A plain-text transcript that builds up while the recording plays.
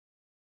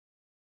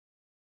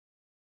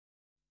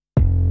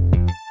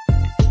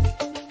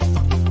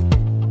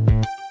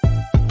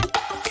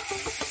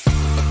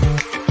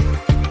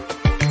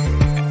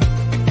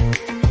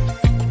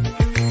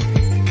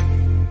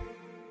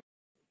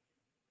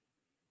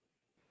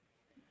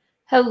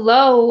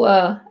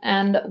Hello,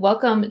 and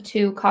welcome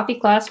to Coffee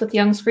Class with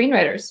Young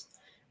Screenwriters.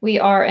 We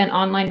are an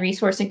online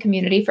resource and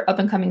community for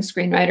up-and-coming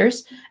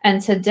screenwriters,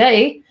 and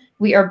today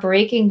we are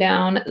breaking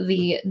down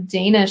the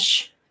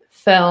Danish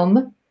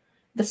film,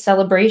 The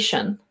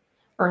Celebration,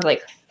 or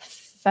like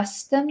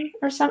Festen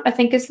or something, I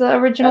think is the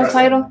original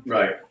title.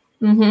 Right.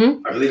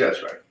 Mm-hmm. I believe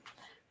that's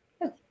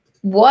right.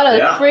 What a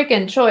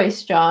freaking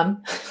choice,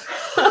 John.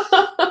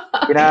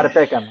 You know how to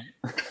pick them.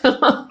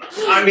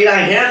 I mean, I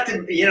have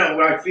to,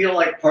 I feel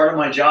like part of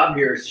my job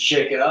here is to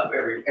shake it up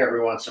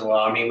every once in a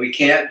while. I mean, we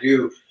can't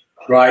do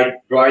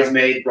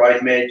bridesmaid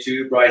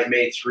 2,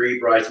 bridesmaid 3,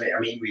 bridesmaid. I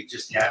mean, we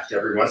just have to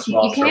every once in a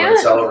while throw in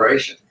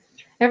Celebration.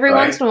 Every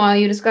once in a while,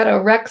 you just got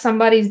to wreck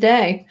somebody's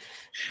day.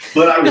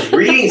 But I was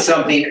reading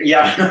something.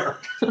 Yeah,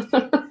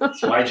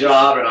 it's my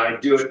job, and I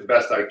do it the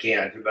best I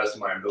can, to the best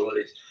of my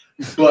abilities.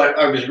 But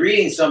I was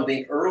reading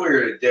something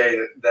earlier today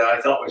that I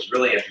thought was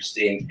really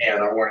interesting,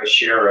 and I want to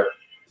share it.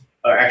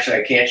 Actually,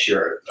 I can't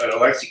share it.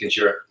 Alexie can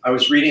share it. I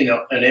was reading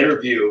an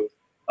interview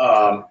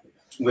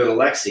with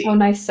Alexie. Oh,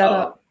 nice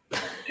setup.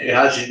 You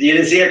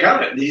didn't see it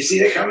coming. Did you see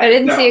it coming? I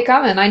didn't see it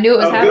coming. I knew it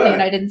was happening.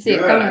 I didn't see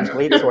it coming.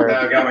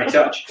 I got my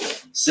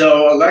touch.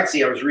 So,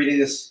 Alexie, I was reading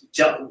this.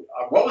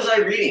 What was I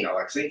reading,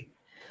 Alexie?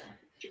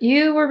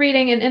 You were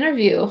reading an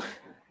interview,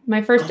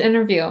 my first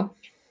interview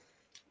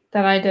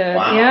that I did.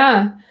 Wow.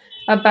 Yeah,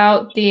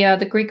 about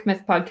the Greek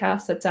Myth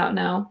podcast that's out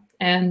now,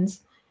 and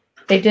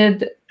they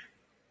did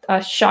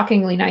a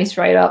shockingly nice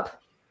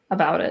write-up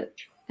about it.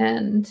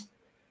 And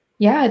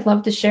yeah, I'd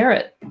love to share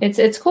it.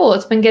 It's cool.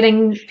 It's been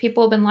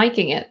people have been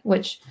liking it,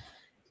 which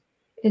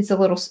is a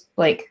little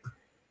like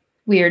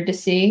weird to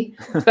see.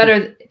 It's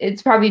better.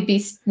 It's probably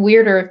be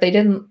weirder if they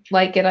didn't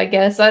like it, I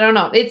guess. I don't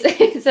know.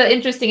 It's an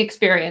interesting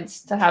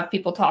experience to have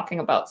people talking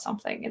about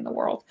something in the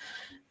world.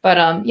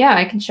 But yeah,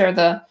 I can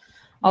share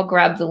I'll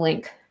grab the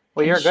link.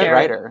 Well, you're a good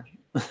writer.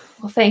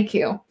 Well, thank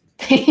you.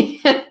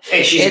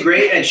 And she's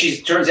great, and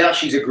turns out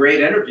she's a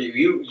great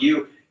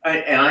interview.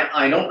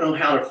 I don't know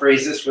how to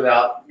phrase this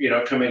without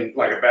coming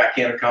like a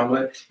backhanded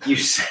compliment.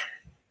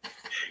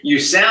 You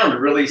sound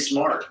really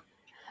smart.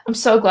 I'm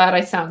so glad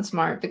I sound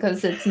smart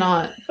because it's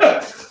not.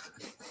 I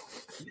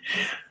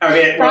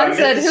mean, Ron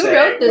said, "Who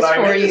wrote this for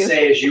you?" What I meant to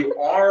say is you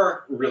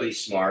are really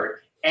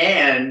smart,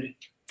 and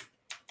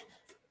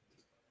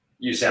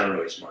you sound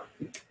really smart.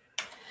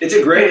 It's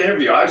a great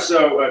interview. I was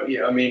so,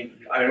 I mean,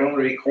 I don't want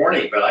to be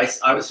corny, but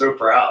I was so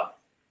proud.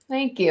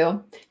 Thank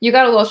you. You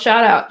got a little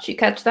shout out. Did you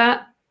catch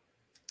that?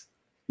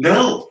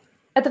 No.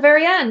 At the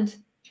very end.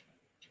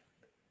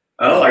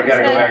 Oh, I got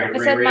to go back and reread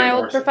it. I said my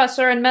old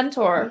professor and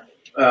mentor.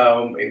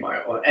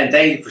 And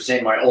thank you for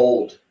saying my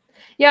old.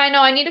 Yeah, I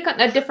know. I need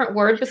a different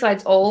word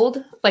besides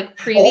old, like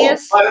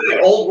previous. Old, by the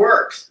way, old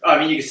works. I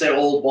mean, you can say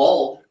old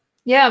bald.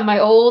 Yeah, my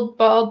old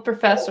bald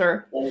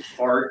professor. Old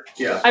fart,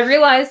 yeah. I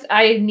realized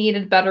I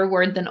needed a better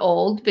word than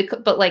old,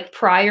 but like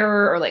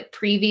prior or like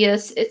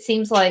previous, it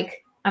seems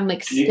like I'm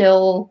like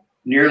still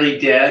nearly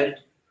dead.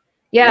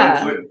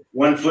 Yeah.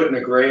 One foot in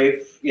the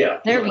grave. Yeah.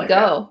 There we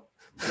go.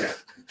 Yeah.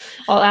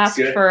 I'll ask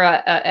for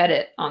a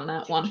edit on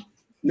that one.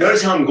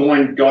 Notice how I'm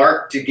going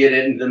dark to get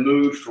in the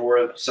mood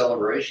for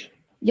Celebration.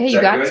 Yeah,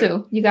 you got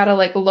to. You got to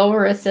like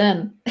lower us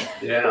in.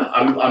 Yeah,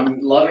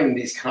 I'm loving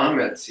these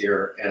comments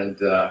here, and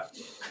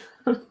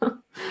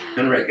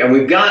and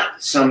we've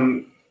got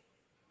some.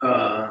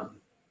 Oh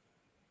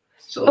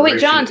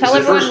wait, John, tell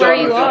everyone where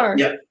you are.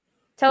 Yeah.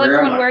 Tell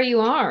everyone where you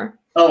are.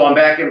 Oh,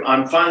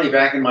 I'm finally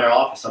back in my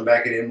office. I'm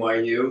back at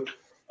NYU.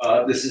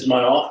 This is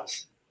my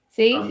office.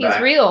 See, he's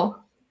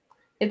real.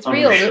 It's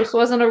real. This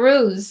wasn't a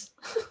ruse.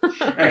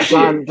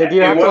 Actually,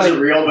 it wasn't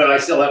real, but I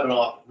still have an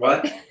office.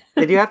 What?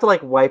 Did you have to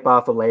like wipe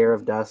off a layer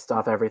of dust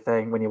off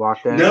everything when you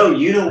walked in? No,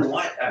 you know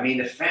what? I mean,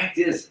 the fact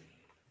is,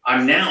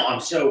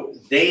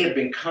 they've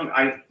been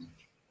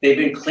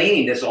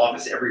cleaning this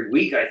office every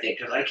week, I think,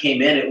 because I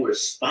came in, it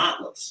was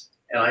spotless.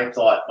 And I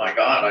thought, my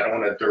God, I don't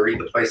want to dirty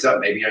the place up.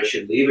 Maybe I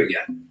should leave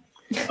again.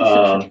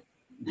 But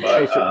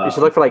you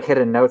should look for like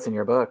hidden notes in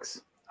your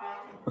books.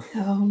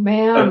 Oh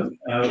man.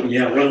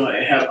 Yeah, what do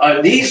I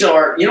have? These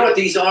are, you know what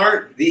these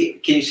are? Can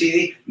you see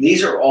these?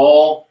 These are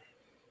all,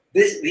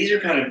 these are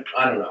kind of,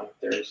 I don't know.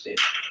 They're interesting.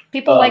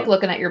 People like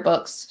looking at your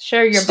books.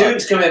 Share your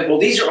students books. Come in. Well,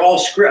 these are all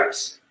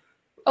scripts.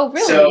 Oh,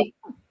 really?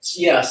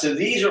 So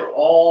these are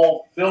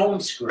all film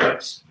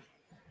scripts,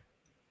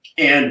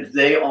 and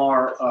they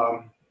are.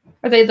 Are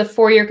they the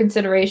for-your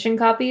consideration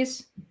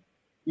copies?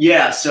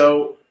 Yeah.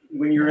 So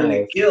when you're in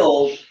the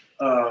guild,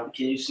 can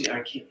you see?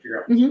 I can't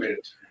figure out which way to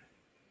turn.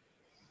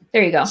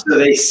 There you go. So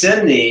they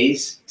send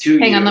these to you.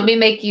 Hang on, let me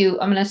make you.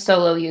 I'm going to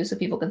solo you so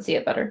people can see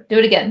it better. Do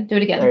it again. Do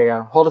it again. There you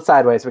go. Hold it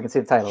sideways so we can see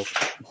the titles.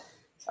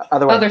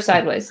 Other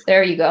sideways.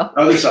 There you go.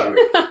 Other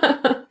sideways.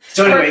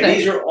 So anyway,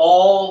 these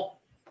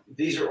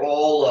are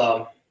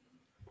all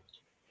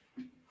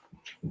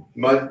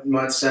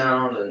Mud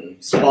Sound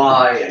and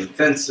Spy and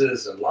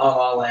Fences and La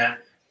La Land,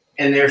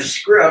 and they're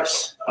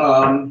scripts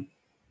that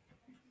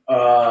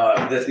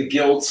the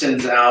guild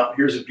sends out.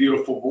 Here's a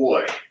Beautiful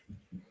Boy.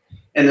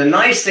 And the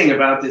nice thing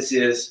about this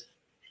is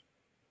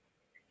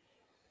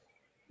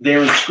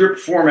they're in script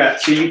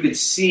format, so you could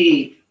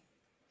see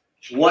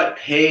what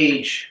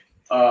page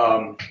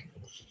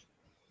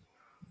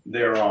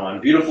they're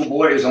on. Beautiful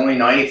Boy is only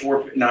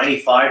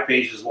 95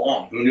 pages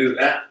long. Who knew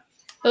that?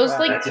 Those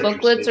like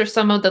booklets are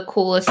some of the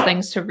coolest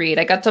things to read.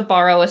 I got to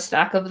borrow a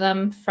stack of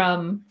them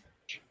from,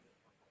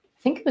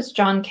 I think it was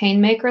John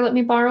Canemaker let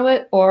me borrow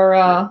it, or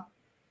oh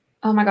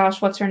my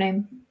gosh, what's her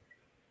name?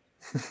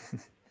 I feel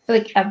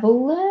like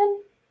Evelyn?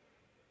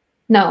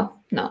 No,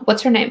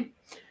 what's her name?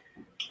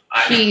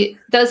 She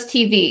does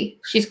TV.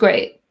 She's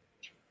great.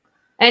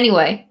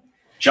 Anyway.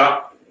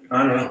 I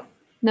don't know.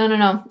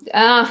 No.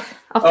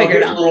 I'll figure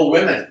it out. Little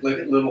Women. Look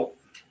at Little.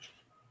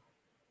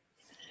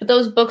 But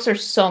those books are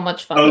so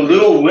much fun. Oh,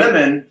 Little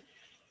Women.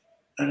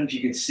 I don't know if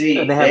you can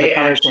see. They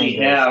actually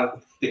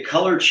have the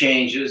color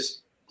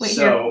changes.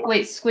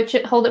 Wait, switch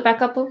it. Hold it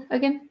back up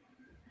again.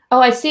 Oh,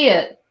 I see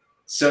it.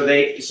 So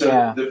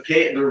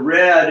the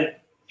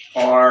red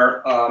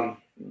are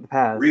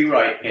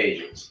rewrite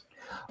pages.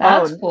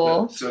 That's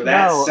cool. So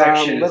that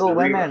section is Little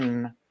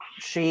Women.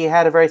 She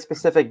had a very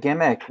specific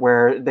gimmick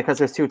where, because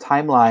there's two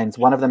timelines,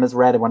 one of them is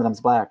red and one of them's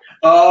black.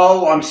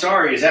 Oh, I'm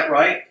sorry. Is that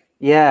right?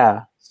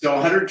 Yeah. So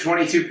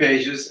 122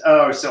 pages.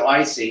 Oh, so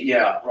I see.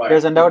 Yeah, right.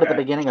 There's a note at the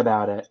beginning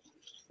about it.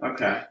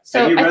 Okay. So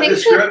Have you read I think the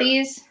script? that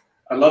these.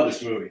 I love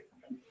this movie.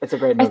 It's a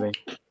great movie.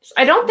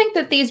 I don't think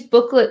that these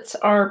booklets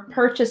are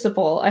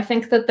purchasable. I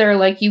think that they're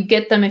like, you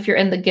get them if you're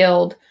in the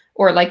guild,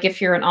 or like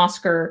if you're an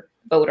Oscar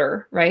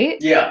voter, right?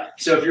 Yeah.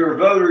 So if you're a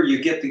voter,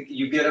 you get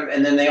them,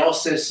 and then they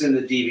also send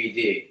the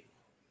DVD.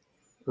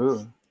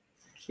 Ooh.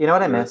 You know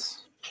what I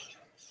miss?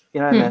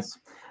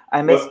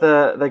 I miss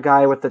the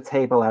guy with the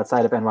table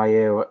outside of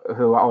NYU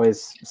who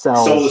always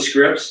sells the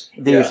scripts.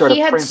 These sort of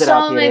he had printed so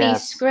out many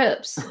PDFs.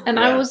 scripts, and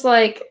I was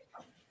like,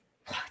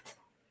 "What?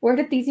 Where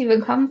did these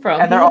even come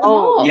from?" And they're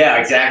all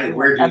exactly.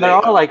 Where they're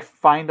all like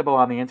findable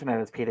on the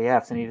internet as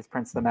PDFs, and he just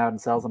prints them out and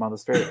sells them on the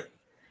street.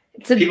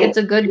 It's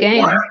a good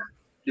game.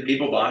 Do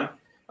people buy them?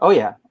 Oh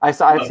yeah,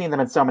 I've seen them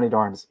in so many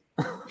dorms.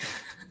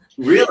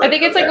 Really? I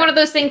think it's like one of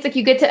those things like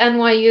you get to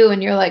NYU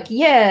and you're like,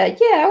 yeah,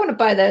 I want to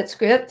buy that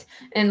script.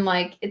 And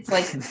like, it's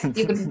like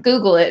you can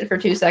Google it for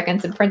 2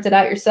 seconds and print it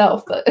out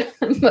yourself. But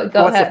go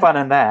What's ahead. the fun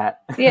in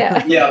that?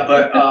 Yeah. Yeah,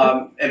 but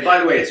and by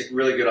the way, it's a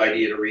really good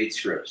idea to read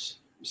scripts.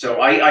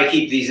 So I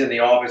keep these in the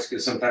office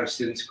because sometimes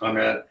students come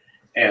in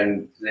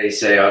and they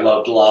say, I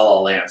loved La La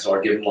Land. So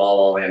I give them La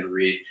La Land to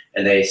read.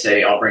 And they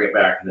say, I'll bring it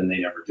back. And then they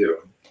never do.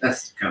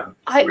 That's kind of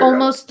I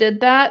almost did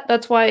that.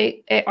 That's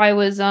why I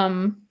was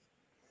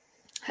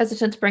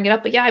hesitant to bring it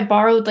up. But yeah, I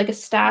borrowed like a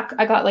stack.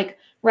 I got like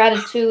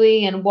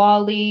Ratatouille and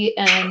Wall-E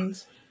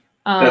and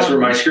that's where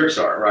my scripts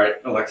are, right,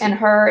 Alexia? And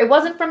Her. It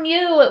wasn't from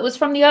you. It was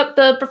from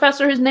the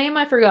professor whose name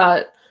I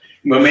forgot.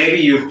 Well, maybe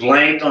you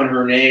blanked on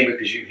her name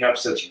because you have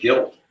such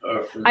guilt.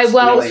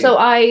 So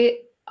I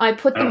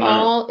put them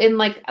all in,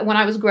 like, when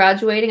I was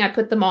graduating, I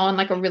put them all in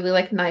like a really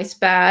like nice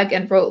bag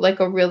and wrote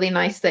like a really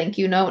nice thank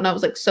you note. And I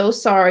was like, so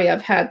sorry,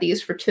 I've had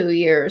these for 2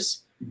 years.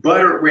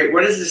 Wait,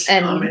 what is this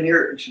comment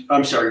here?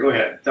 I'm sorry, go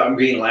ahead. I'm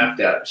being laughed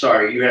at.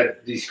 Sorry, you had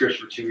these scripts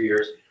for 2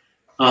 years.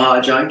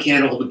 John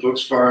can't hold the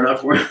books far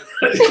enough for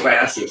his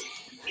classes.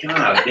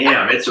 God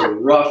damn, it's a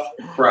rough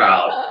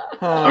crowd.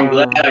 I'm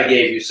glad I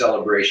gave you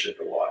Celebration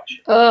to watch.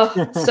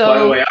 So by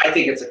the way, I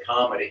think it's a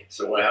comedy.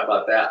 So how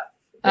about that?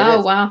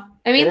 Wow.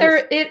 I mean,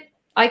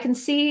 I can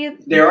see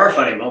there are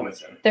funny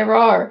moments in it. There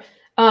are.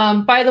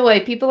 By the way,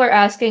 people are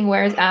asking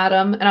where's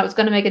Adam, and I was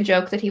going to make a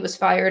joke that he was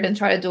fired and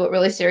try to do it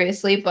really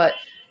seriously, but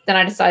then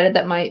I decided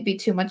that might be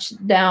too much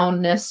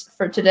downness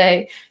for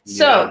today.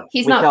 So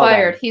he's not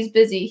fired. He's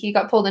busy. He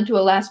got pulled into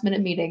a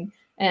last-minute meeting,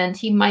 and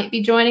he might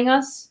be joining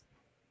us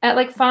at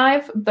like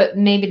 5, but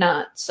maybe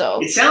not.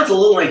 So it sounds a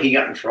little like he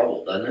got in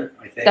trouble, doesn't it?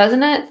 I think.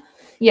 Doesn't it?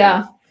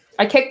 Yeah.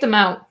 I kicked him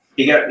out.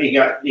 He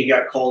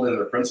got called into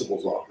the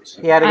principal's office.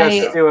 He had to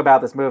go stew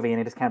about this movie, and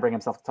he just can't bring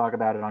himself to talk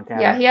about it on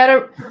camera. Yeah, he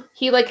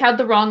had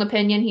the wrong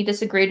opinion. He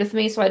disagreed with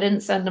me, so I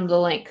didn't send him the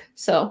link.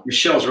 So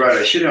Michelle's right.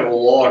 I should have a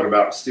log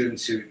about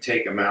students who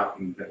take them out.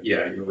 And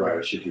yeah, you're right.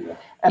 I should do that.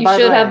 And you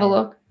should have a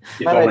look.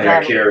 If only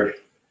I cared.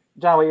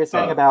 John, what you're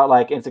saying about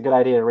like it's a good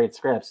idea to read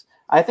scripts.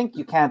 I think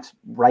you can't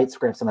write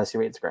scripts unless you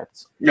read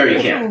scripts. No,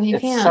 you can't.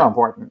 It's so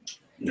important.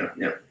 No.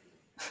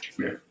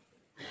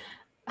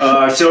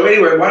 So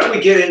anyway, why don't we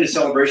get into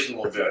Celebration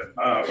a little bit?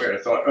 Wait, I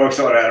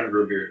thought Adam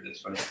grew a beard.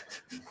 That's funny.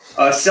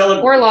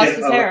 Or lost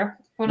his hair.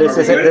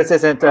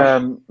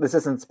 This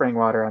isn't spring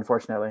water,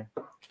 unfortunately.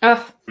 Is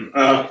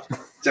that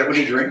what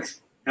he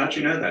drinks? How'd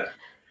you know that?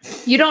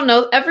 You don't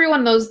know.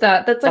 Everyone knows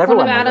that. That's like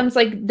one of Adam's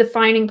like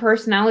defining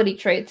personality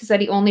traits is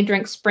that he only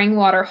drinks spring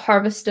water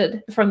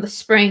harvested from the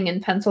spring in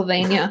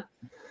Pennsylvania.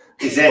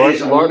 Is that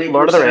his only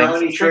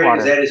personality trait?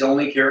 Is that his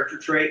only character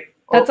trait?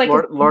 That's like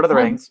Lord of the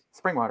Rings,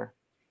 spring water.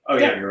 Oh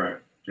yeah, you're right.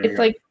 It's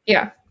like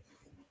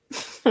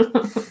oh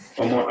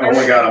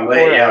my God, I'm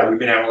late. Yeah, we've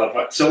been having a lot of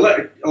fun. So,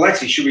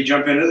 Alexie, should we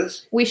jump into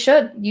this? We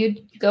should. You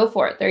go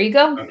for it. There you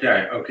go.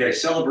 Okay.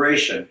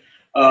 Celebration.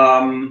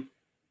 Let me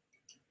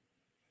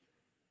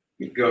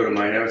go to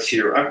my notes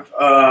here.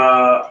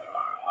 I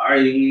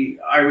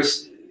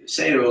was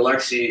saying to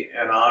Alexie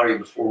and Avi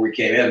before we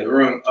came in the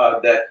room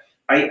that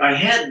I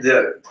had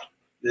the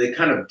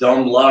kind of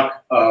dumb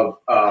luck of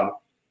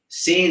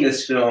seeing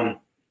this film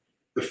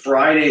the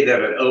Friday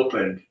that it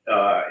opened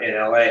in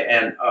LA,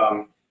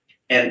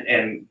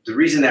 and the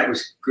reason that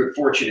was good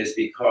fortune is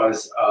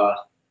because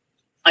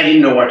I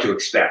didn't know what to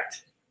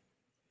expect,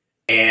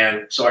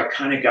 and so I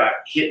kind of got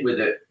hit with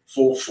it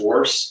full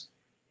force.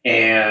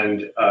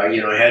 And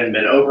you know, it hadn't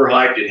been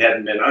overhyped, it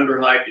hadn't been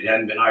underhyped, it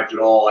hadn't been hyped at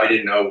all. I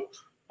didn't know.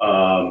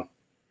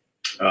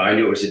 I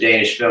knew it was a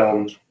Danish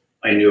film.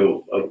 I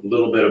knew a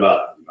little bit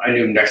about. I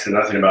knew next to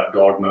nothing about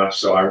Dogma.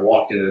 So I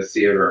walked into the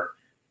theater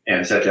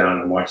and sat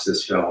down and watched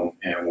this film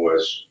and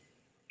was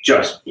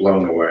just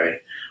blown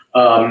away.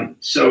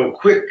 So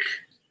quick,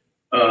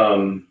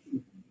 a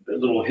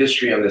little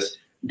history on this.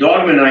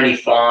 Dogma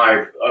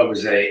 '95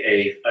 was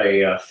a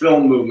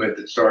film movement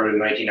that started in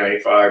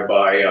 1995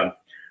 by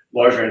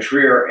Lars von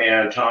Trier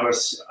and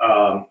Thomas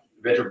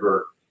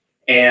Vinterberg,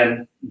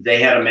 and they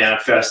had a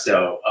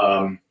manifesto,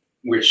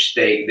 which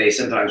they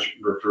sometimes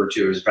refer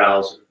to as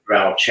vow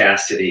of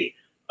chastity,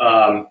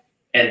 and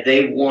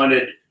they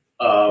wanted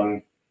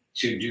to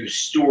do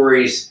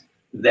stories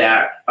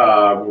that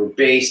were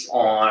based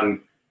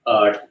on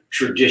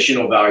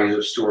traditional values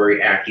of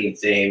story, acting,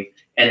 theme,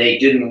 and they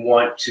didn't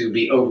want to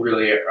be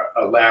overly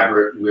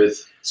elaborate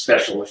with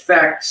special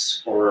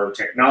effects or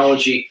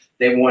technology.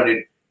 They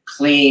wanted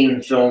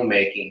clean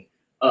filmmaking,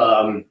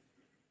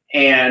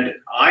 and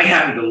I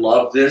happen to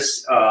love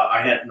this.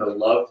 I happen to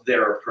love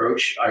their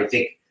approach. I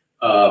think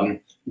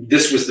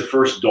this was the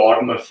first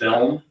Dogma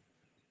film.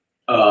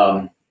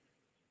 Vinterberg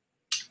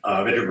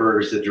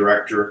is the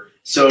director.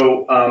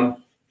 So,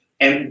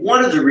 and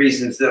one of the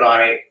reasons that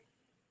I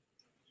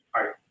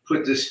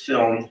put this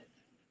film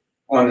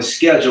on the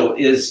schedule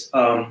is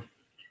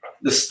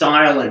the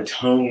style and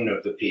tone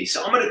of the piece.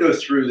 So I'm going to go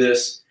through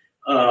this.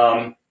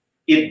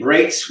 It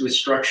breaks with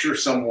structure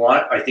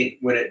somewhat. I think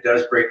when it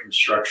does break with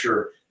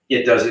structure,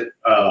 it does it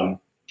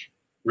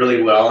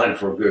really well and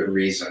for good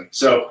reason.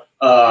 So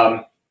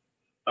the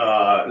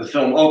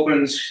film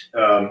opens,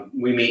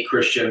 we meet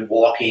Christian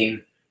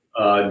walking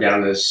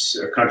down this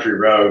country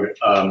road,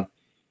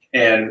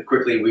 and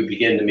quickly we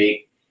begin to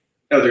meet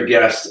other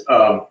guests.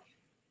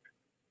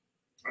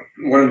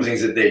 One of the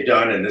things that they've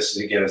done, and this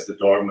is again is the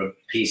Dogma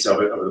piece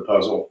of it, of the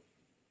puzzle,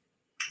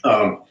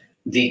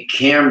 the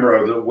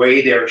camera, the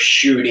way they're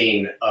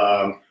shooting,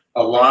 a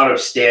lot of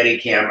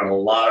Steadicam and a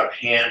lot of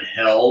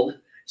handheld,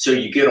 so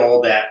you get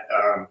all that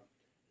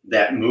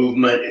that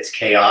movement. It's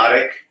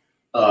chaotic.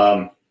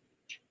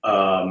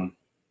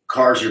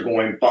 Cars are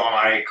going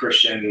by,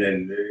 Christian,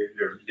 and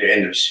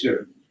they're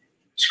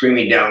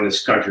screaming down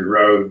this country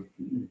road.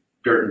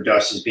 Dirt and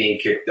dust is being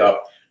kicked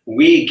up.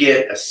 We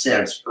get a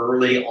sense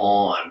early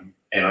on,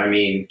 and I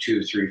mean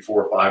 2, 3,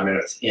 4, 5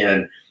 minutes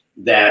in,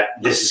 that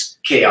this is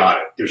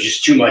chaotic. There's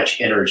just too much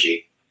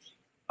energy.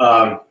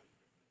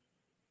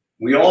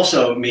 We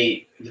also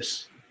meet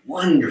this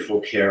wonderful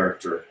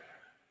character,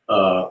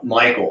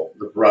 Michael,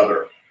 the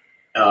brother,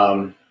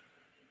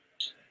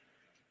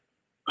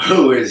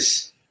 who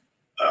is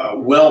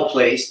well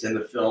placed in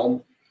the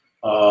film,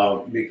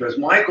 because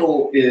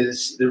Michael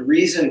is the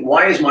reason.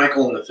 Why is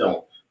Michael in the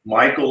film?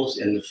 Michael's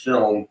in the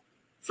film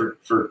for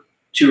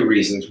 2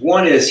 reasons.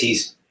 One is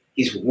he's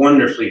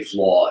wonderfully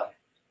flawed.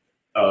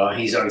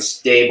 He's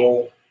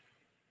unstable.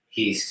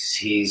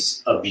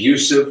 He's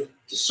abusive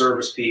to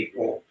service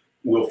people.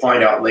 We'll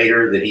find out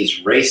later that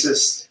he's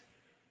racist,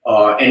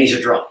 and he's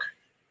a drunk.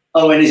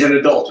 Oh, and he's an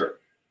adulterer.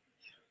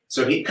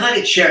 So he kind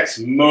of checks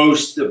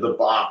most of the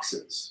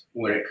boxes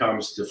when it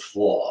comes to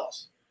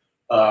flaws.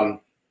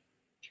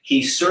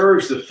 He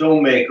serves the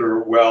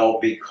filmmaker well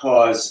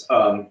because,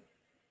 as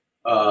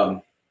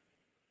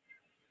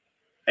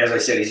I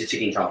said, he's a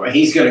ticking time bomb.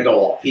 He's going to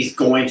go off. He's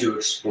going to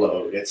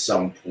explode at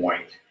some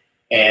point.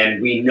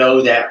 And we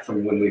know that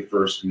from when we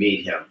first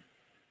meet him.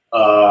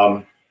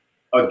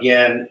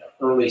 Again,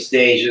 early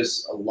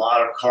stages, a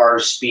lot of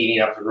cars speeding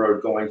up the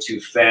road, going too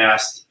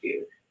fast.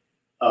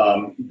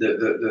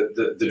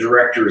 The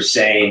director is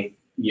saying,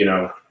 you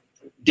know,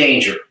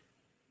 danger,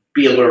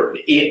 be alert.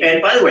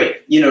 And by the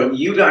way, you know,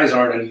 you guys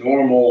aren't a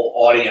normal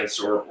audience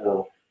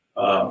or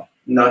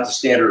not the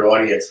standard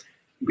audience,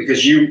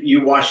 because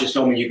you watch this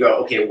film and you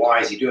go, okay, why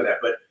is he doing that?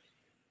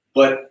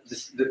 But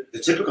the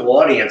typical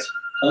audience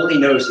only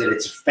knows that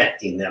it's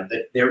affecting them,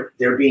 that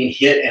they're being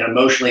hit, and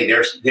emotionally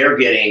they're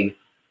getting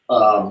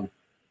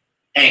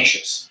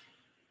anxious.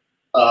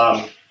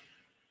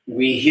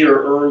 We hear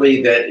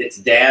early that it's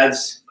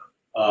Dad's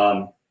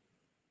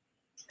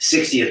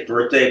 60th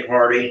birthday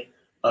party.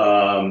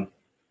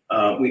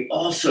 We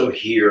also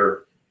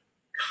hear,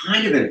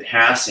 kind of in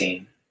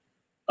passing,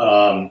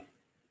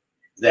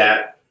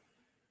 that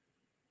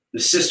the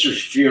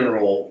sister's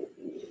funeral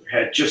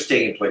had just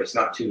taken place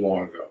not too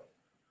long ago.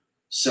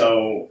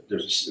 So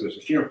there's a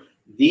funeral.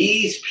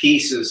 These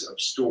pieces of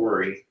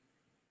story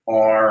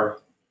are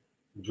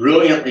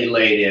brilliantly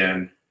laid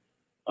in.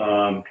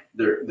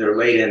 They're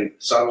laid in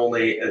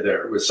subtly.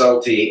 They're with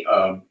subtlety.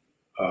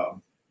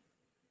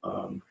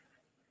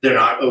 They're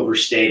not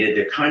overstated.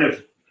 They're kind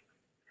of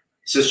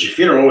sister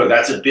funeral,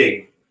 that's a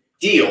big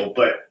deal,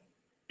 but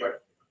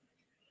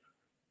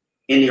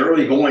in the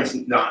early goings,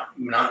 not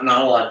a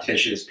lot of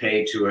attention is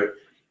paid to it.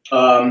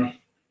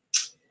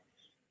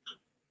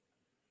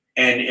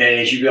 And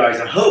as you guys,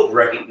 I hope,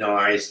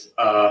 recognized,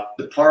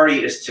 the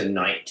party is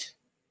tonight.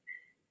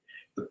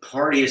 The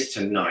party is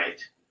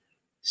tonight.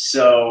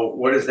 So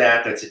what is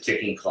that? That's a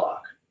ticking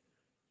clock.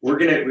 We're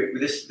gonna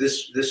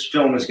this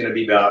film is gonna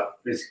be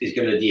about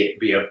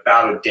be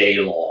about a day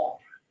long.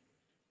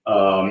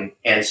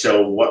 And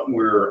so what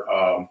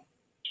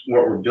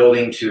we're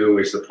building to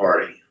is the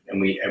party,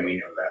 and we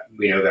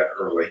know that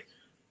early.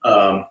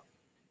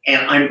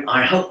 And I'm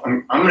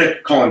going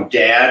to call him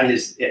Dad.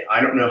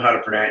 I don't know how to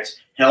pronounce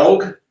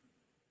Helg.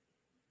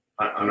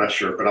 I'm not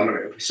sure, but I'm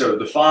going to. So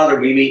the father,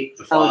 we meet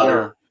the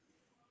father.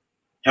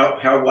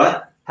 How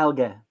what?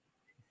 Helga.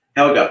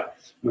 Helga.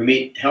 We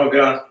meet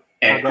Helga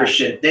and Helga.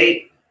 Christian.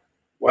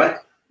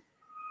 What?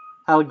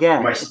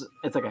 Helga.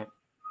 It's okay.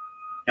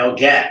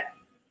 Helga.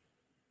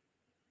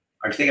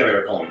 I think I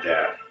better call him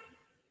Dad.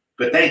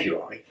 But thank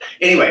you, Ollie.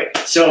 Anyway,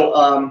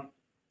 so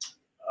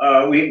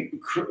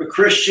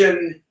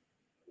Christian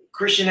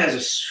has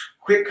a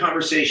quick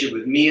conversation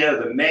with Mia,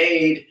 the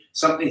maid.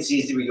 Something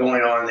seems to be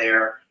going on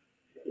there.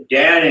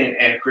 Dad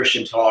and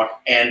Christian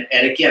talk, and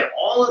again,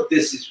 all of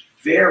this is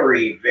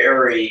very,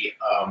 very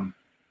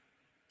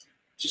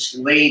just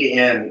laid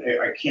in.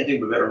 I can't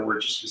think of a better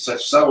word, just with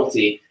such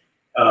subtlety.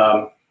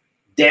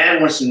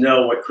 Dad wants to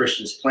know what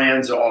Christian's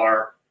plans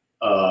are.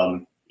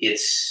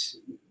 It's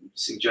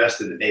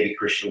suggested that maybe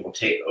Christian will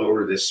take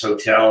over this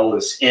hotel,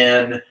 this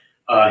inn.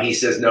 He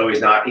says no,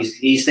 he's not.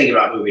 He's thinking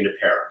about moving to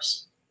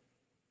Paris.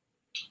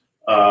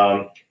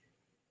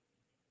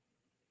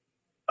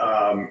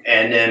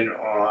 And then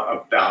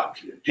about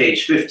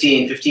page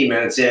 15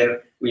 minutes in,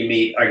 we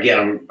meet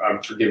again.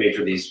 Forgive me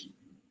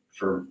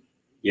for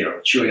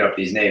chewing up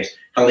these names.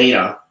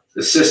 Helena,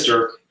 the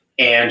sister,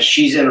 and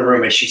she's in a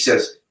room, and she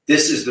says,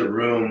 "This is the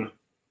room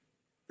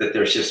that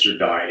their sister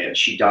died in.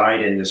 She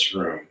died in this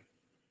room."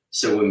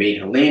 So we meet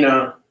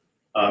Helena.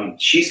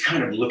 She's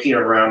kind of looking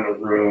around the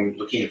room,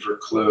 looking for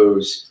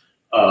clues.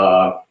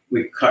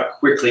 We cut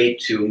quickly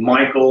to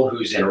Michael,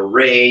 who's in a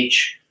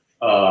rage.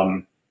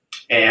 And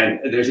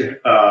there's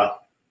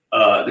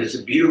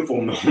a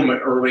beautiful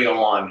moment early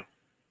on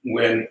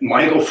when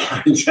Michael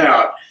finds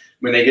out,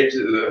 when they get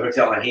to the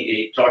hotel, and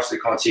he talks to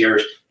the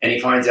concierge, and he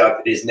finds out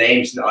that his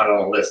name's not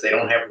on the list. They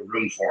don't have a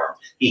room for him.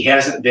 He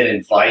hasn't been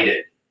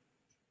invited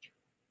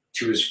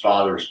to his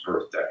father's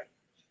birthday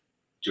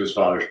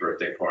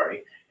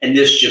party. And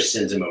this just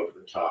sends him over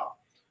the top.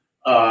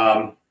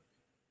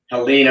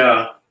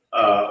 Helena,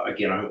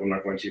 again, I hope I'm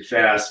not going too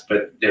fast,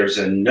 but there's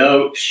a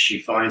note. She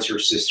finds her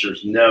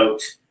sister's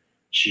note.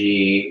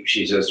 She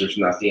says there's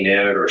nothing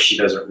in it, or she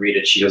doesn't read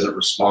it. She doesn't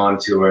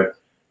respond to it.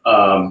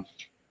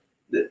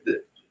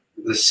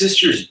 The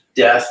sister's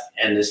death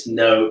and this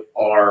note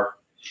are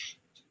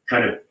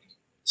kind of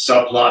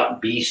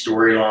subplot B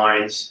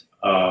storylines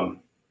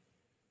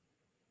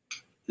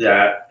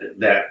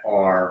that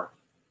are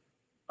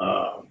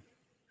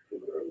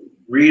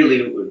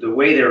really, the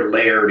way they're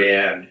layered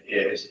in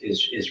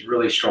is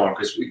really strong,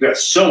 because we've got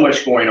so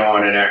much going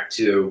on in Act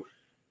 2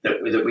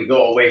 that we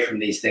go away from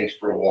these things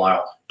for a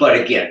while. But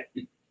again,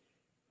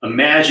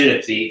 imagine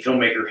if the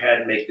filmmaker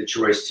hadn't made the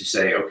choice to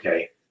say,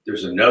 okay,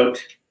 there's a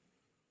note,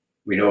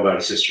 we know about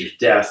a sister's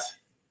death,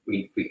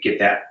 we get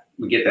that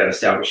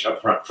established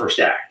up front, first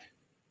act.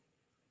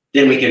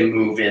 Then we can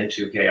move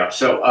into chaos.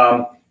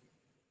 So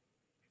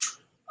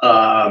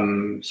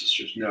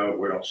sister's note,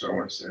 what else do I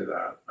want to say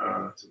that?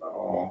 That's about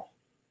all.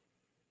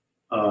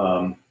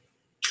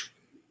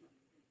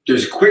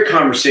 There's a quick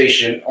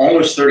conversation,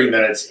 almost 30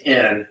 minutes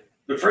in.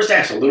 The first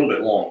act's a little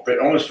bit long, but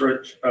almost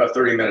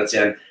 30 minutes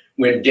in,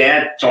 when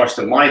Dad talks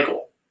to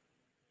Michael.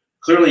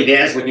 Clearly,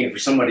 Dad's looking for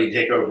somebody to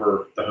take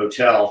over the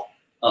hotel,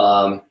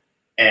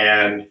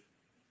 and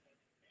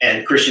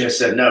Christian has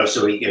said no.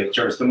 So he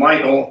turns to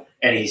Michael,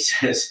 and he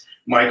says,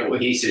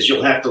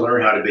 "You'll have to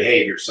learn how to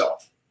behave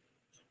yourself."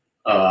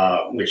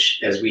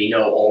 Which, as we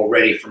know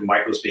already from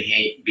Michael's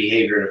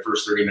behavior in the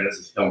first 30 minutes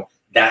of the film,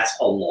 that's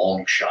a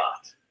long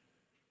shot.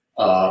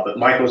 But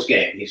Michael's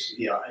game.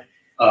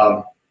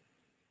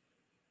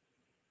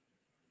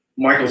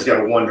 Michael's got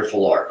a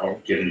wonderful arc. I'll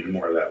get into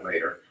more of that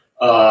later.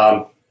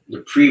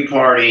 The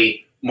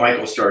pre-party,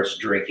 Michael starts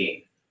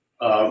drinking.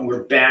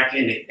 We're back,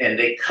 and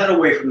they cut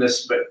away from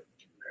this, but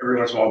every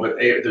once in a while. But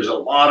there's a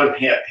lot of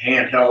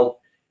handheld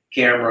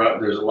camera.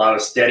 There's a lot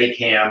of steady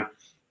cam,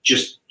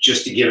 just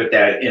to give it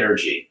that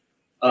energy.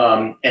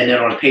 And then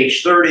on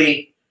page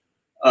 30,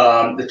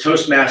 the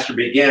Toastmaster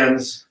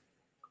begins.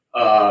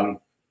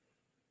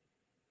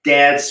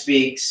 Dad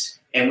speaks,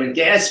 and when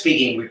Dad's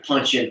speaking, we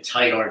punch in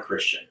tight on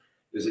Christian.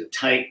 There's a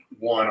tight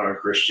one on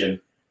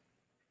Christian.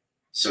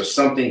 So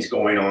something's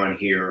going on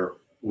here.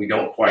 We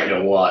don't quite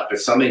know what, but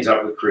something's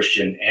up with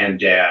Christian and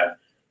Dad.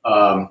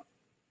 A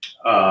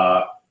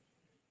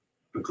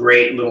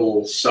great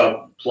little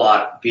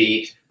subplot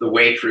beat. The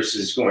waitress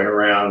is going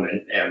around,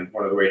 and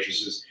one of the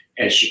waitresses,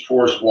 and she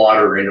pours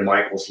water into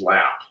Michael's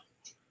lap.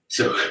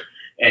 So,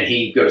 and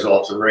he goes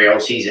off the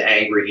rails. He's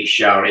angry. He's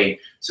shouting.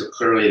 So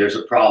clearly there's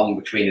a problem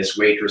between this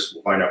waitress.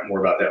 We'll find out more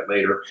about that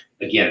later.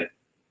 Again,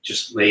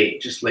 just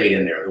laid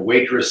in there. The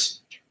waitress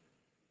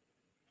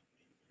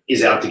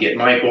is out to get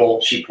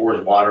Michael. She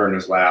pours water in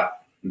his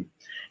lap.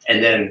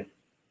 And then,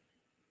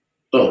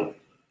 boom.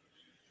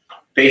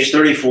 Page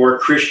 34,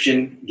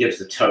 Christian gives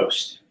the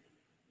toast.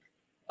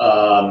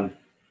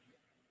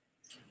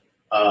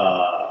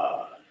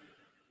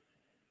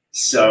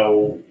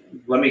 So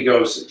let me go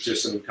to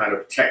some kind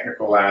of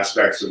technical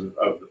aspects of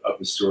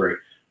the story.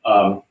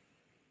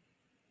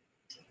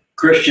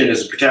 Christian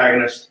is the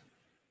protagonist.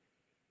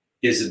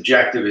 His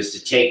objective is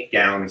to take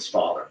down his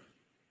father.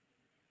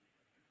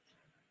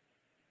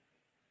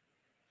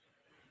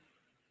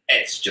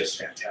 It's just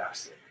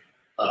fantastic.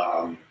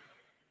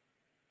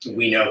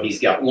 We know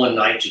he's got one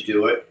night to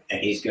do it, and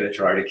he's going to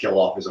try to kill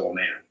off his old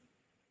man.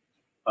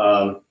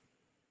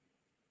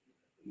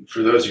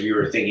 For those of you who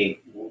are thinking,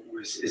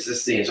 is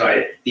this the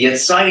inciting? The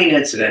inciting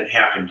incident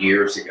happened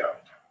years ago.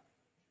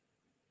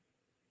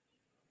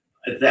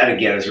 That,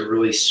 again, is a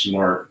really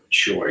smart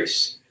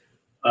choice.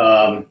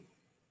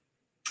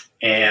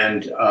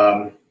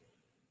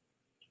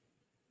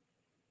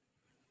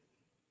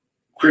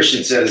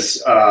 Christian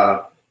says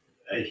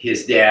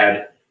his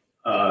dad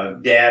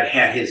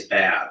had his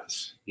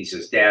baths. He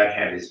says Dad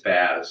had his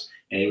baths,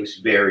 and he was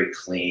very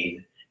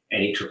clean,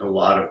 and he took a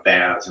lot of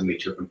baths, and we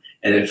took him.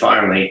 And then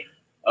finally,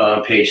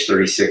 page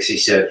 36, he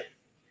said,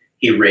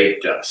 he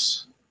raped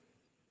us.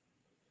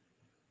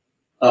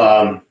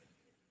 So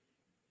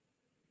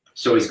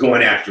he's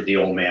going after the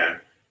old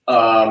man.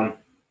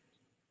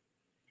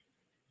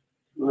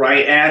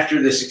 Right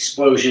after this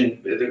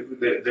explosion,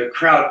 the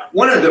crowd.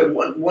 One of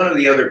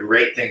the other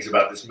great things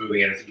about this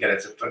movie, and again,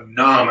 it's a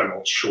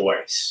phenomenal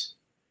choice.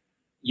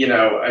 You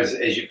know, as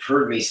you've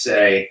heard me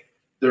say,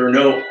 there are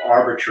no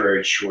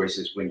arbitrary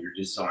choices when you're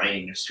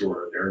designing a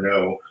story. There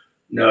are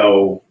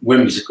no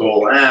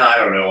whimsical. I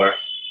don't know.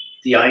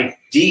 The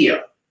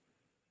idea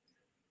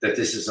that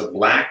this is a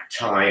black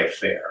tie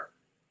affair.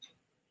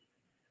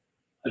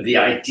 The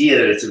idea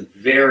that it's a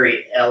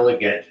very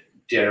elegant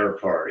dinner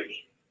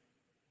party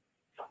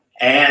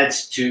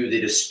adds to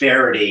the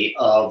disparity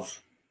of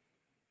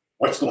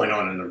what's going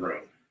on in the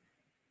room.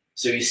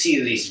 So you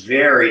see these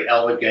very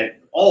elegant,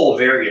 all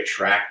very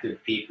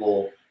attractive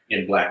people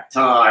in black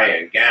tie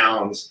and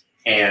gowns,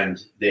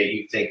 and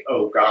you think,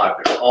 oh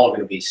God, they're all going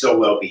to be so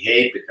well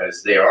behaved,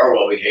 because they are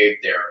well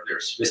behaved. They're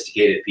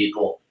sophisticated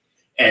people,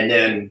 and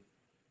then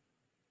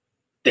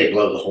they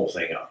blow the whole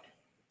thing up.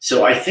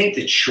 So I think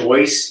the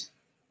choice,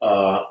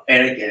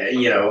 and again,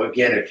 you know,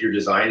 again, if you're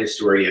designing a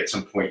story, at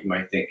some point you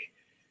might think,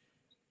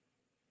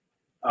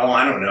 oh,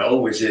 I don't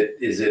know, is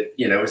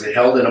it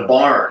held in a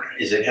barn?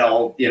 Is it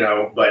held, you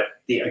know?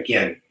 But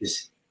again,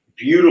 this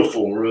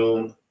beautiful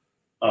room,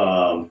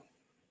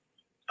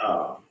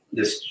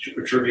 this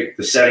terrific,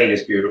 the setting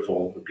is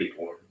beautiful. The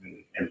people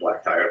in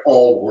black tie, it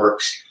all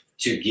works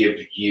to give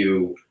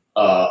you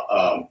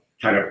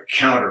kind of a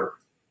counter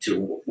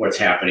to what's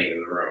happening in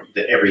the room.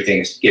 That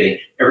everything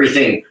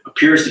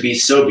appears to be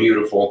so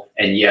beautiful,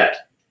 and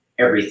yet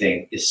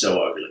everything is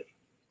so ugly.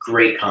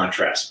 Great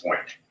contrast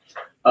point.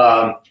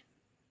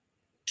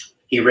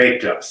 He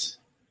raped us.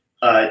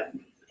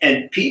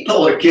 And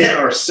people, again,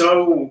 are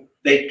so,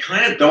 they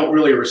kind of don't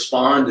really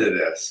respond to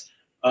this.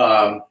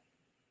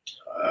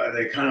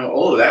 They kind of,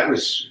 oh, that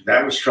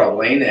was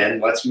troubling, and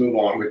let's move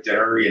on with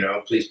dinner, you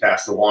know, please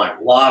pass the wine.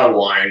 A lot of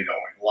wine going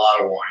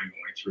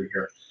through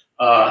here.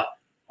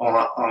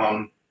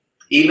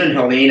 Even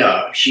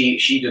Helena,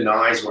 she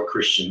denies what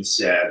Christian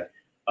said.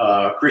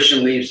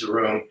 Christian leaves the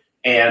room,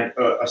 and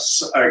I'm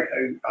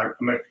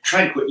going to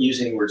try to quit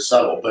using the word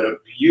subtle, but a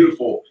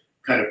beautiful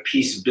kind of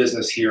piece of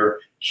business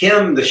here.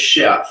 Kim, the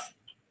chef,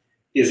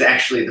 is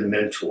actually the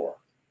mentor.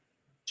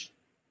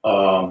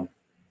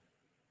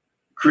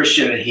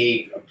 Christian and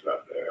he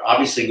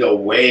obviously go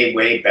way,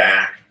 way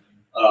back.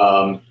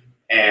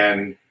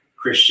 And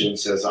Christian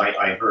says,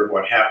 I heard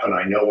what happened.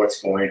 I know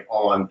what's going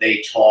on.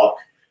 They talk.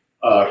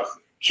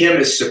 Kim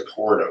is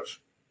supportive.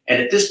 And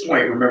at this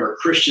point, remember,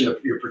 Christian,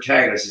 your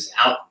protagonist, is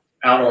out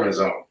on his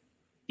own.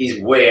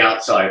 He's way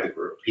outside the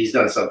group. He's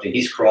done something.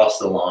 He's crossed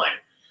the line.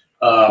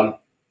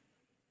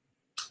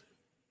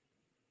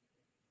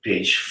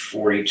 Page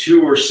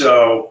 42 or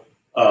so,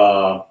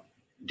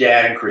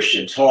 Dad and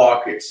Christian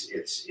talk.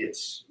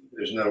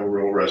 There's no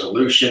real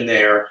resolution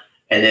there.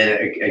 And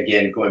then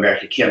again, going back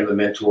to Kim, the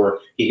mentor,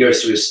 he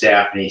goes to his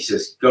staff and he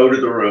says, go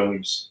to the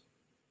rooms,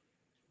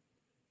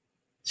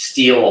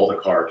 steal all the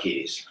car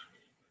keys.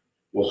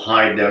 We'll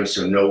hide them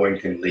so no one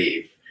can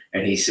leave.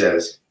 And he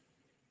says,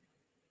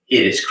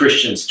 it is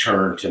Christian's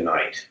turn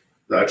tonight.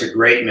 That's a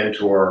great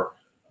mentor.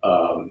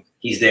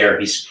 He's there.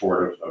 He's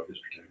supportive of his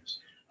protagonist.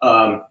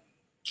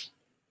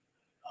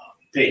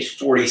 Page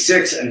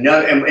 46,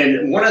 another,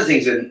 and one of the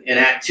things in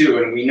Act 2,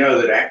 and we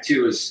know that Act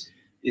 2 is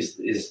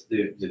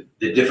the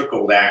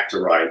difficult act to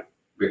write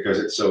because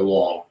it's so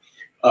long.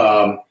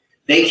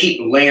 They keep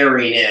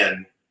layering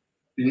in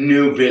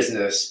new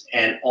business,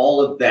 and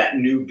all of that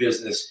new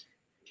business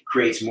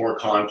creates more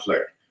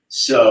conflict.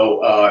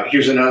 So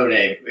here's another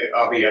name.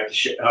 Avi, you have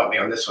to help me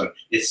on this one.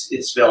 It's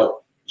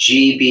spelled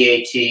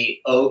Gbatai.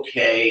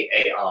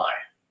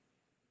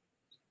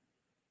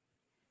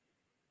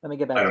 Let me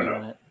get back to you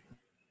on it.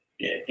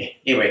 Yeah.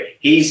 Anyway,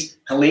 he's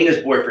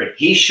Helena's boyfriend.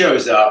 He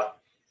shows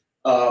up.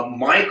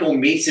 Michael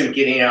meets him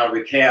getting out of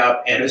the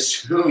cab and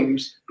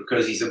assumes,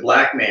 because he's a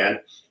black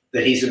man,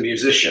 that he's a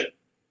musician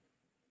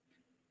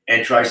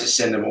and tries to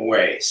send him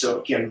away.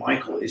 So again,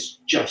 Michael is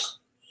just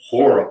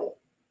horrible.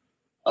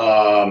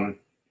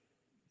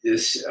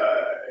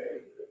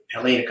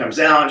 Helena comes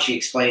out. She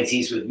explains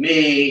he's with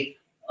me.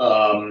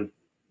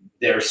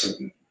 There's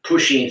some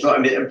pushing. So, I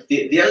mean,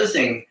 the other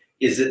thing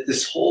is that the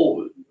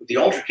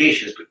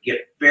altercations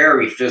get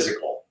very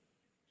physical,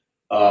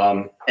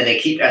 and they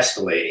keep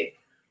escalating.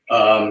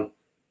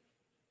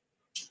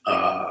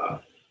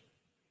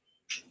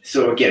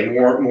 So again,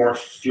 more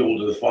fuel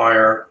to the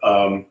fire.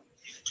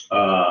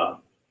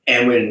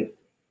 And when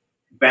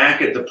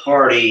back at the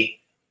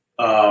party,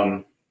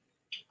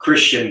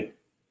 Christian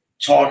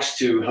talks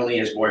to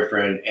Helena's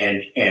boyfriend,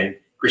 and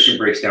Christian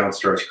breaks down and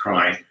starts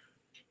crying.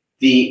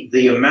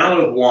 The amount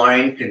of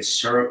wine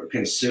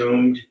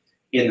consumed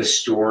in the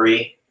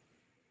story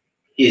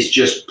is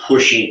just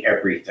pushing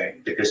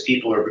everything, because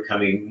people are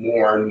becoming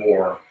more and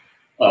more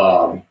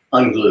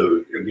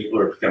unglued, and people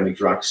are becoming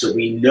drunk. So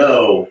we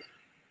know,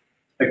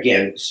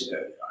 again,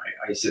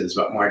 I said this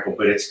about Michael,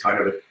 but it's kind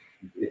of a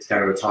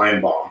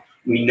time bomb.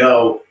 We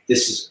know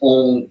this is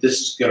going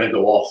to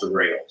go off the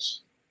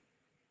rails.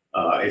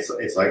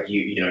 It's like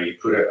you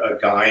put a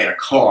guy in a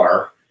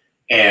car,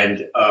 and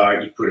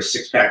you put a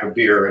 6-pack of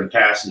beer in the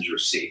passenger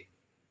seat,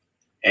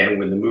 and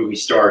when the movie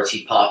starts,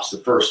 he pops the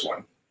first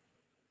one.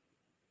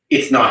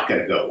 It's not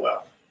going to go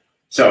well.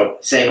 So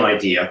same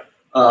idea.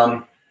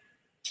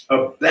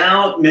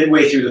 About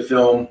midway through the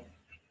film,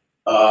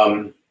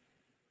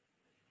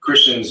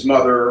 Christian's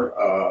mother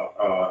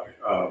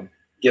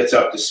gets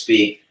up to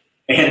speak,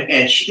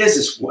 and she does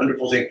this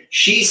wonderful thing.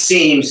 She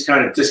seems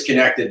kind of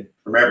disconnected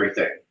from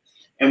everything.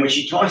 And when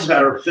she talks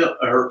about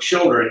her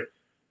children,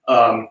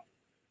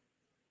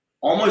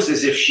 almost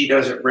as if she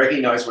doesn't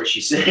recognize what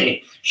she's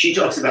saying, she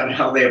talks about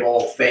how they have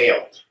all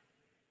failed.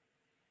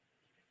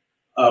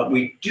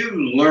 We do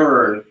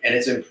learn, and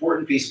it's an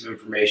important piece of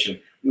information,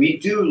 we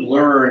do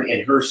learn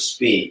in her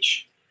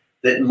speech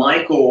that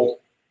Michael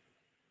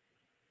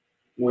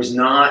was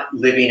not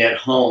living at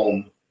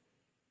home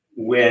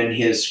when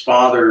his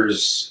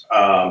father's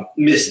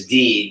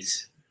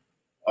misdeeds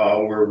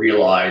were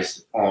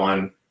realized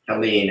on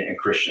Helena and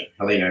Christian.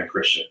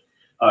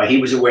 He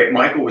was away.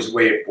 Michael was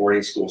away at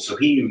boarding school, so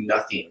he knew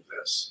nothing of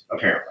this,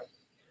 apparently.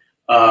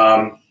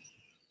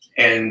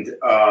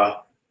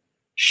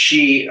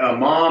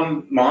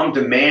 Mom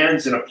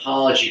demands an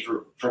apology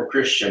from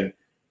Christian.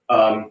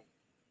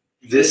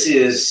 This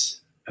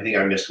is, I think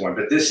I missed one,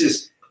 but this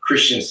is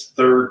Christian's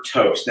third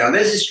toast. Now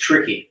this is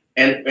tricky,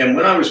 and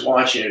when I was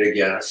watching it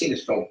again, I've seen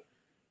this film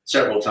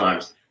several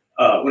times.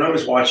 When I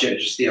was watching it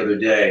just the other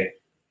day,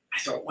 I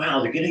thought,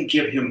 wow, they're going to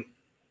give him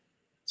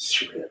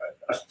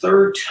a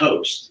third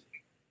toast.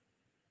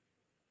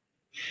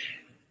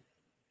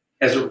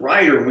 As a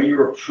writer, when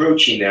you're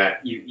approaching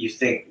that, you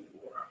think,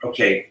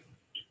 okay,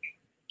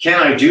 can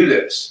I do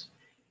this?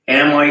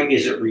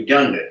 Is it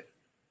redundant?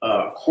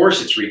 Of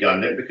course it's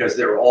redundant, because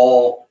they're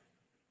all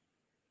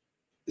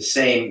the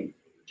same,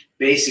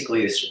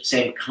 basically the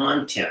same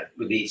content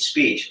with each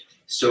speech.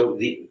 So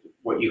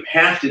what you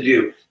have to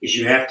do is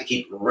you have to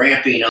keep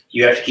ramping up.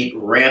 You have to keep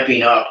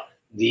ramping up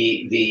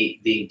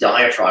the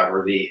diatribe,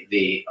 or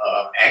the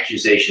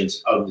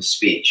accusations of the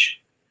speech.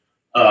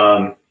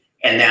 And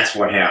that's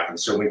what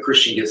happens. So when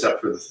Christian gets up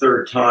for the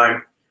third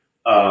time,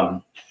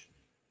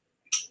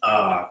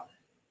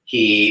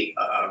 he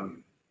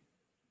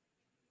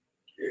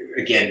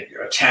again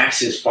attacks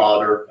his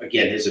father.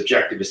 Again, his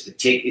objective is to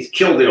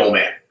kill the old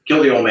man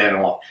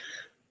off.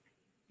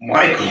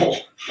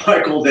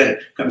 Michael then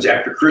comes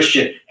after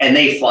Christian, and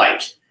they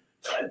fight.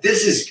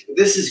 This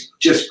is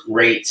just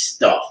great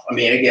stuff. I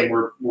mean, again,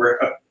 we're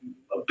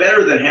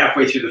better than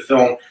halfway through the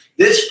film.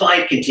 This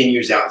fight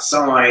continues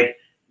outside.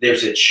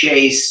 There's a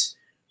chase.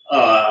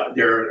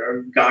 There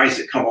are guys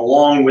that come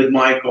along with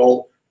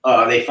Michael.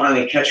 They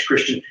finally catch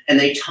Christian, and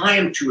they tie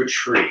him to a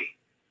tree.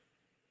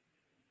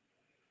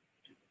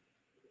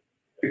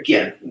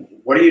 Again,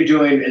 what are you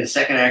doing in the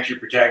second act, your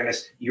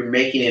protagonist? You're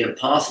making it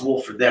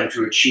impossible for them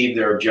to achieve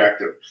their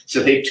objective.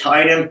 So they've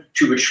tied him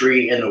to a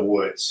tree in the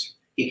woods.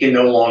 He can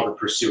no longer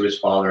pursue his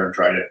father and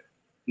try to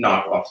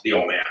knock off the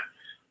old man.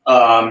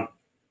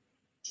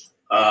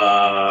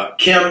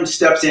 Kim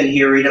steps in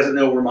here. He doesn't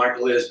know where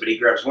Michael is, but he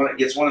gets one of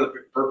the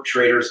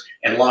perpetrators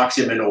and locks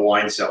him in a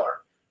wine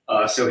cellar.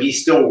 So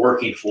he's still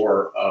working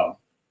for,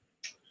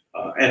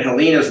 and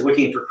Helena's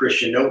looking for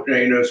Christian.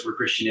 Nobody knows where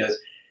Christian is.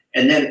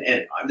 And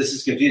this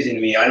is confusing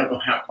to me. I don't know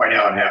quite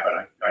how it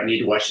happened. I need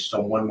to watch this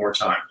film one more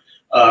time.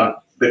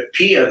 But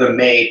Pia, the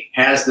maid,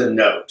 has the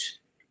note.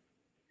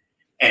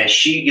 And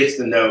she gets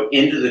the note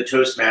into the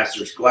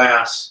Toastmaster's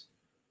glass.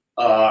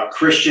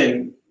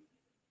 Christian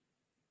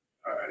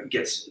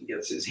gets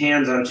his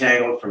hands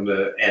untangled from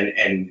the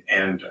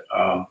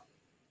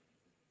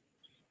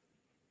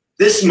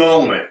this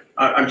moment.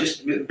 I'm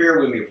just bear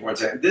with me for 1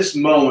 second. This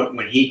moment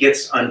when he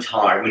gets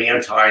untied, when he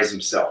unties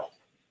himself.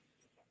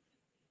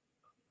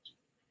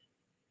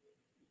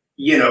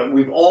 You know,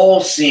 we've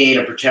all seen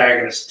a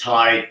protagonist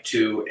tied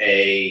to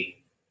a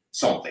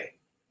something.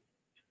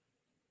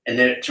 And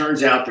then it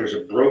turns out there's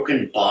a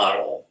broken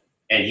bottle,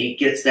 and he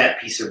gets that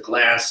piece of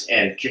glass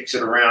and kicks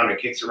it around and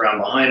kicks it around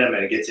behind him,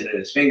 and it gets into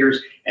his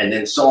fingers, and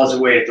then saws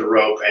away at the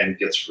rope and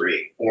gets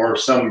free, or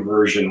some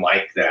version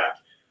like that.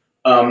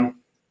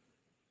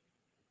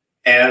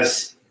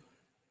 As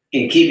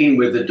in keeping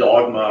with the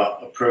dogma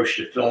approach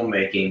to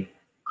filmmaking,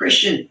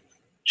 Christian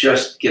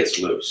just gets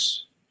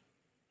loose.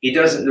 He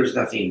doesn't, there's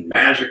nothing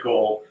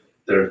magical.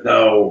 There's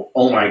no,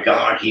 oh my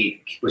God,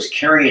 he was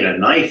carrying a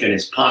knife in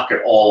his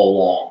pocket all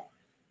along.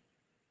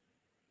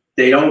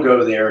 They don't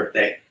go there.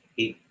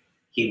 He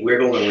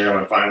wiggled and wiggled,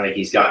 and finally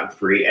he's gotten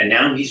free. And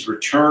now he's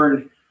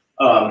returned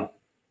to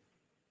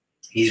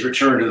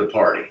the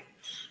party.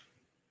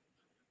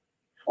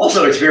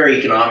 Also, it's a very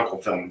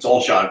economical film. It's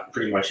all shot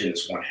pretty much in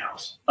this one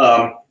house.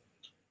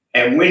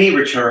 And when he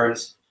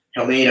returns,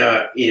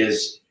 Helena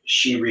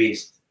she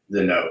reads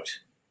the note.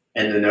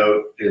 And the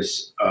note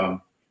is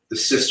the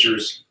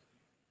sister's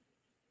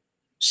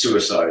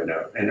suicide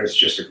note. And there's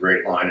just a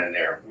great line in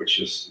there,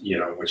 which is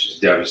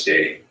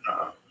devastating,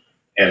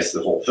 as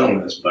the whole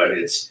film is. But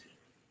it's,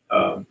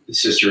 the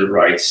sister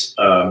writes,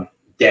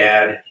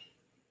 Dad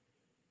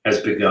has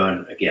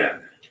begun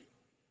again.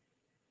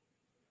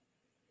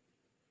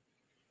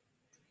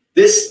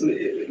 This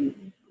 80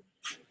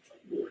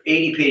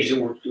 pages,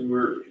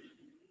 we're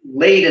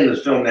late in the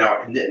film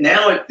now.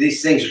 Now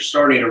these things are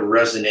starting to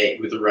resonate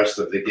with the rest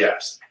of the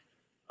guests.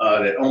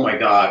 That, oh my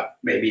God,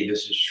 maybe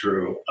this is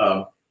true.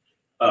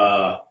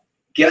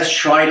 Guests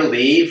try to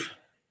leave,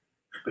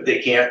 but they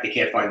can't. They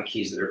can't find the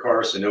keys to their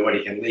car, so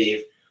nobody can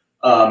leave.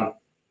 Now,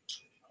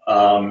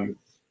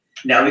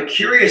 the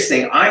curious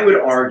thing, I would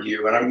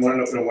argue, and I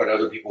want to know what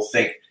other people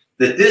think,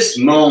 that this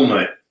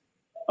moment,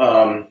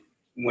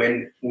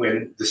 when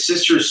the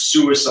sister's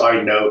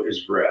suicide note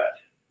is read,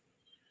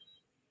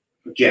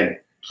 again,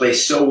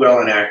 plays so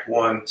well in Act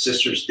 1,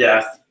 sister's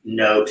death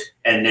note,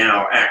 and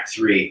now Act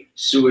 3,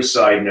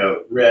 suicide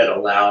note read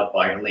aloud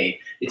by Helene.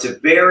 It's a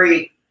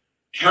very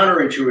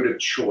counterintuitive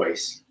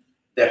choice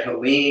that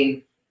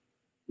Helene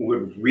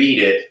would read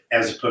it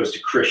as opposed to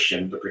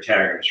Christian, the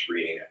protagonist,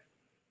 reading it.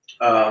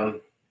 I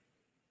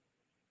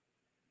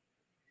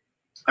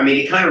mean,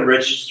 it kind of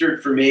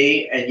registered for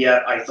me, and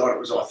yet I thought it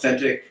was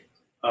authentic.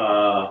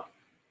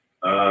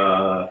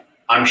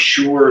 I'm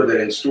sure that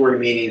in story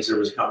meetings there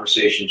was a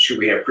conversation, should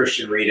we have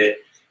Christian read it?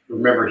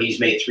 Remember, he's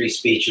made 3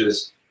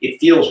 speeches. It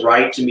feels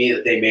right to me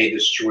that they made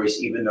this choice,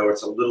 even though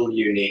it's a little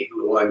unique, a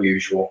little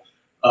unusual.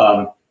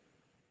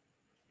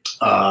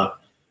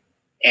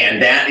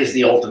 And that is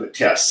the ultimate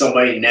test.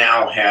 Somebody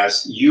now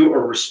you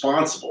are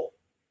responsible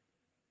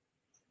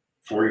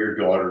for your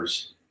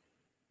daughter's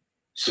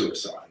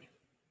suicide.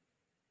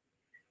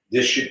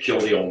 This should kill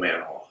the old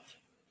man off.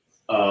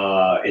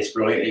 It's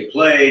brilliantly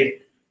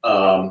played.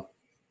 Then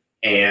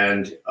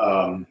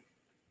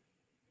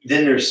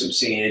there's some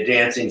singing and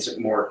dancing, some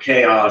more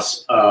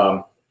chaos.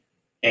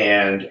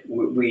 And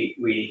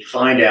we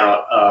find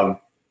out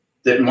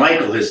that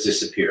Michael has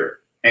disappeared.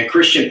 And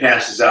Christian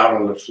passes out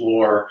on the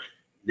floor.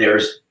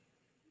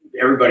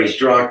 Everybody's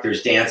drunk,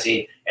 there's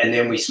dancing, and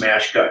then we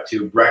smash cut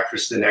to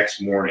breakfast the next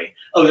morning.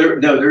 Oh,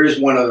 there is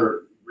one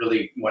other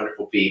really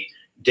wonderful beat.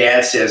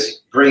 Dad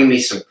says, bring me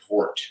some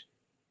port.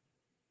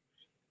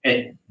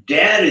 And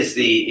Dad is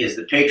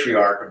the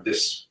patriarch of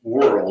this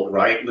world,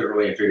 right?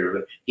 Literally and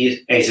figuratively.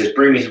 And he says,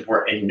 bring me some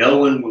port, and no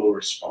one will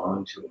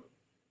respond to him.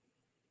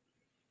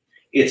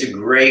 It's a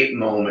great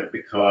moment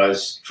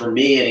because, for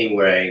me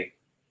anyway,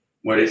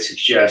 what it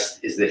suggests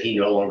is that he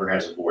no longer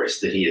has a voice,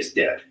 that he is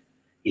dead.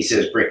 He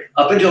says,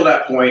 up until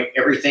that point,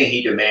 everything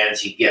he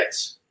demands, he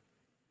gets.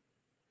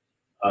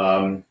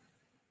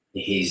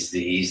 He's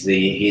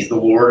the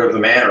lord of the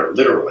manor,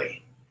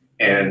 literally.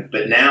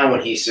 But now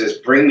when he says,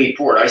 bring me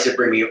port, I said,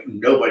 bring me,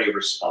 nobody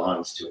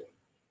responds to him.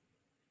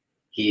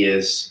 He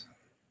is,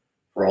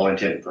 for all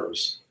intent and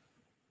purpose,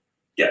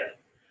 dead.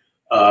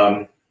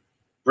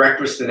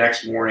 Breakfast the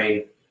next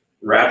morning,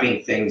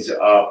 wrapping things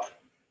up.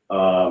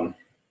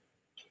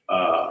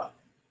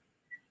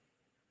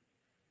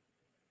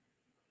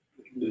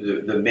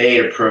 The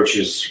maid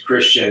approaches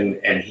Christian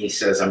and he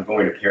says, I'm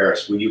going to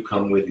Paris. Will you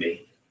come with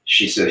me?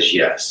 She says,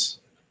 yes.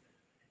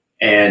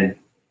 And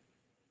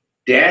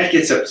Dad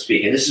gets up to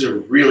speak. And this is a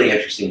really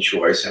interesting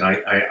choice. And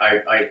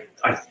I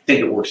think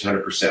it works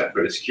 100%,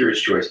 but it's a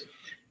curious choice.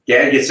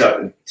 Dad gets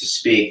up to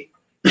speak,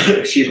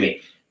 excuse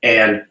me,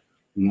 and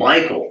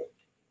Michael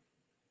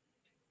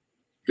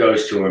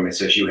goes to him and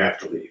says, you have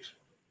to leave.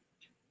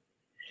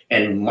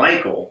 And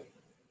Michael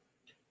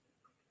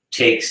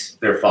takes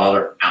their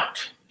father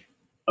out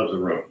of the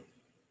room.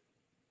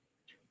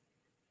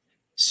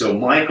 So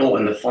Michael,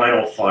 in the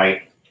final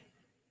fight,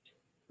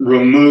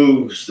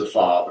 removes the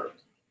father.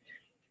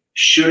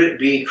 Should it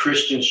be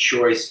Christian's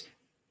choice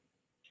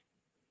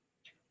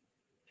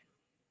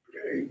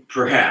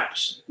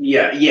Perhaps.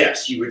 Yeah.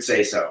 Yes, you would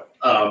say so.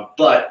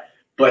 But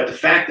the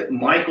fact that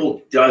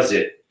Michael does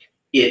it,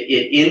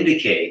 it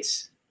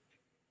indicates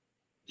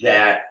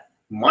that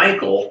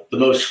Michael, the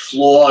most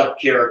flawed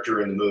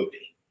character in the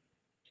movie,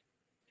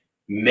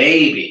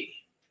 maybe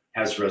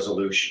has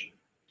resolution.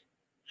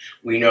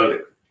 We know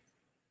that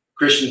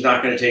Christian's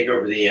not going to take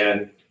over the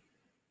end.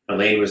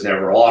 Elaine was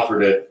never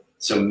offered it.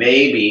 So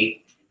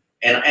maybe,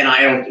 and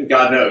I don't,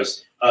 God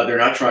knows, they're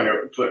not trying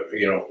to put,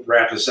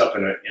 wrap this up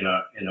in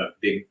a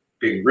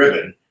big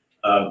ribbon,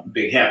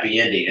 big happy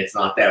ending. It's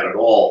not that at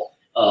all.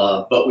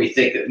 But we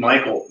think that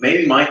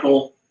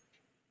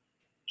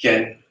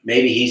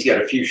maybe he's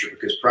got a future,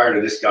 because prior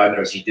to this, God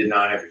knows he did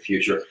not have a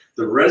future.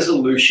 The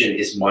resolution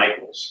is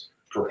Michael's.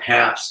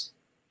 Perhaps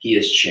he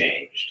has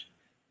changed.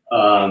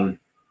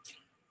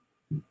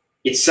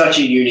 It's such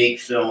a unique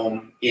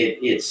film.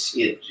 It's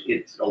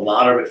a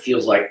lot of it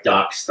feels like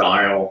doc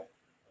style.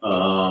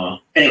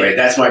 Anyway,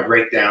 that's my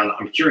breakdown.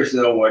 I'm curious to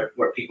know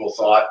what people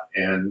thought,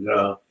 and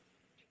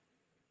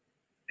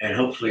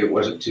hopefully it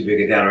wasn't too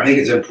big a downer. I think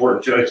it's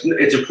important.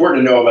 It's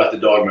important to know about the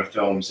Dogma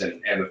films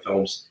and the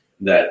films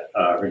that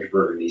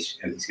Vinterberg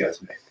and these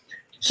guys make.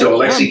 So,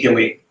 Alexie, can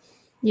we?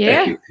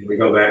 Yeah. Thank you. Can we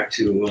go back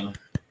to?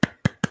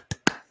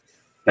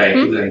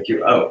 Thank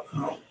you. Oh,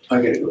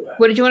 I gotta go back.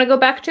 What did you want to go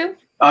back to?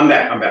 I'm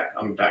back.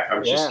 I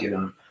was just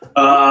getting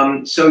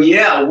on. So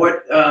yeah,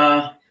 what?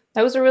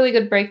 That was a really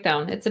good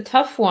breakdown. It's a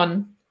tough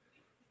one,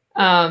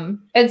 and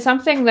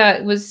something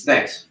that was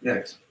thanks.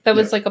 That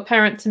was like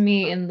apparent to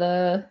me in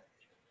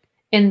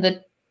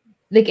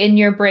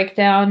your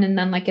breakdown, and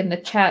then like in the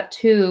chat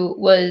too,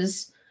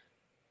 was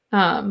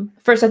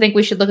first I think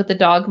we should look at the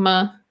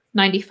Dogma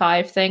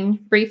 95 thing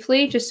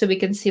briefly, just so we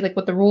can see like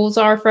what the rules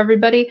are for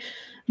everybody.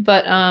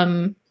 But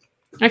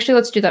actually,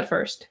 let's do that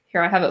first.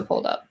 Here, I have it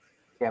pulled up.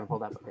 Yeah,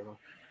 pulled up. Okay.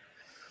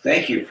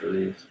 Thank you for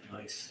these.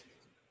 Nice.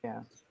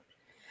 Yeah.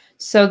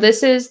 So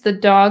this is the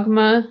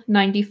Dogma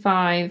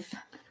 95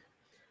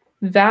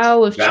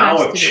 Vow of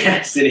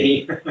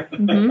Chastity.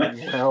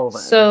 Mm-hmm.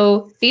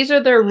 So these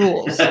are their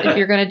rules if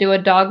you're going to do a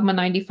Dogma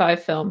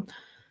 95 film.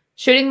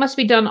 Shooting must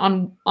be done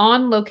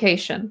on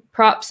location.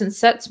 Props and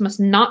sets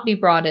must not be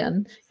brought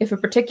in. If a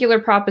particular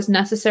prop is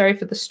necessary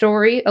for the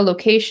story, a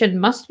location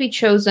must be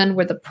chosen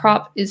where the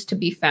prop is to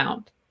be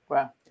found.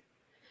 Wow.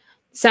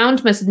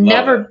 Sound must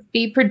never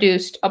be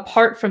produced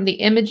apart from the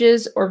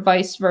images or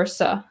vice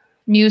versa.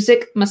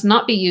 Music must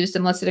not be used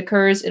unless it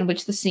occurs in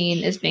which the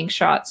scene is being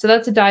shot. So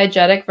that's a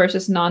diegetic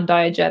versus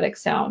non-diegetic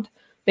sound.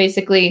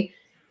 Basically,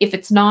 if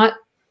it's not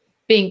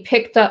being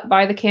picked up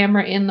by the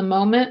camera in the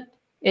moment,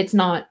 it's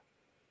not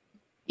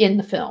in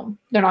the film.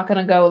 They're not going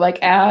to go like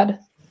add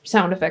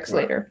sound effects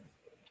later.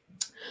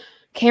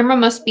 Camera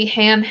must be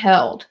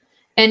handheld.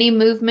 Any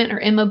movement or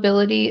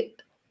immobility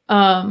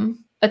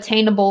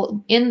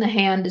attainable in the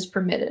hand is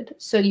permitted.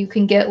 So you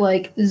can get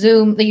like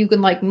zoom, you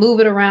can like move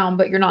it around,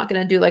 but you're not going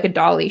to do like a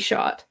dolly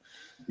shot.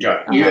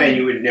 Yeah, and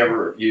you would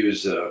never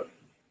use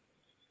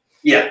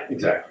yeah,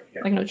 exactly.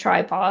 Yeah. Like no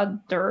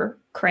tripod or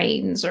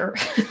cranes or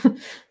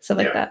stuff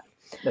like that.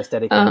 That's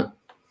dedicated.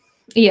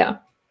 Yeah.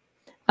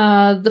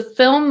 The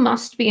film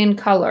must be in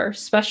color.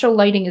 Special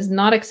lighting is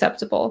not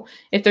acceptable.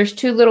 If there's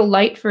too little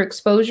light for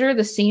exposure,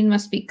 the scene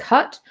must be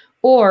cut,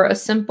 or a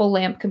simple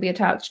lamp can be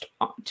attached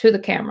to the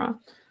camera.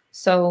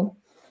 So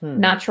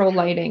natural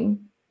lighting.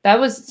 That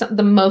was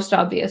the most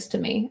obvious to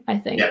me, I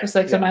think. It's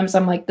like sometimes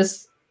I'm like,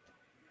 this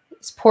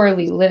is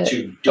poorly lit.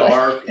 Too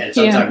dark, and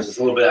sometimes it's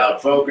a little bit out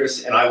of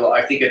focus. And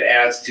I think it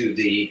adds to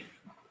the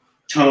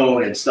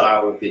tone and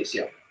style of these.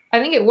 Yeah.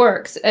 I think it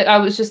works. I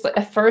was just like,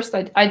 at first,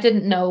 I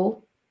didn't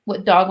know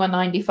what Dogma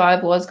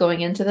 95 was going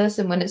into this,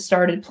 and when it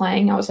started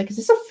playing, I was like, is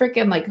this a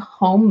freaking like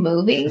home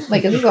movie?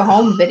 Like, is this a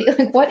home video?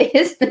 Like, what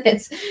is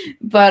this?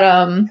 But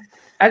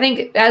I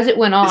think as it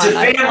went on,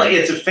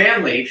 it's a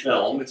family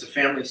film, it's a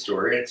family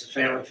story, and it's a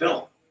family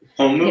film,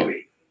 home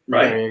movie,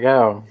 right? There you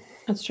go.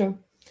 That's true.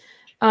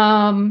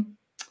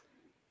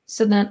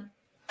 So then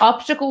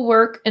optical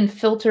work and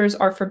filters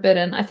are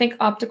forbidden. I think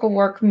optical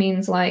work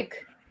means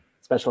like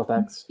special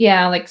effects.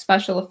 Yeah, like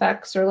special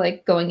effects, or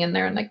like going in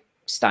there and like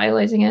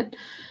stylizing it.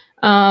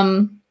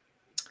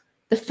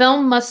 The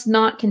film must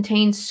not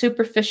contain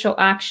superficial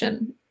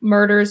action.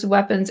 Murders,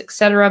 weapons,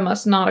 etc.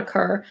 must not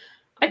occur.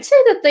 I'd say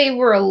that they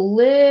were a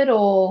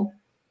little...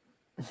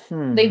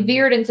 They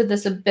veered into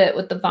this a bit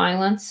with the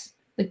violence.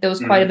 Like there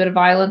was quite a bit of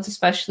violence,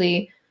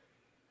 especially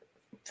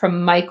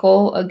from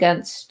Michael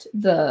against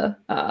the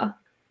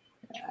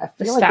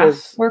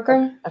staff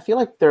worker. I feel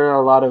like there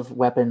are a lot of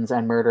weapons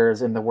and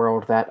murders in the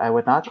world that I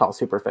would not call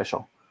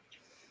superficial.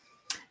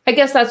 I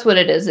guess that's what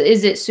it is.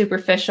 Is it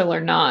superficial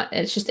or not?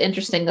 It's just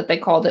interesting that they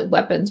called it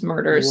weapons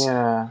murders.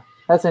 Yeah,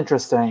 that's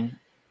interesting.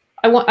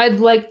 I'd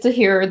like to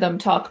hear them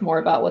talk more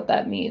about what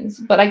that means.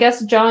 But I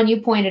guess, John,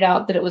 you pointed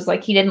out that it was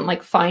like he didn't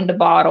like find a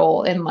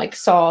bottle and like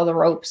saw the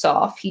ropes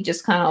off. He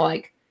just kind of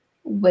like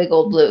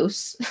wiggled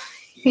loose,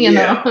 you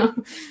know?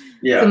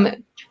 Yeah.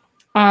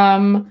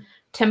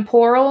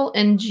 Temporal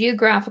and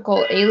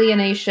geographical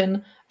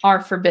alienation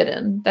are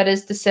forbidden. That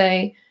is to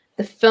say,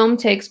 the film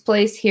takes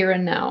place here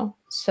and now.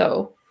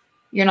 So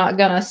You're not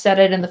gonna set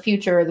it in the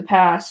future or the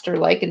past or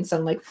like in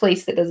some like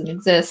place that doesn't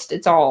exist.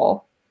 It's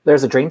all.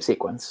 There's a dream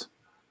sequence.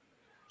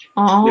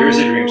 Oh, There is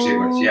a dream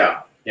sequence.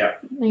 Yeah.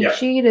 They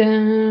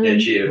cheated. They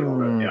cheated a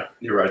little bit. Yeah,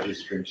 you're right.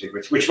 There's a dream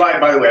sequence, which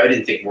by the way, I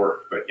didn't think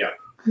worked, but yeah.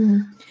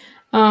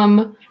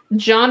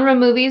 Genre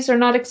movies are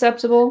not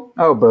acceptable.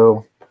 Oh,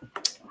 boo.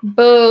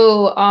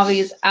 Boo, Avi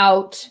is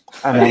out.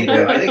 I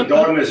think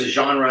Dogma is a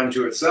genre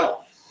unto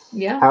itself.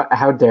 Yeah.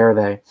 How dare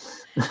they?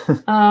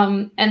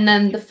 And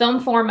then the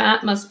film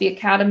format must be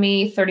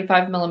Academy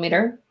 35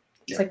 millimeter.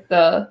 It's like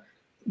the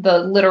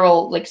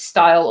literal like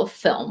style of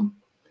film,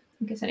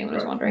 in case anyone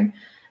was wondering.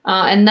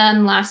 And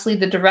then lastly,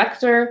 the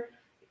director.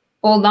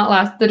 Well,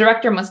 the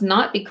director must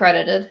not be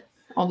credited,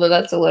 although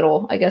that's a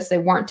little. I guess they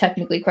weren't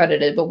technically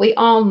credited, but we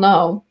all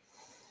know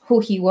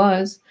who he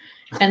was.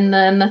 And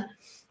then.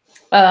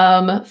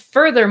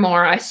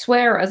 Furthermore, I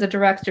swear as a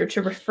director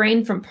to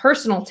refrain from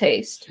personal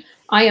taste.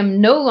 I am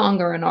no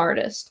longer an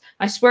artist.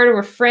 I swear to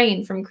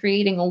refrain from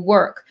creating a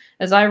work,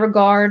 as I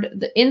regard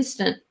the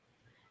instant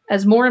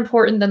as more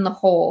important than the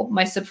whole.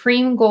 My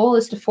supreme goal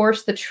is to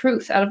force the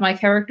truth out of my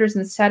characters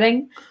and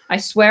setting. I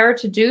swear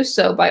to do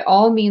so by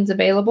all means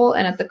available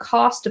and at the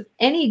cost of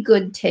any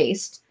good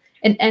taste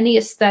and any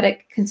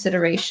aesthetic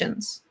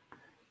considerations.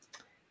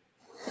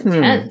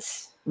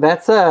 Intense.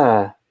 That's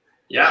a...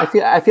 Yeah,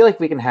 I feel like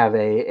we can have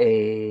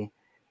a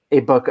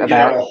book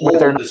about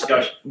whether or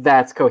not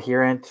that's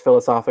coherent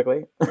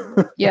philosophically.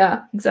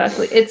 Yeah,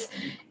 exactly. It's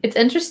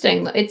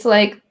interesting. It's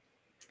like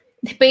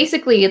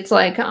basically it's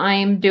like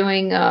I'm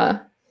doing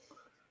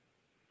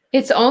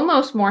it's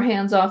almost more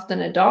hands off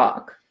than a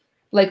doc,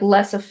 like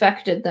less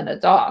affected than a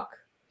doc.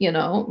 You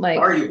know, like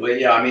arguably,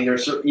 yeah. I mean,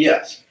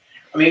 yes.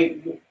 I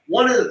mean,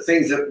 one of the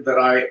things that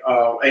I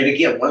and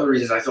again, one of the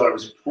reasons I thought it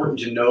was important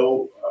to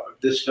know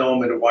this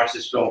film and to watch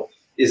this film.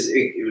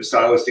 It was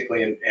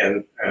stylistically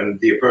and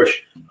the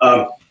approach.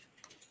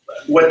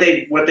 What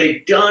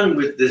they've done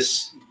with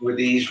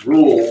these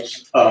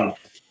rules.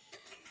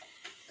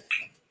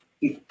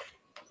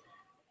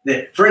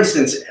 For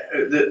instance,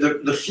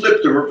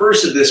 the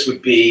reverse of this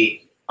would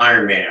be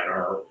Iron Man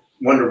or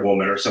Wonder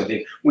Woman or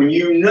something. When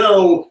you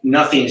know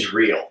nothing's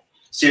real,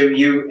 so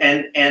you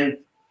and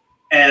I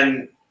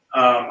know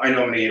I'm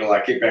going to get a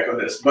lot of kickback on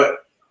this,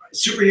 but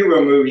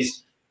superhero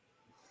movies,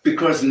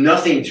 because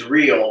nothing's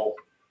real.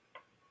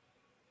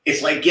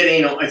 It's like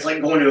going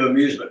to an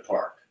amusement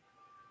park.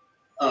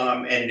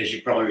 And as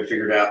you probably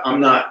figured out,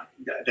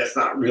 that's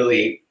not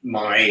really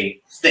my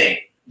thing.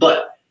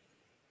 But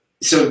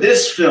so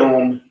this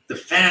film, the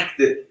fact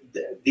that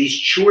these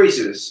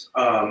choices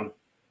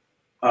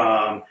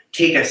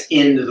take us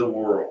into the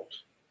world.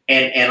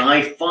 And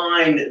I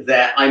find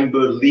that I'm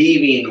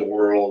believing the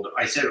world.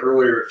 I said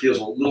earlier, it feels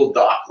a little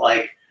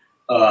doc-like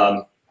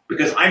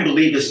because I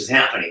believe this is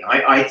happening.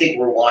 I think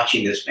we're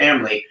watching this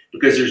family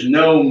because there's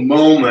no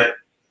moment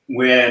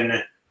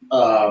when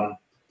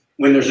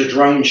there's a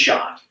drone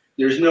shot.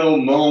 There's no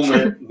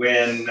moment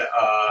when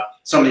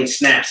something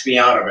snaps me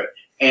out of it.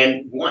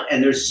 And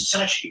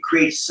it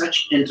creates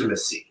such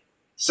intimacy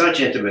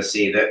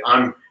that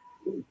I'm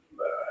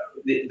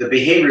the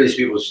behavior of these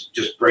people is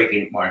just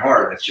breaking my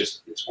heart.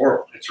 It's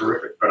horrible. It's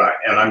horrific. But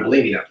I'm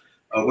believing them.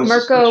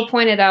 Mirko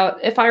pointed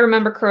out, if I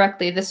remember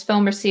correctly, this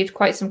film received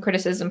quite some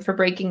criticism for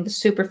breaking the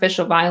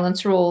superficial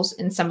violence rules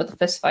in some of the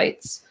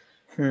fistfights.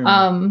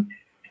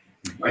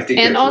 I think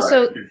and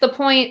also right. The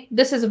point,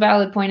 this is a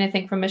valid point, I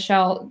think, from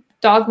Michelle.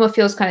 Dogma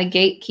feels kind of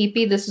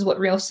gatekeepy. This is what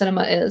real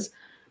cinema is.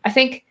 I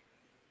think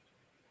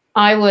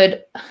I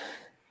would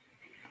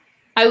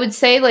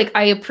say, like,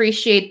 I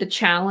appreciate the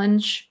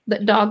challenge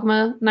that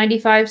Dogma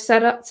 95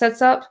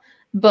 sets up,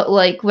 but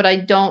like what I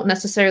don't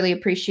necessarily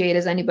appreciate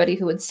is anybody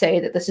who would say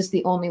that this is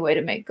the only way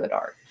to make good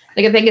art.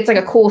 Like, I think it's like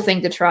a cool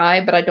thing to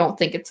try, but I don't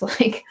think it's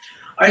like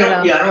I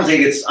don't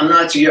think it's, I'm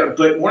not too,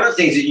 but one of the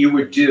things that you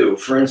would do,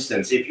 for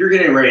instance, if you're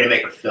getting ready to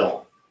make a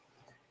film,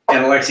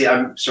 and Alexie,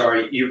 I'm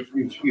sorry, you've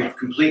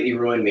completely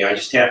ruined me. I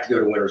just have to go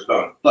to Winter's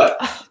Bone. But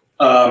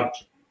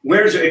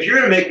if you're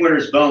going to make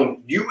Winter's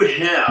Bone, you would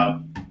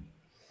have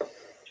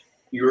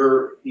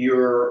your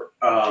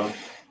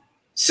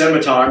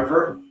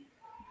cinematographer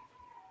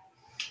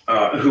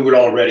who would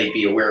already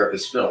be aware of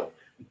this film,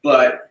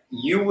 but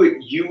you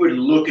would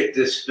look at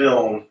this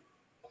film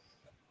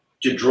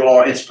to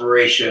draw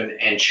inspiration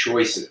and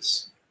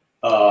choices.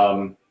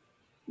 And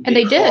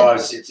they did.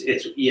 Because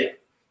it's yeah.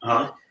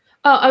 Huh?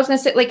 Oh, I was going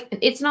to say, like,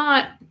 it's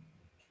not...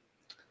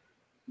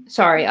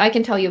 Sorry, I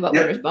can tell you about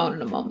Winter's Bone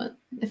in a moment.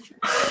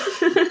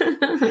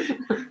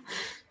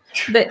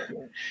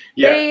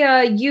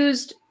 They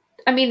used...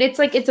 I mean, it's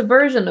like, it's a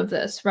version of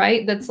this,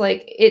 right? That's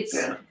like, it's...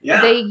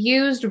 They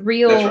used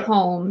real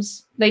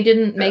homes. They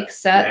didn't make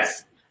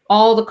sets.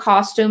 All the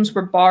costumes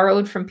were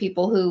borrowed from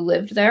people who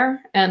lived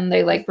there, and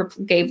they like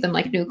gave them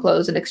like new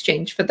clothes in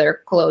exchange for their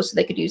clothes so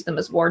they could use them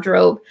as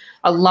wardrobe.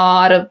 A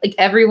lot of, like,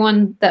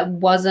 everyone that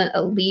wasn't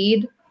a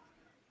lead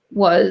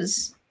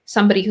was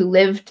somebody who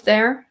lived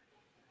there.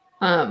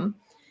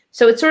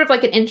 So it's sort of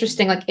like an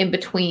interesting, like, in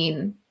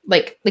between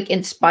like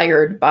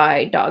inspired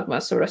by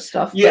Dogma sort of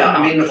stuff. Yeah,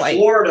 I mean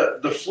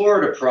the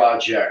Florida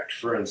Project,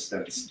 for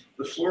instance,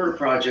 the Florida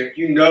Project.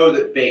 You know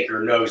that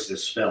Baker knows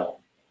this film,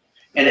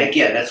 and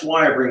again, that's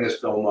why I bring this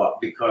film up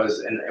because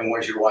and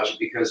want you to watch it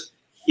because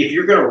if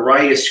you're going to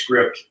write a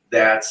script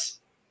that's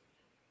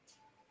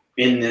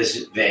in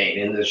this vein,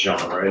 in this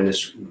genre, in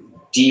this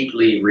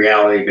deeply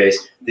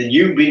reality-based, then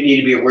you need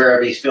to be aware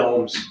of these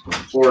films,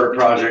 Florida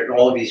Project, and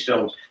all of these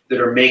films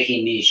that are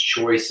making these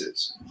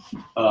choices.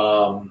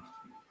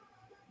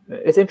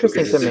 It's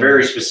interesting to me. It's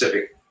very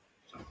specific.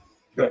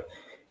 Yeah.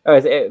 Oh, I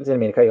didn't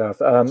mean to cut you off.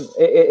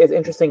 It's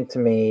interesting to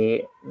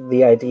me,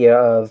 the idea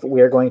of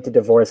we're going to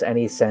divorce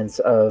any sense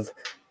of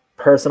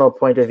personal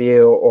point of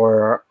view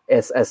or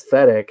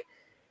aesthetic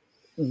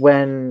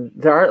when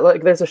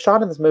there's a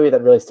shot in this movie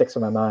that really sticks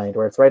in my mind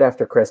where it's right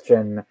after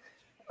Christian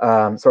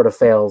sort of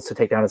fails to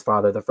take down his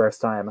father the first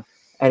time,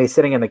 and he's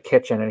sitting in the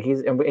kitchen, and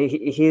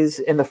he's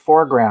in the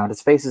foreground.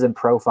 His face is in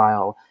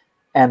profile,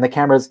 and the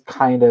camera's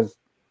kind of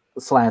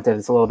slanted.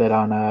 It's a little bit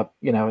on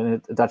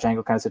in a Dutch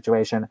angle kind of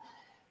situation.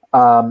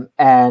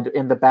 And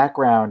in the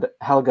background,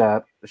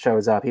 Helga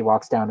shows up. He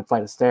walks down a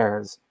flight of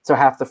stairs. So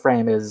half the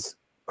frame is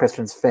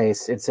Christian's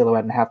face in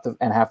silhouette, and half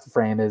the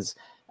frame is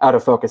out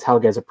of focus.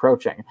 Helga is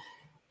approaching,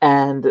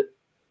 and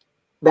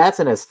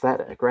that's an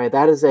aesthetic, right?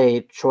 That is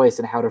a choice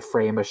in how to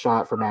frame a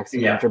shot for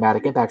maximum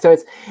dramatic impact. So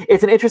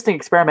it's an interesting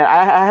experiment.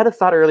 I had a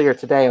thought earlier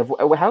today of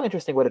how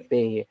interesting would it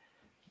be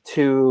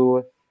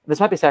to, this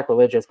might be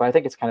sacrilegious, but I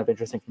think it's kind of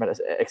interesting from an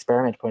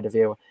experiment point of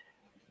view,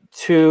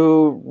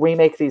 to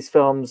remake these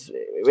films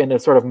in a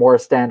sort of more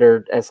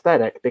standard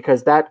aesthetic,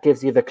 because that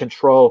gives you the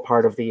control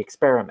part of the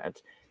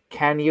experiment.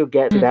 Can you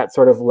get to that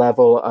sort of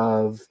level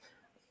of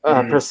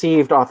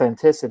perceived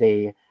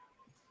authenticity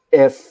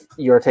if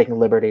you're taking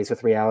liberties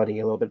with reality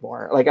a little bit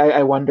more? Like,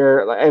 I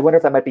wonder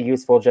if that might be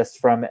useful just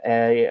from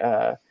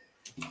a,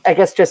 I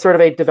guess, just sort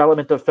of a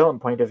development of film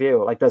point of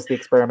view. Like, does the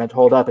experiment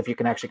hold up if you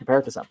can actually compare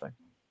it to something?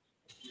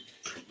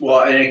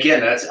 Well, and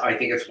again, I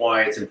think it's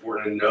why it's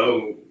important to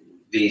know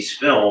these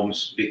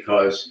films,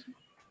 because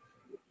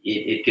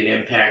it can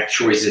impact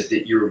choices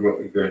that you're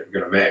going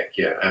to make.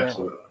 Yeah,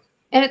 absolutely.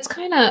 And it's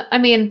kind of, I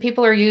mean,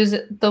 people are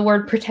using the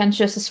word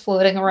pretentious is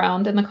floating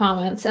around in the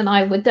comments, and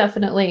I would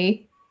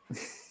definitely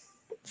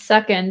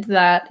second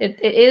that. It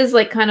is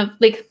like kind of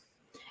like,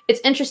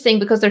 it's interesting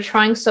because they're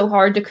trying so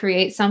hard to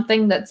create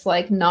something that's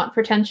like not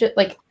pretentious.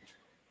 Like,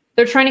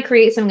 they're trying to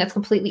create something that's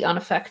completely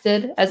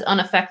unaffected as a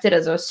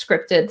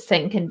scripted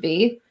thing can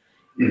be.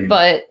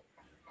 But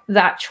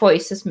that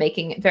choice is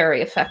making it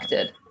very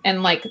affected.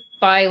 And like,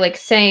 by like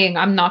saying,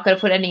 I'm not going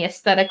to put any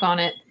aesthetic on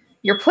it,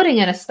 you're putting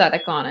an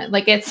aesthetic on it.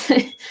 Like, it's,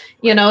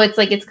 it's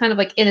like, it's kind of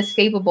like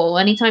inescapable.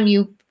 Anytime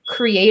you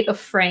create a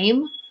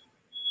frame,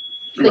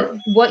 like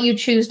what you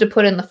choose to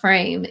put in the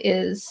frame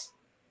is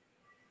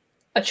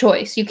a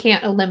choice. You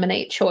can't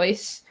eliminate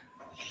choice.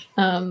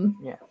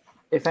 Yeah.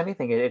 If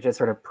anything, it just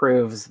sort of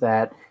proves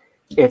that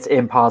it's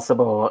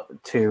impossible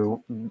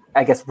to,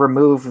 I guess,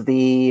 remove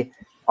the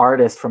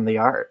artist from the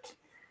art.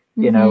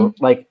 You know,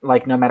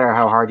 like no matter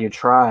how hard you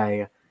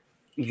try,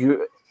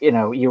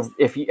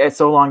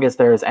 so long as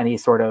there's any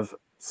sort of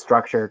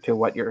structure to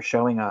what you're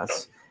showing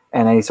us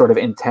and any sort of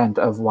intent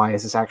of why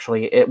is this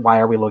actually it, why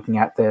are we looking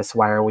at this,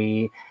 why are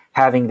we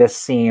having this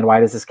scene, why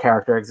does this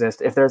character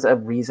exist, if there's a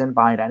reason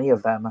behind any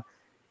of them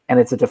and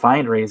it's a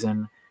defined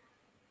reason,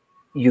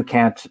 you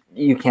can't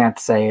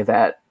say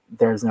that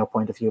there's no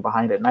point of view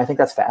behind it. And I think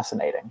that's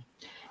fascinating.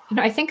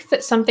 I think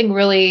that something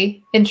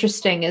really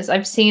interesting is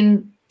I've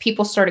seen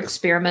people start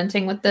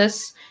experimenting with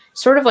this,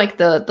 sort of like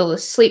the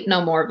Sleep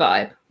No More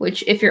vibe,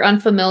 which, if you're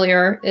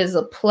unfamiliar, is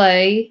a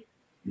play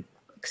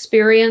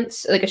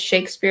experience, like a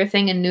Shakespeare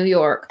thing in New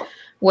York,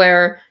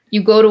 where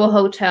you go to a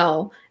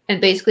hotel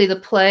and basically the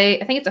play,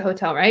 I think it's a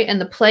hotel, right?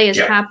 And the play is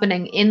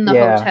happening in the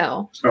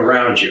hotel.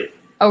 Around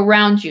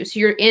you. So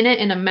you're in it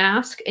in a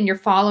mask and you're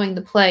following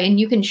the play, and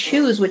you can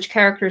choose which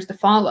characters to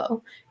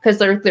follow because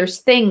there's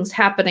things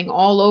happening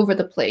all over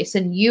the place,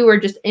 and you are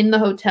just in the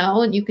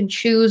hotel and you can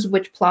choose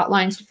which plot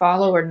lines to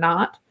follow or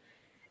not.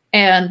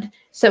 And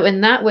so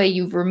in that way,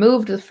 you've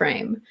removed the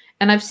frame.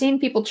 And I've seen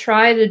people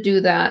try to do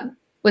that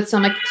with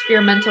some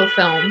experimental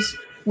films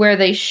where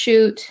they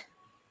shoot,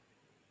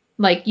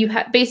 like, you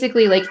had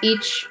basically like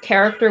each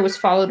character was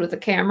followed with a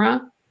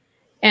camera.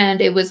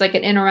 And it was like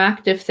an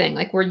interactive thing,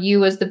 like where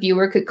you as the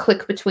viewer could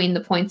click between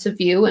the points of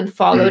view and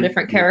follow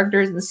different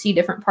characters and see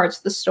different parts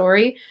of the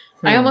story.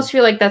 I almost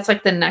feel like that's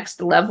like the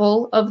next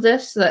level of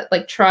this that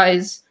like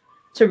tries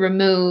to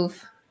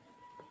remove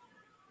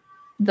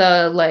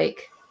the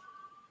like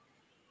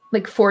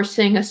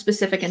forcing a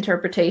specific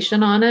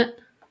interpretation on it.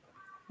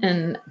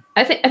 And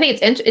I think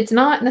it's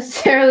not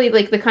necessarily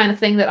like the kind of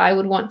thing that I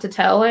would want to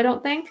tell, I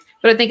don't think,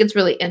 but I think it's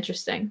really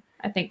interesting.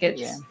 I think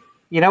it's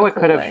You know what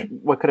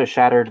could have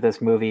shattered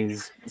this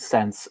movie's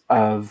sense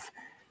of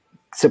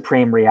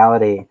supreme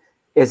reality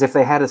is if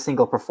they had a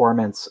single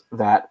performance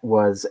that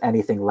was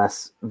anything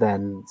less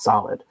than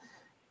solid.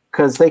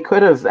 Because they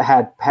could have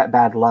had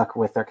bad luck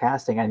with their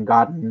casting and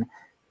gotten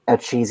a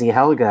cheesy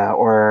Helga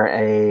or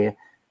a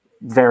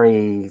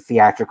very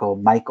theatrical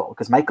Michael,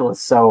 because Michael is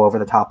so over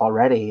the top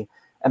already.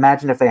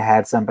 Imagine if they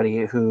had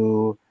somebody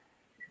who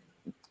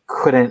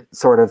couldn't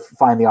sort of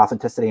find the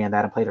authenticity in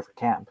that and played it for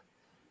camp.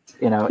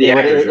 You know, it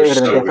would have been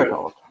so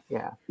difficult. Good.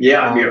 Yeah.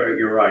 Yeah,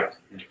 you're right.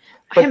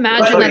 I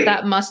imagine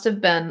that must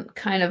have been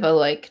kind of a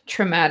like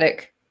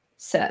traumatic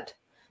set.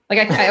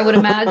 Like I would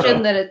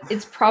imagine that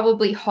it's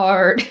probably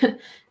hard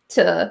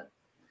to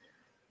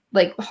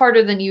like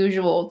harder than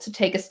usual to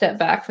take a step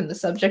back from the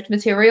subject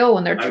material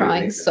when they're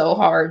trying so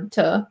hard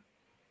to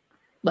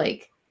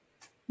like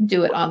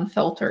do it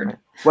unfiltered.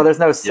 Well, there's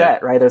no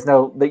set, right? There's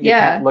no, you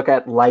can't look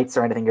at lights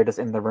or anything. You're just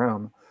in the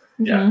room.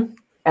 Yeah.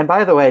 And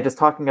by the way, just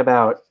talking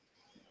about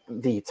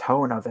the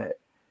tone of it,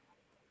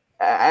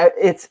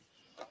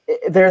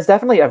 there's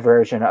definitely a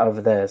version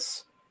of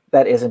this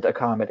that isn't a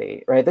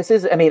comedy, right? This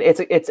is, I mean,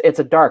 it's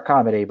a dark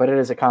comedy, but it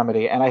is a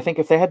comedy. And I think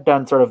if they had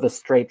done sort of the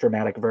straight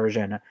dramatic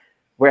version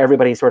where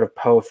everybody's sort of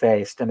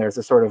po-faced and there's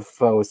a sort of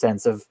faux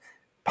sense of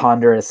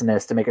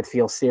ponderousness to make it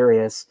feel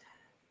serious,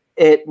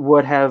 it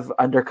would have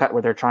undercut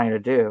what they're trying to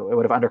do. It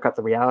would have undercut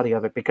the reality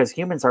of it, because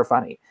humans are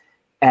funny.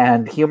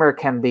 And humor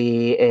can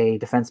be a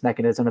defense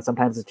mechanism, and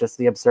sometimes it's just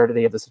the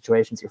absurdity of the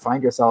situations you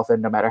find yourself in,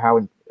 no matter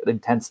how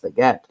intense they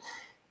get.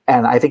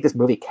 And I think this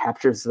movie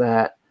captures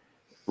that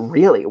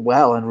really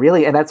well,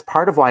 and that's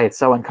part of why it's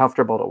so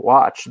uncomfortable to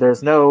watch.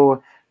 There's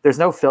no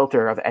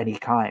filter of any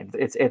kind.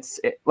 It's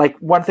like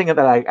one thing that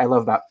I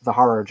love about the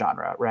horror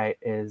genre, right,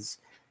 is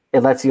it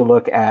lets you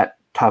look at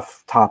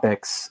tough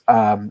topics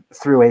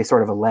through a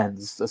sort of a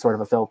lens, a sort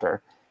of a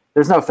filter.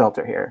 There's no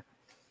filter here.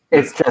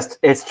 It's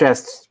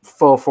just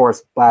full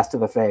force blast to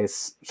the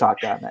face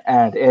shotgun,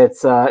 and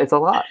it's a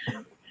lot.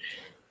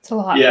 It's a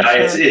lot. Yeah,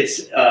 sure.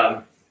 it's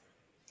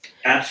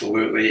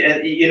absolutely.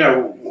 And you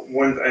know,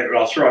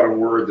 I'll throw out a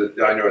word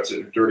that I know it's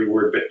a dirty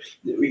word, but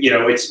you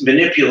know, it's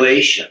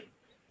manipulation.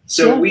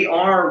 So we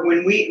are,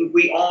 when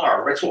we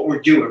are, that's what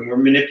we're doing. We're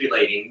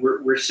manipulating.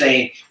 We're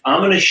saying,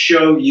 I'm going to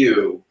show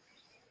you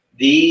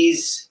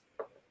these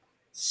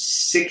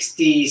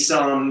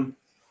 60-some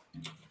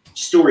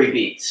story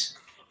beats.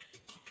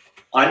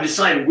 I've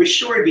decided which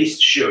story beats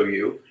to show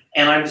you,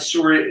 and I've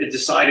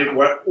decided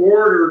what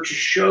order to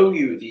show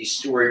you these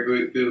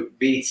story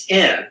beats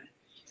in.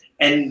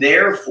 And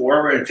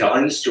therefore, when I'm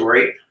telling the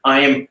story,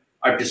 I've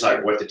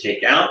decided what to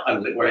take out.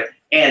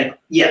 And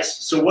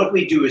yes, so what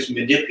we do is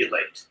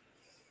manipulate.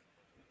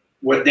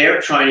 What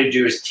they're trying to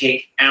do is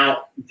take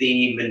out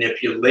the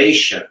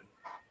manipulation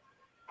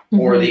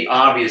or the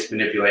obvious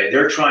manipulation.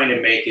 They're trying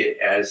to make it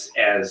as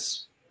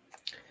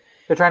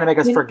they're trying to make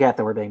us forget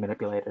that we're being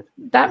manipulated.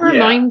 That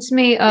reminds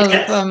me of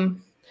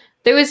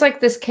there was like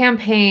this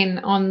campaign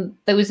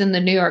that was in the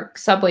New York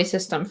subway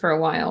system for a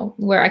while,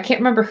 where I can't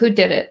remember who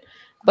did it,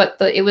 but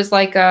it was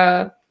like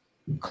a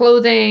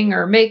clothing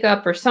or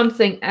makeup or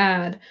something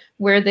ad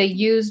where they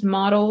used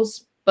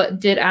models but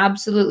did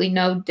absolutely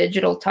no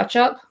digital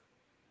touch-up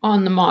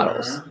on the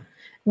models,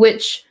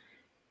 which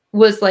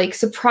was like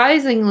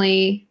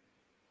surprisingly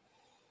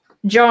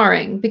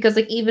jarring, because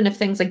like even if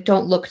things like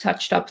don't look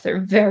touched up,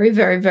 they're very,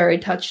 very, very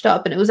touched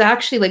up. And it was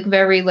actually like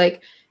very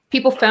like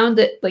people found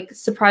it like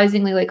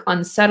surprisingly like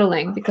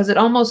unsettling, because it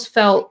almost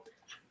felt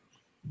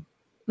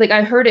like,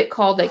 I heard it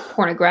called like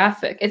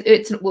pornographic.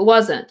 It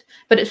wasn't,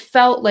 but it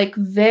felt like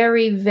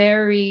very,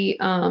 very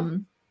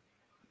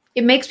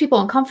it makes people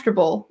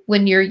uncomfortable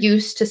when you're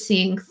used to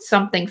seeing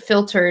something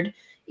filtered,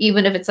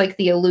 even if it's like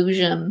the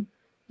illusion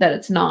that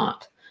it's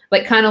not.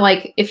 Like kind of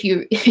like if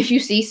you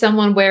see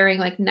someone wearing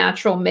like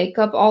natural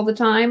makeup all the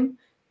time,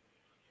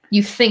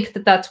 you think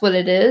that that's what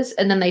it is,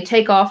 and then they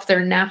take off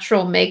their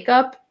natural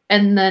makeup,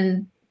 and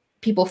then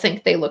people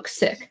think they look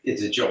sick.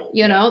 It's a jolt.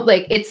 You know,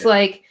 like it's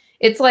like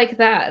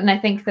that, and I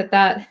think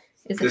that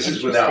is. This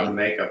is without the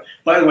makeup.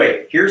 By the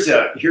way,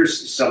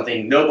 here's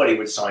something nobody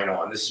would sign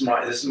on. This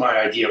is my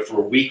idea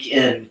for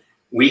weekend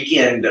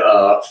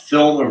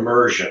film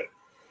immersion.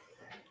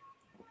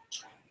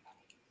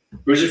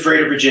 Who's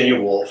Afraid of Virginia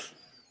Woolf?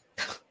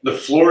 The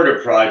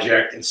Florida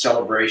Project, and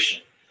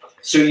Celebration.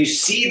 So you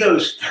see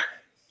those.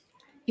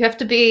 You have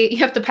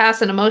to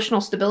pass an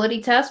emotional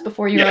stability test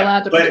before you're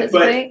allowed to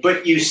participate.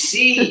 But you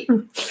see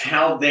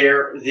how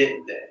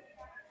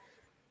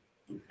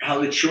how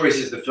the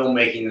choices, the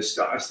filmmaking,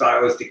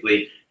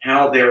 stylistically,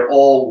 how they're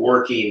all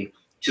working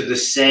to the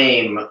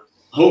same,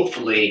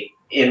 hopefully,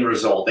 end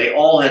result. They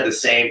all had the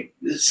same,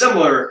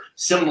 similar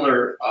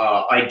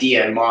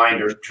idea in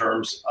mind in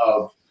terms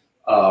of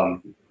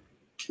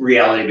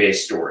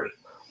reality-based story.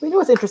 You know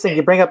what's interesting?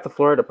 You bring up the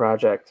Florida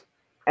Project,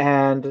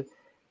 and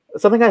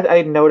something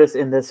I noticed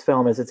in this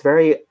film is it's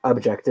very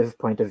objective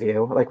point of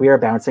view. Like we are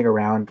bouncing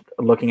around,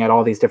 looking at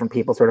all these different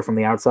people sort of from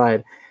the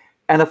outside.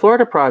 And the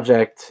Florida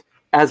Project,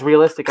 as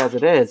realistic as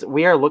it is,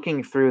 we are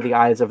looking through the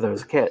eyes of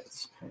those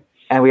kids.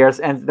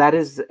 And that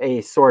is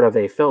a sort of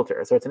a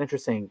filter. So it's an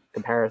interesting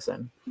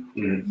comparison.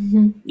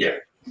 Mm-hmm.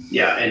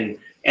 Yeah.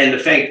 And the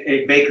fact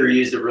Baker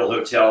used a real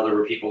hotel, there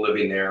were people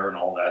living there and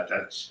all that.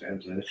 That's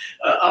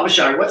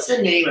Avishai, what's the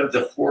name of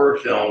the horror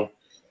film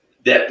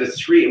that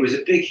it was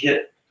a big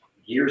hit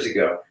years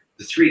ago.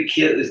 The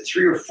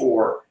three or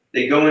four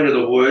They go into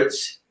the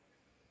woods.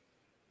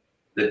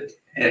 And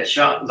it's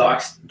shot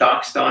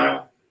doc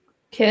style.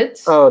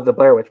 Kids? Oh, the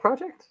Blair Witch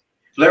Project?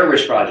 Blair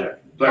Witch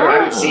Project. I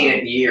haven't seen it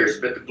in years,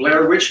 but the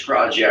Blair Witch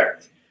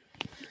Project.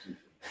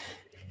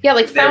 Yeah,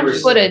 like found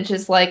footage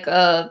is like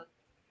a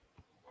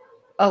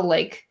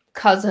like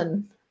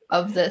cousin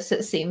of this,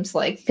 it seems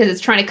like, because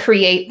it's trying to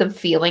create the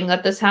feeling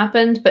that this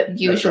happened, but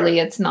usually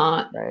it's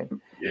not. Right.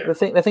 Yeah.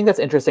 The thing that's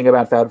interesting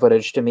about found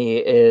footage to me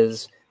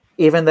is,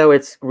 even though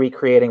it's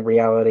recreating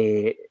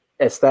reality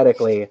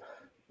aesthetically,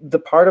 the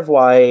part of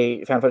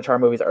why found footage horror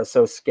movies are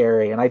so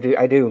scary, and I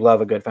do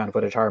love a good found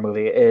footage horror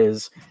movie,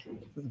 is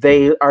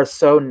they are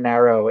so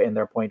narrow in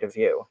their point of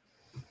view,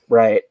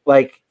 right?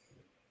 Like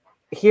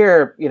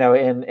here,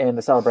 in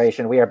the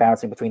celebration, we are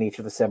bouncing between each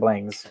of the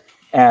siblings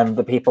and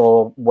the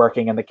people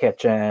working in the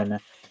kitchen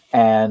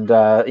and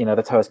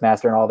the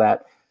toastmaster and all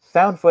that.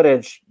 Found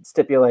footage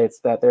stipulates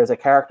that there's a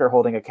character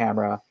holding a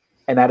camera,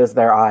 and that is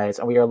their eyes,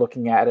 and we are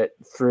looking at it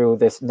through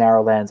this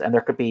narrow lens, and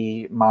there could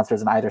be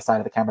monsters on either side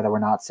of the camera that we're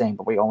not seeing,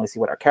 but we only see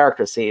what our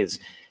character sees,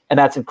 and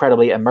that's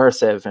incredibly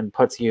immersive and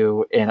puts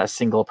you in a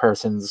single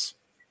person's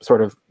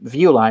sort of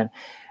view line,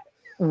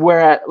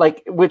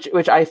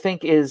 which I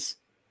think is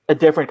a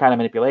different kind of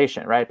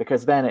manipulation, right?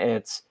 Because then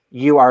it's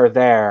you are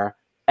there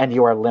and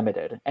you are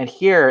limited, and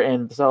here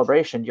in the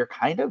celebration you're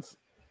kind of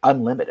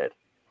unlimited.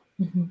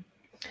 Mm-hmm.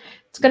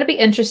 It's going to be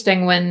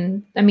interesting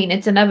when,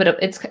 it's inevitable.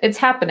 It's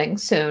happening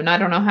soon. I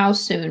don't know how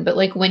soon, but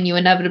like when you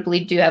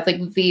inevitably do have like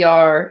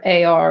VR,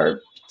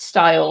 AR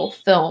style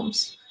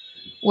films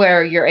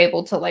where you're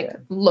able to like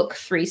look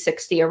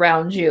 360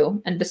 around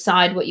you and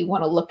decide what you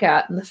want to look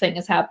at, and the thing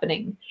is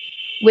happening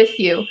with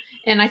you.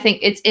 And I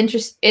think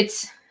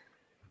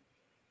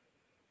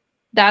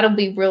that'll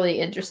be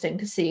really interesting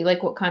to see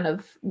like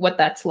what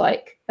that's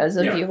like as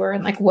a viewer,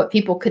 and like what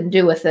people can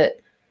do with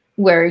it,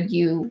 where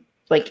you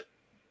like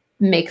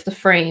make the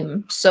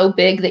frame so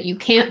big that you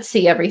can't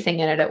see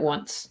everything in it at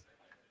once.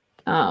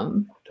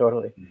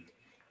 Totally.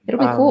 It'll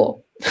be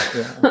cool.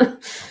 Yeah.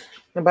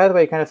 And by the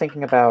way, kind of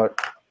thinking about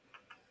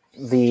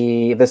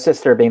the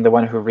sister being the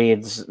one who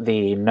reads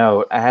the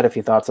note, I had a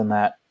few thoughts on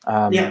that.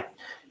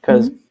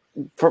 Because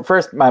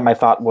first, my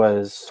thought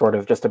was sort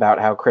of just about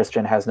how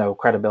Christian has no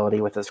credibility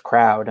with this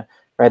crowd,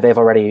 right? They've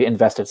already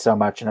invested so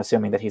much in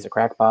assuming that he's a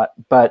crackpot.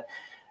 But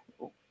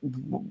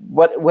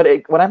what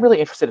I'm really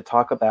interested to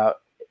talk about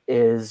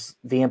is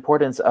the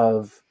importance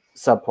of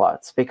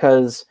subplots,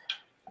 because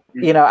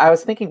I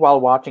was thinking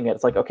while watching it,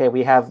 it's like, okay,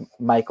 we have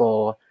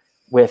Michael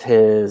with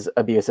his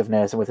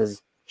abusiveness and with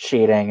his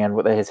cheating and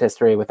with his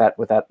history with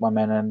that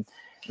woman, and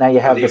now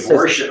you have the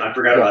abortion. I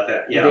forgot about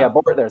that. Yeah,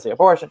 there's the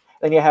abortion.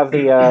 Then you have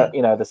the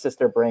the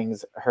sister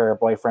brings her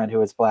boyfriend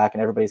who is black,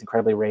 and everybody's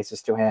incredibly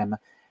racist to him.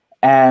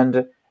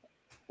 And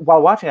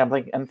while watching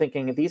it, I'm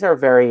thinking these are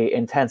very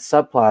intense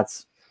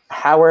subplots.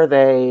 How are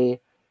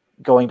they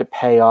going to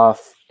pay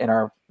off in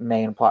our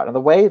main plot? And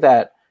the way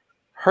that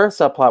her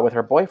subplot with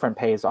her boyfriend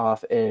pays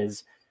off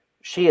is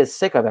she is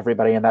sick of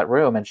everybody in that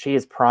room, and she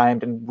is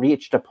primed and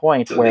reached a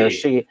point where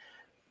she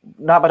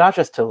not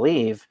just to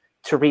leave,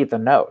 to read the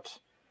note,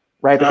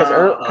 right?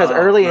 Because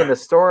early in the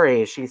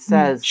story she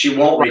says she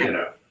won't read the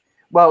note.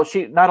 Well,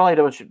 she not only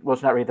will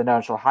she not read the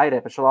note, she'll hide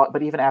it,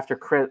 but even after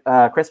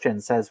Christian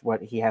says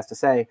what he has to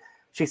say,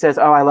 she says,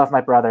 "Oh, I love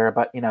my brother,"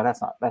 but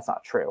that's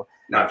not true.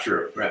 Not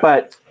true. Right.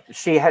 But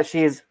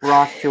she's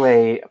brought to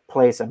a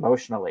place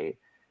emotionally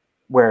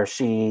where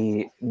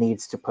she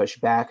needs to push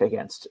back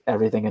against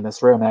everything in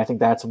this room, and I think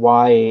that's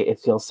why it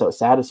feels so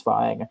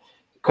satisfying,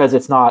 because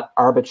it's not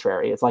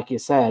arbitrary. It's like you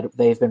said,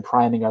 they've been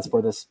priming us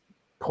for this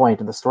point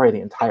in the story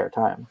the entire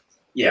time.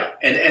 Yeah,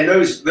 and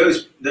those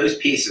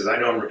pieces, I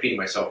know I'm repeating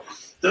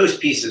myself, those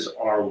pieces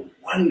are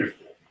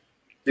wonderful.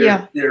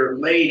 They're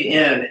laid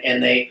in,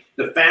 and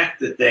the fact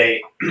that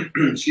they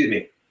excuse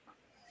me,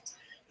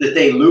 that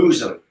they lose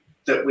them,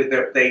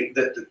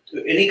 that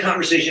any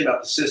conversation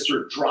about the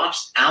sister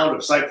drops out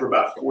of sight for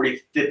about 40,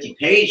 50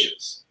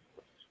 pages.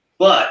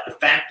 But the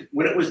fact,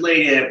 when it was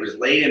laid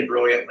in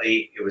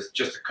brilliantly. It was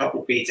just a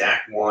couple beats,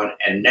 act one,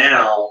 and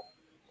now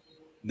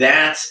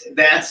that's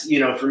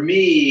for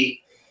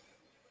me,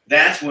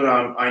 that's when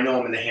I know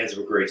I'm in the hands of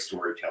a great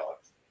storyteller,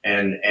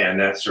 and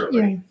that's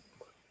certainly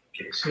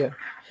the case. Yeah.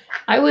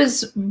 I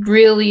was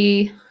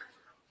really,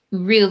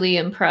 really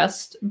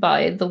impressed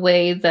by the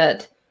way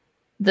that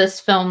this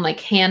film like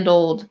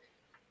handled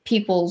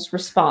people's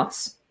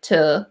response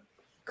to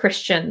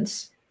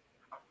Christian's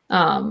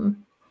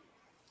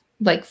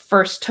like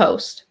first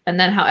toast, and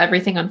then how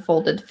everything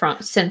unfolded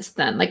since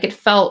then. Like it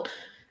felt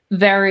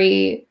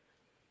very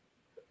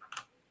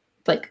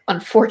like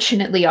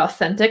unfortunately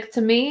authentic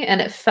to me,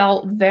 and it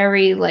felt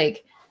very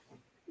like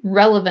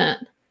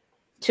relevant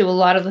to a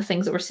lot of the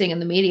things that we're seeing in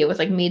the media with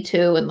like Me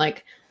Too and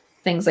like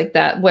things like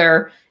that,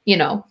 where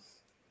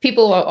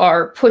people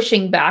are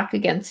pushing back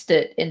against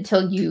it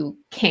until you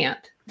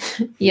can't,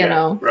 you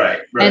know?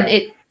 Right.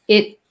 And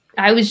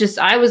I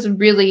was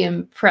really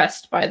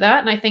impressed by that.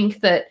 And I think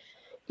that,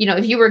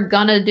 if you were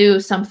gonna do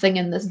something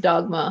in this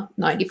Dogma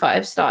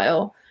 95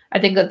 style, I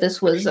think that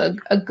this was a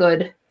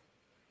good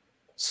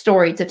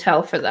story to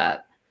tell for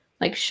that,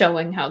 like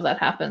showing how that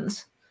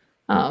happens.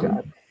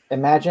 God.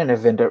 Imagine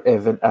if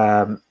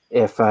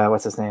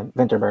what's his name,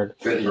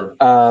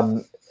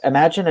 Vinterberg.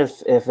 Imagine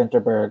if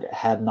Vinterberg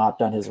had not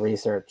done his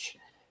research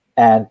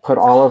and put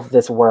all of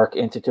this work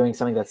into doing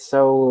something that's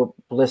so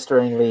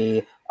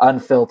blisteringly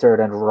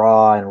unfiltered and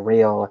raw and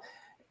real,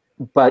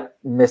 but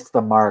missed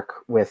the mark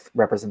with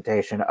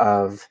representation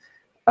of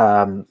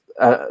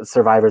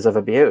survivors of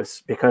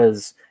abuse,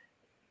 because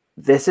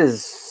this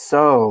is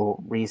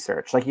so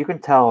researched. Like, you can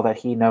tell that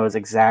he knows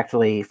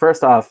exactly,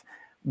 first off,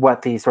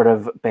 what the sort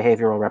of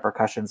behavioral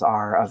repercussions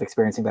are of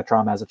experiencing that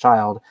trauma as a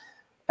child,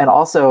 and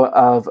also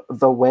of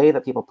the way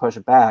that people push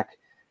back.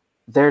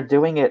 They're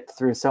doing it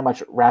through so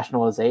much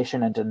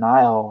rationalization and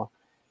denial,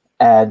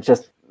 and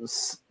just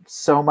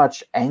so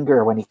much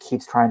anger when he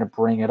keeps trying to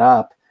bring it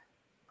up,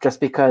 just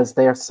because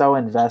they are so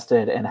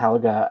invested in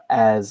Helga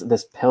as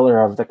this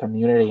pillar of the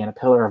community and a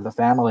pillar of the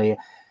family,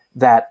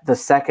 that the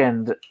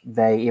second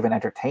they even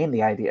entertain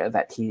the idea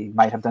that he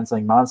might have done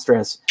something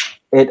monstrous,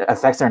 it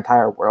affects their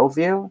entire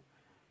worldview.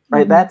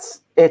 Right?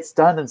 It's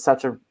done in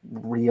such a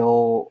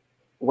real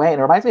way. And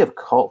it reminds me of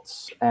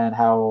cults, and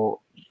how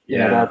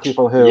there are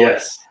people who,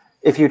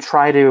 if you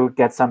try to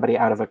get somebody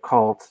out of a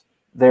cult,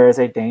 there is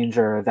a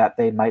danger that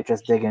they might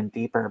just dig in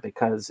deeper,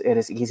 because it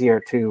is easier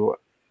to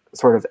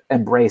sort of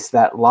embrace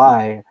that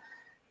lie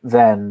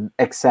than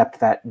accept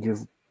that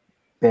you've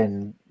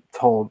been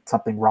told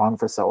something wrong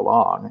for so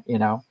long, you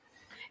know?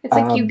 It's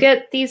like you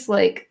get these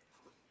like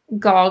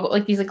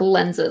these like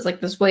lenses,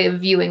 like this way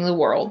of viewing the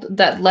world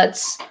that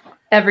lets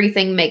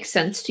everything make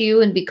sense to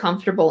you and be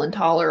comfortable and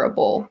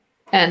tolerable.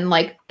 And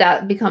like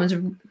that becomes,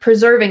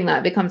 preserving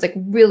that becomes like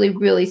really,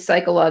 really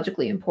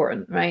psychologically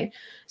important, right?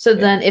 So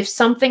then if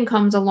something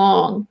comes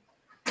along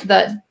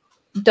that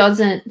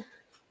doesn't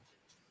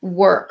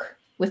work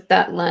with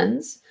that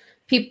lens,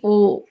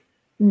 people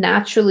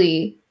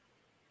naturally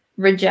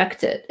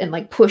reject it and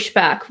like push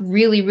back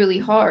really, really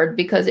hard,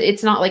 because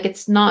it's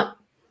not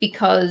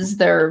because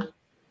they're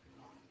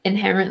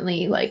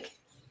inherently like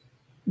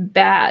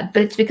bad,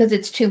 but it's because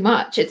it's too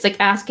much. It's like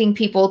asking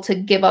people to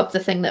give up the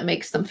thing that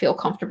makes them feel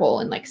comfortable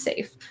and like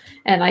safe.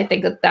 And I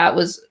think that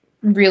was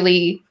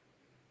really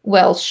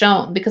well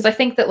shown, because I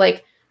think that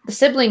like the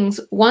siblings,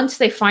 once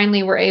they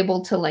finally were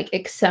able to like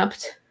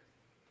accept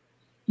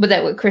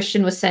that what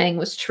Christian was saying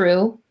was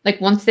true, like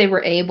once they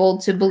were able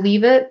to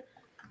believe it,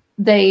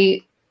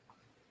 they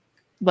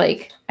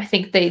like, I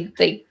think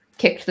they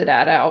kicked the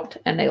dad out,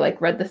 and they like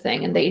read the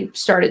thing and they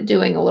started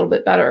doing a little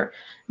bit better.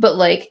 But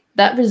like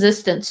that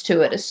resistance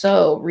to it is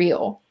so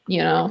real,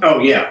 you know? Oh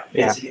yeah.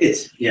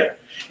 It's yeah.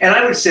 And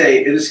I would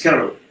say this is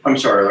kind of, I'm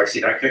sorry,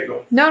 Alexie, I can't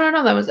go. No,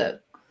 that was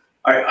it.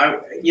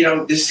 I you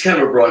know, this is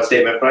kind of a broad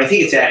statement, but I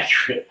think it's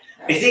accurate.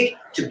 I think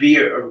to be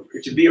a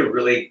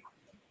really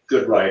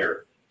good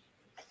writer,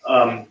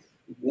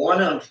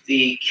 one of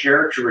the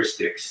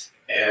characteristics,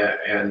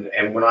 and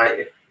when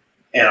I've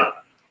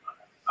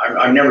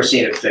never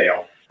seen it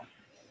fail,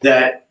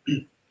 that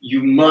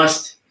you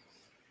must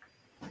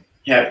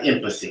have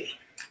empathy.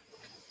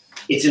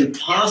 It's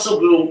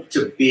impossible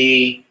to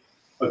be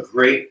a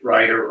great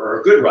writer or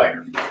a good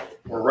writer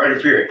or a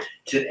writer period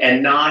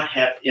and not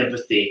have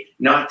empathy,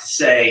 not to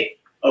say,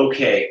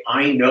 okay,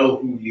 I know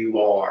who you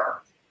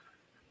are.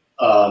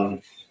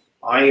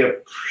 I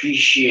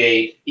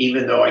appreciate,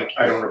 even though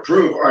I don't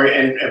approve,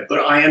 but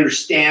I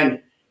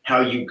understand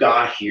how you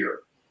got here.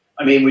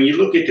 I mean, when you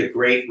look at the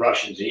great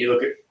Russians and you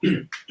look at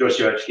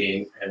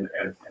Dostoevsky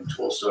and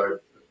Tolstoy,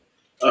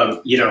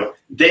 you know,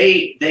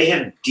 they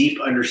have deep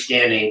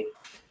understanding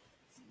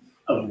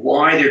of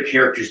why their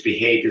characters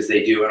behave as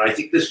they do. And I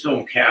think this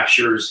film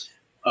captures,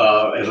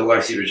 as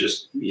Alexie was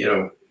just, you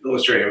know,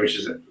 illustrating, which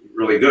is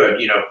really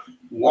good, you know,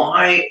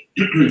 why,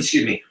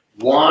 excuse me,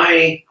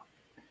 why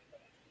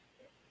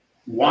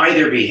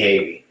they're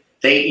behaving.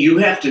 You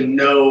have to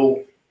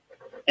know,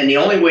 and the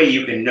only way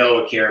you can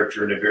know a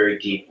character in a very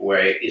deep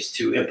way is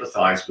to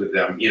empathize with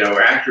them. You know,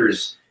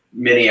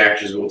 many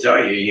actors will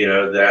tell you, you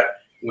know,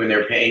 that when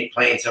they're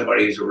playing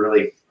somebody who's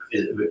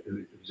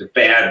a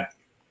bad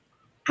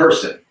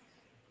person,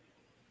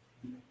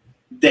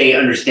 they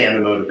understand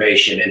the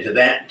motivation, and to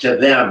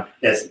them,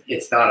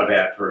 it's not a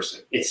bad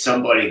person. It's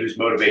somebody whose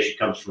motivation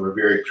comes from a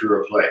very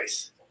pure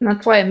place. And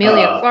that's why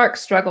Emilia Clarke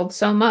struggled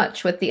so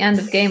much with the end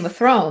of Game of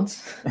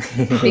Thrones,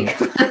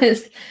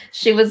 because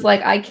she was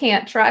like, I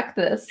can't track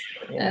this.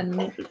 Yeah.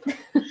 And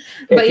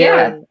but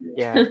yeah.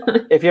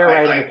 If you're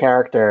writing a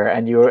character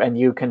and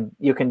you can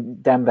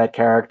condemn that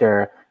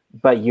character,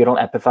 but you don't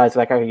empathize with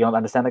that character, you don't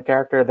understand the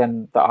character,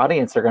 then the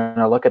audience are going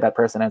to look at that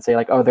person and say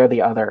like, oh, they're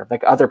the other.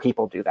 Like other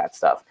people do that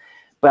stuff.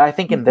 But I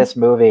think in this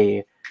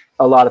movie,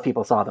 a lot of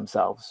people saw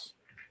themselves.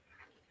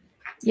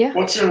 Yeah.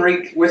 What's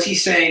he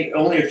saying?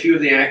 Only a few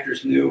of the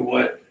actors knew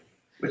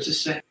what's he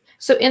saying?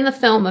 So in the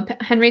film,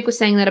 Henrik was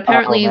saying that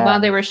apparently while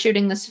they were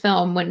shooting this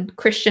film, when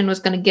Christian was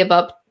going to get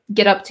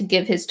up to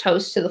give his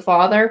toast to the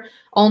father,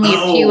 only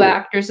a few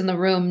actors in the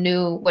room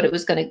knew what it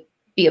was going to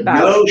be about.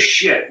 No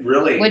shit,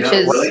 really? Which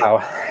is really?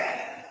 Wow,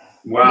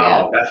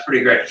 yeah. That's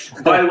pretty great.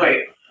 By the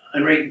way,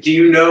 Enrique, do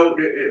you know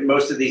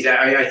most of these?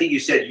 I think you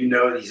said you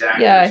know these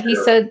actors. Yeah,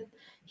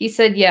 he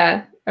said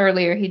yeah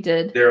earlier. He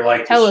did. They're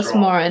like tell us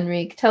more,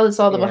 Enrique. Tell us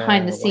all the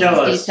behind the scenes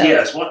details.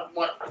 Yes. What?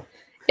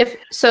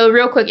 So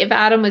real quick, if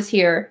Adam was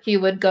here, he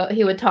would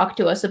talk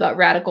to us about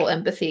radical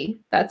empathy.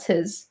 That's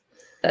his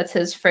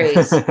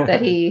phrase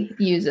that he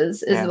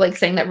uses, is like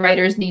saying that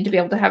writers need to be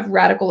able to have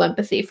radical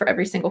empathy for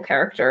every single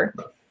character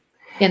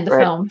in the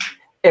film.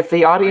 If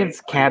the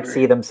audience can't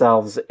see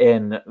themselves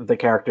in the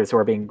characters who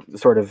are being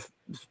sort of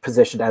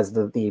positioned as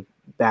the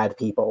bad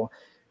people,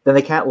 then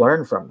they can't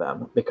learn from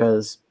them,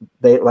 because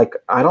they like,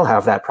 I don't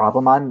have that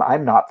problem.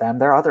 I'm not them.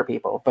 They're other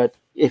people. But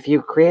if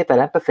you create that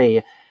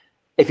empathy,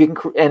 if you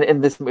can, and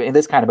in this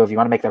kind of movie, you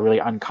want to make that really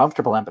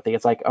uncomfortable empathy.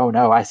 It's like, oh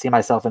no, I see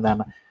myself in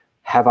them.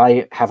 Have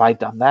I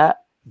done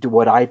that?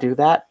 Would I do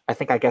that?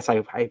 I guess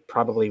I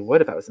probably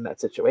would if I was in that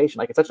situation.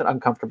 Like, it's such an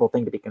uncomfortable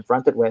thing to be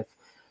confronted with,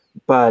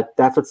 but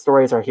that's what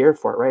stories are here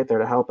for, right? They're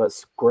to help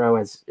us grow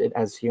as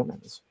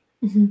humans.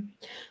 Mm-hmm.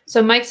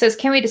 So Mike says,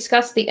 can we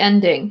discuss the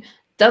ending?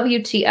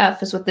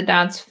 WTF is what the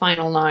dad's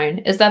final line.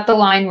 Is that the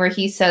line where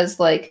he says,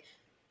 like,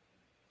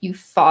 you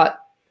fought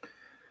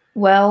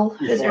well?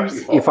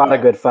 You fought a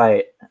good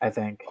fight, I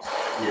think.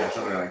 Yeah,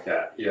 something like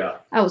that. Yeah.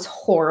 That was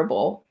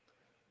horrible.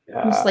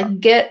 I was like,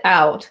 get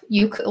out.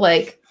 You could,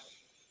 like...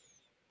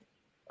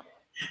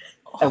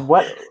 And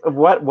what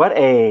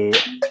a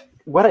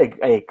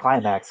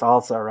climax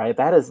also, right?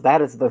 That is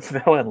the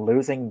villain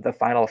losing the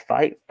final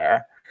fight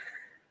there.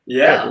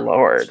 Yeah, good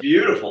Lord, it's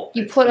beautiful.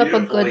 You put up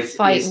a good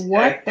fight.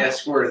 What?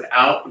 Escorted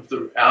out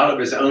of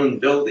his own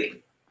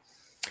building.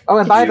 Oh,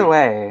 and by the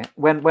way,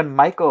 when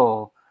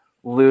Michael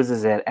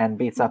loses it and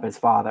beats up his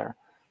father,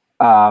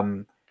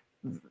 that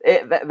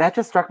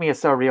just struck me as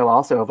so real.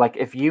 Also, of like,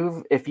 if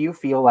you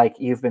feel like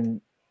you've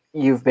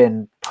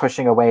been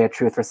pushing away a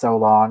truth for so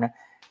long,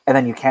 and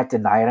then you can't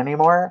deny it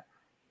anymore,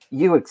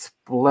 you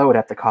explode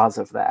at the cause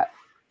of that.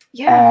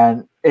 Yeah.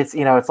 And it's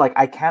like,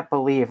 I can't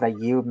believe that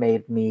you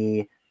made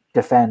me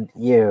defend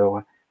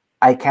you.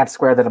 I can't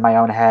square that in my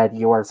own head.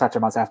 You are such a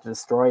monster, I have to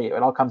destroy you.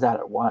 It all comes out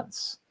at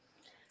once.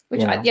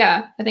 Which, I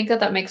think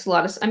that makes a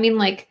lot of sense. I mean,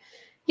 like,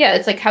 yeah,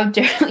 it's like, how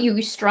dare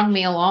you strung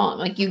me along?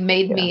 Like, you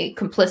made me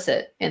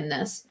complicit in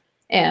this.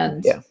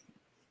 And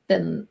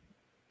then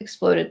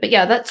exploded. But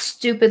yeah, that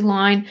stupid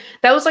line.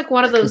 That was like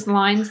one of those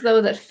lines,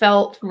 though, that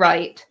felt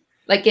right.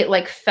 Like, it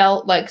like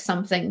felt like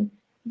something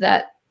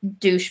that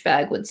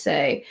douchebag would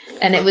say,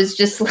 and it was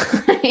just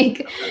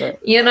like,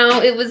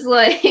 it was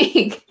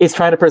like he's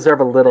trying to preserve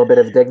a little bit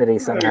of dignity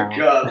somehow. Oh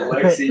God,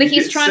 Alexie, like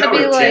he's trying to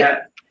be like,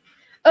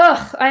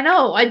 ugh, I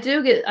know, I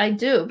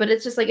do, but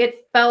it's just like,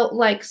 it felt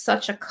like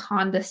such a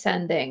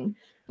condescending,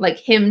 like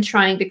him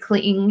trying to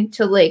cling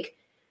to like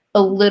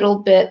a little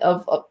bit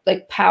of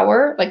like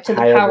power, like to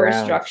the power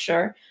ground.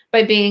 Structure,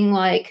 by being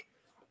like,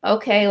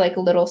 okay, like,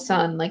 little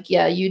son, like,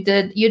 yeah, you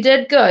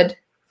did good,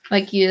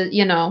 like,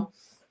 you know.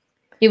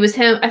 It was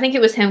him. I think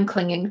it was him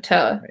clinging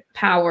to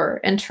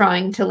power and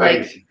trying to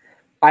like.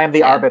 I am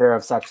the arbiter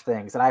of such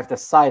things, and I've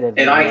decided.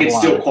 And I can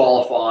still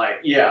qualify.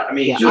 Yeah, I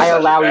mean, I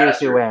allow you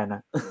to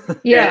win.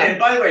 Yeah, and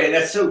by the way,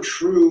 that's so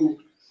true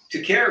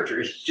to character.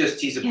 It's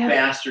just he's a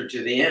bastard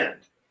to the end.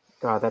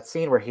 God, that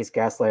scene where he's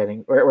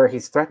gaslighting, where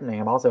he's threatening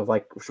him, also,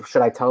 like,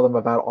 should I tell them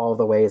about all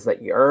the ways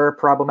that you're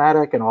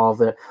problematic and all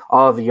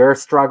of your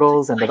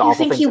struggles and the awful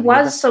things? I think he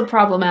was so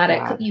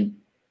problematic, you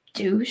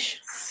douche.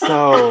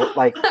 So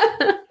like.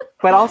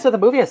 But also, the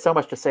movie has so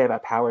much to say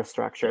about power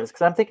structures,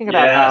 because I'm thinking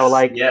about how,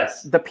 like,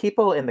 the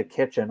people in the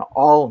kitchen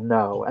all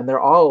know, and they're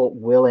all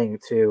willing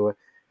to,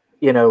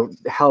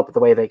 help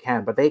the way they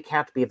can, but they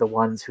can't be the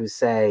ones who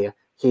say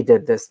he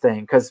did this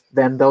thing, because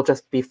then they'll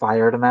just be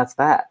fired, and that's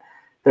that.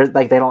 They're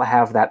like, they don't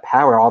have that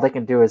power. All they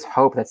can do is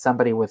hope that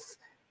somebody with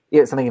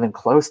something even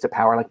close to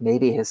power, like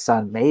maybe his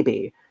son,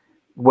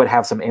 would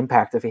have some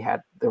impact if he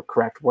had the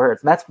correct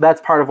words. And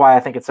that's part of why I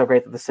think it's so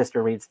great that the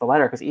sister reads the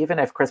letter, because even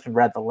if Christian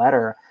read the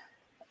letter.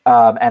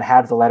 And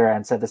had the letter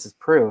and said this is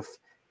proof,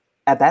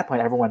 at that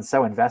point everyone's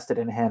so invested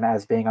in him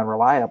as being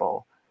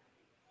unreliable,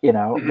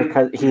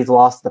 because he's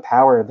lost the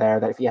power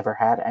there that if he ever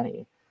had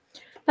any.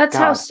 That's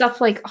how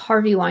stuff like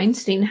Harvey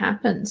Weinstein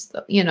happens,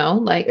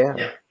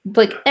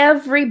 like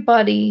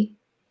everybody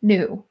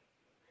knew.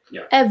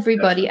 Yeah,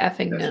 everybody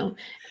effing knew.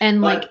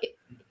 And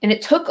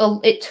it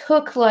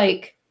took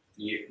like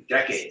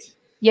decades.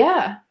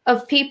 Yeah,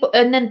 of people,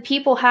 and then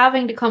people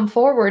having to come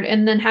forward,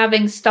 and then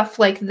having stuff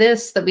like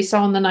this that we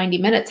saw in the 90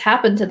 minutes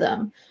happen to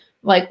them,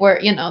 like where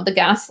the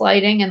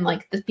gaslighting and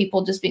like the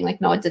people just being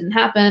like, no, it didn't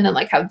happen, and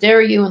like, how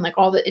dare you, and like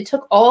all that. It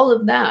took all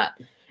of that,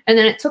 and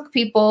then it took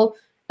people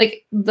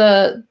like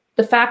the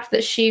fact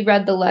that she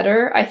read the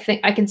letter. I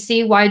think I can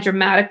see why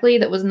dramatically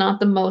that was not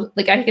the most,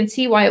 like, I can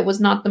see why it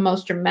was not the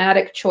most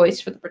dramatic choice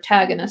for the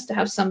protagonist to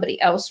have somebody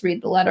else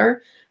read the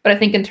letter, but I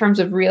think in terms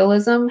of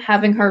realism,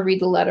 having her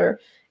read the letter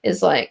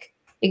is like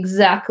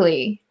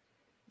exactly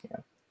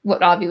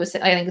what Avi was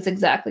saying. I think it's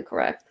exactly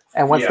correct.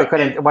 And once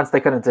they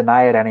couldn't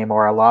deny it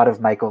anymore, a lot of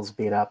Michaels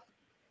beat up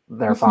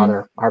their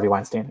father, Harvey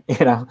Weinstein.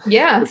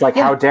 Yeah, it's like,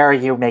 how dare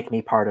you make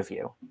me part of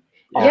you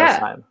all the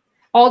time.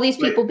 all these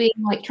people being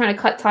like trying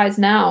to cut ties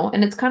now,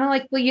 and it's kind of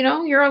like, well, you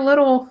know, you're a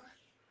little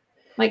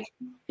like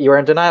you were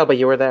in denial, but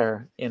you were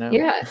there, you know.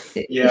 Yeah.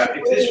 Yeah.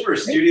 If this were a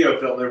studio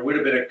film, there would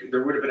have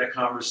been a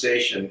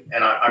conversation,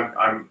 and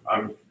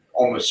I'm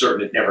almost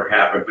certain it never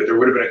happened, but there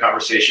would have been a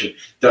conversation.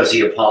 Does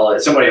he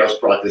apologize? Somebody else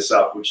brought this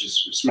up, which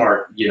is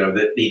smart, you know,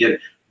 that he didn't,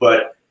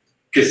 but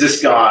because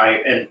this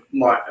guy, and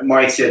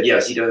Mike said,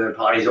 yes, he doesn't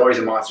apologize. He's always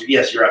a monster.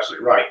 Yes, you're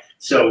absolutely right.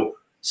 So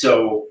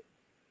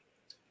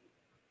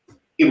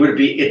it'd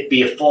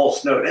be a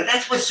false note. And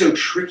that's what's so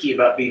tricky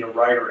about being a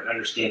writer and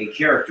understanding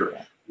character.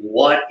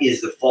 What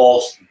is the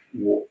false?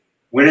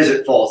 When is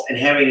it false? And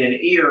having an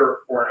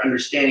ear or an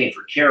understanding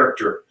for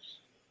character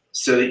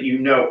so that you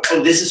know,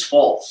 oh, this is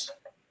false.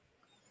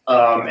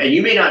 And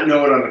you may not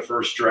know it on the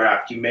first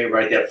draft. You may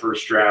write that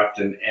first draft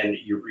and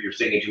you're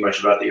thinking too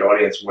much about the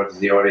audience. What does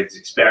the audience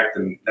expect?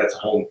 And that's a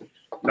whole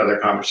another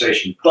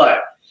conversation.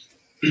 But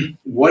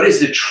what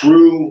is the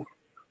true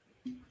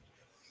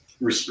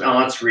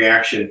response,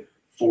 reaction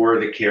for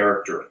the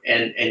character?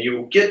 And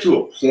you'll get to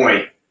a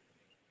point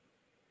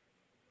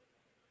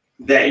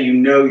that you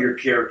know your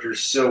character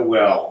so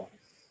well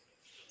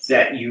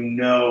that you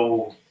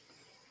know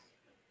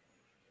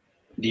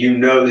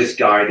this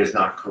guy does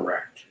not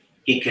correct.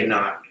 He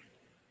cannot.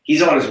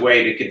 He's on his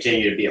way to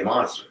continue to be a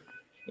monster.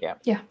 Yeah.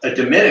 Yeah. A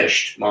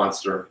diminished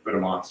monster, but a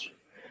monster.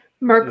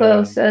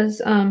 Mirko says,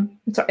 sorry,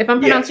 if I'm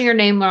pronouncing your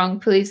name wrong,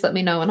 please let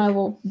me know and I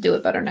will do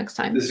it better next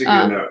time. This is a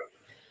good note.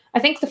 I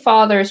think the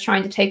father is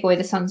trying to take away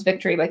the son's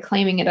victory by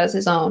claiming it as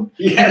his own.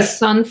 Yes. And the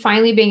son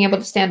finally being able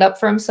to stand up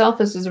for himself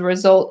is as a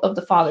result of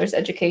the father's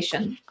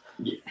education.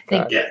 I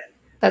think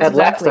that's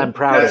exactly. I'm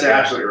proud. That's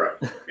absolutely right.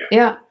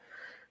 Yeah.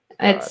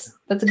 That's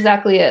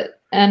exactly it.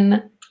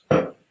 And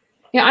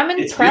yeah, I'm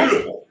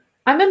impressed.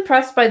 I'm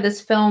impressed by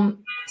this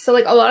film. So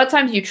like a lot of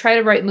times you try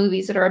to write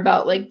movies that are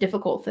about like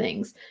difficult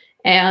things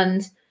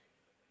and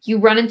you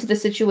run into the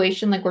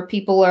situation like where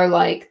people are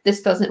like,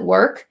 this doesn't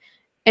work.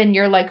 And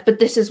you're like, but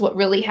this is what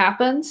really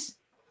happens.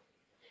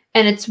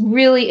 And it's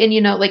really, and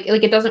you know, like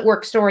it doesn't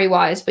work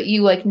story-wise, but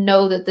you like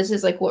know that this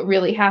is like what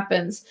really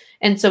happens.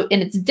 And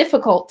it's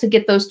difficult to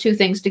get those two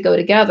things to go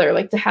together,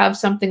 like to have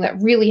something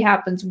that really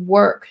happens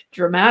work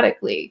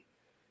dramatically.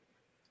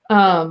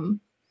 And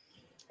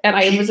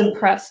I was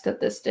impressed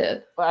that this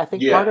did. Well, I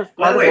think part of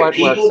what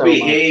people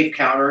behave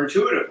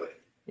counterintuitively.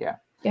 Yeah.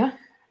 Yeah.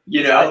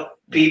 You know,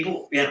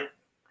 people, yeah.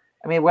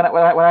 I mean, when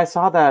I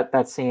saw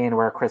that scene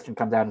where Christian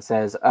comes out and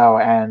says, "Oh,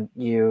 and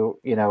you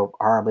know,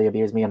 horribly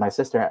abused me and my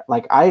sister,"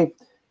 like I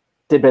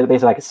did basically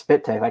like a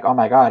spit take, like, "Oh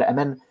my god!" And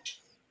then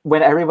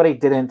when everybody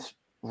didn't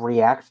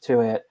react to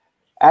it,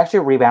 I actually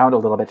rebound a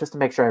little bit just to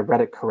make sure I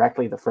read it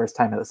correctly the first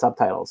time in the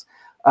subtitles.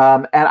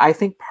 And I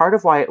think part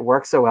of why it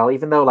works so well,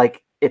 even though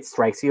like it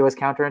strikes you as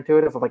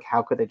counterintuitive of like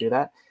how could they do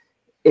that,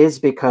 is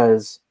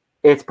because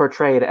it's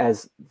portrayed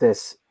as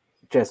this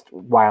just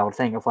wild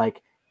thing of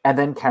like, and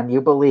then can you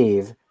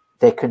believe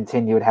they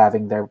continued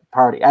having their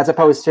party, as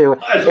opposed to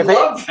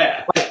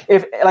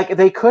if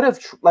they could have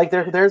like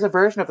there's a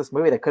version of this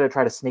movie that could have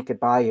tried to sneak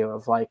it by you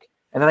of like,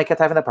 and then they kept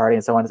having the party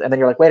and so on, and then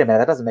you're like, wait a minute,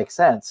 that doesn't make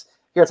sense.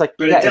 Here it's like,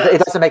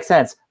 it doesn't make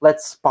sense.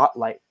 Let's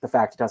spotlight the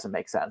fact it doesn't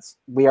make sense.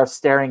 We are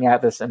staring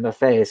at this in the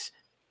face,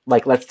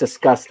 like let's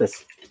discuss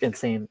this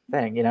insane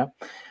thing, you know.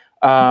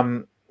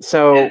 And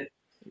I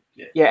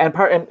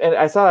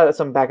saw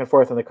some back and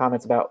forth in the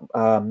comments about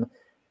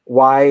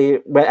why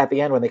at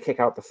the end when they kick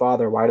out the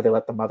father, why do they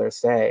let the mother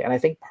stay? And I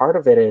think part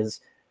of it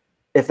is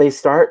if they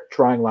start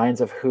drawing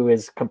lines of who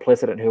is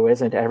complicit and who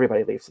isn't,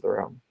 everybody leaves the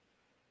room.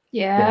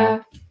 Yeah. You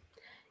know?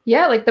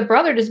 Yeah, like the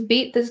brother just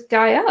beat this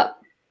guy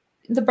up.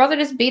 The brother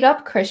just beat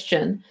up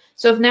Christian.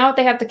 So if now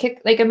they have to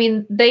kick, like, I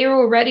mean, they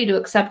were ready to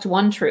accept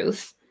one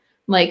truth.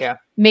 Like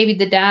maybe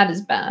the dad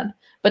is bad,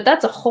 but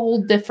that's a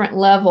whole different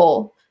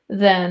level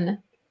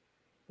than.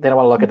 They don't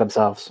want to look at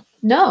themselves.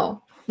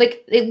 No.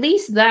 Like, at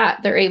least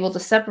that they're able to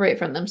separate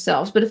from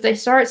themselves. But if they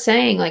start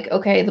saying, like,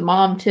 okay, the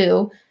mom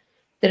too,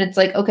 then it's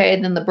like, okay,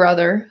 and then the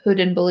brother who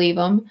didn't believe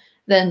him,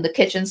 then the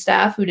kitchen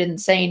staff who didn't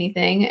say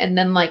anything, and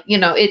then, like, you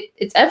know,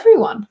 it's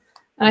everyone.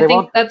 And I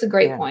think that's a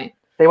great point.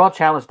 They won't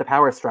challenge the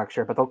power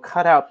structure, but they'll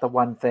cut out the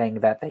one thing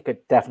that they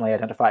could definitely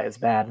identify as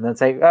bad, and then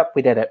say, oh,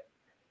 we did it.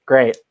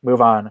 Great,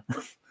 move on.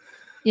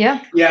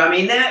 Yeah. Yeah, I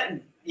mean, that,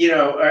 you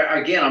know,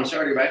 again, I'm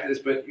sorry to go back to this,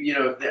 but, you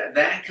know,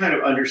 that kind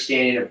of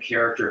understanding of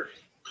character,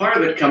 part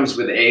of it comes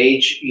with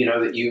age, you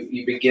know, that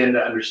you begin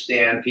to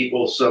understand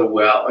people so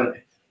well.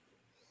 And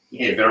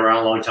you've been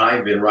around a long time,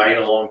 you've been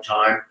writing a long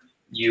time.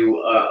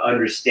 You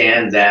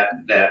understand that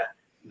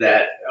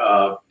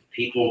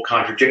people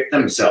contradict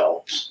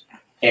themselves.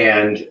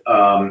 And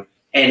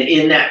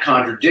in that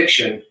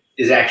contradiction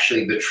is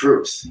actually the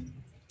truth.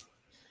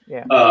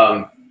 Yeah.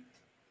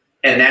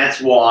 And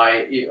that's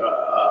why,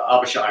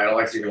 Avishai, I don't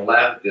like you're going to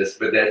laugh at this,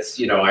 but that's,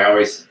 you know, I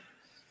always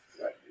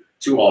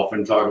too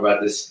often talk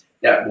about this,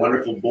 that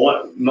wonderful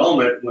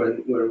moment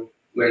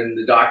when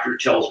the doctor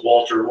tells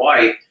Walter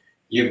White,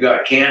 you've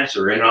got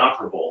cancer,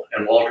 inoperable.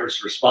 And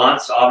Walter's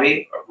response,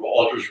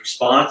 Walter's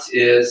response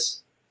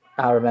is,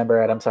 I'll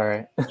remember it. I'm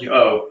sorry.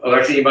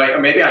 Alexie, or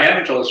maybe I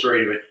haven't told the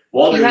story, but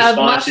Walter's You have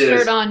response mustard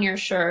is, on your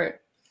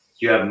shirt.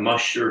 you have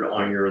mustard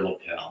on your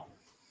lapel.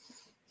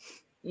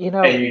 You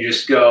know, And you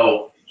just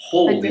go,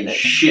 holy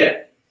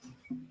shit.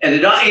 And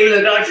even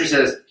the doctor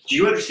says, do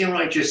you understand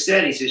what I just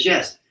said? He says,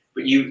 yes,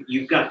 but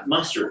you've got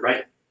mustard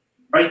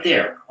right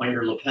there on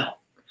your lapel.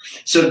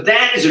 So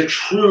that is a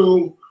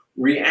true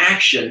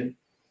reaction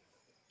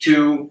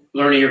to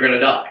learning you're going to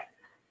die.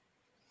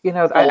 You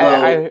know,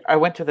 I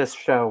went to this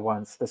show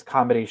once, this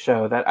comedy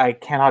show that I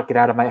cannot get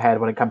out of my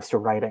head when it comes to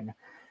writing,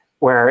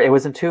 where it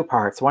was in two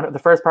parts. The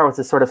first part was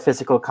this sort of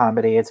physical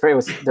comedy. There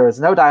was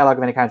no dialogue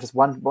of any kind, just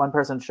one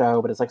person show,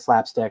 but it's like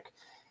slapstick,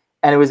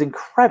 and it was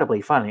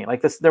incredibly funny.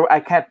 Like this, I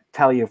can't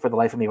tell you for the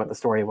life of me what the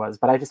story was,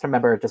 but I just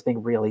remember it just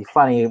being really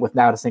funny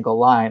without a single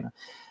line.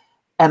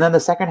 And then the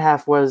second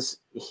half was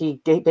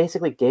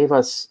basically gave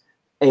us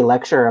a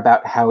lecture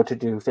about how to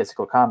do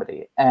physical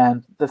comedy,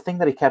 and the thing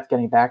that he kept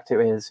getting back to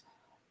is,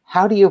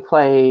 how do you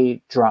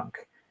play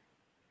drunk?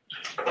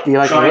 Do you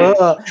like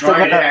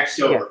trying to act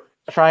sober?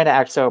 Yeah, trying to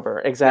act sober,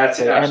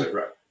 exactly. That's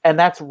absolutely right. And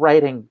that's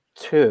writing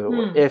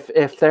too.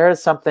 If there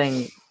is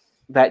something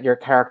that your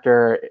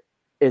character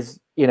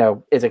is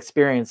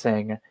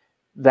experiencing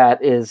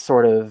that is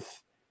sort of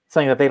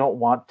something that they don't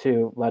want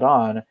to let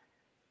on,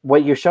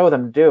 what you show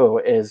them do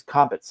is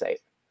compensate.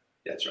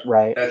 That's right.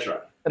 Right. That's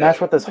right. And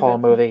that's what this whole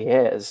movie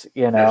is,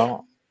 you know.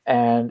 Right.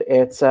 And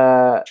it's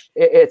I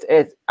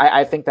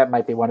think that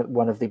might be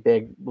one of the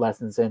big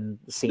lessons in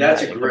scene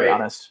writing, to be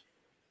honest.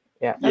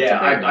 Yeah.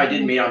 I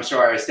didn't mean, I'm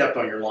sorry, I stepped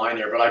on your line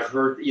there, but I've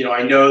heard,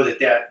 I know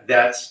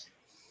that's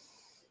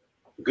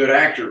a good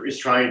actor is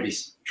trying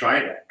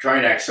to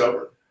act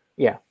sober.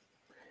 Yeah.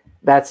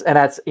 That's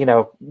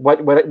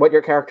what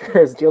your character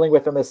is dealing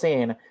with in the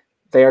scene.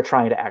 They are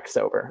trying to act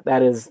sober.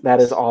 That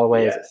is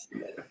always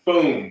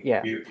boom.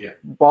 Yeah.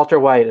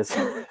 Walter White is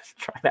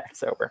trying to act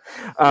sober.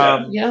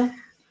 Yeah.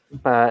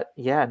 But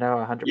yeah,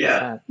 no, 100%.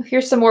 Yeah.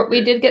 Here's some more.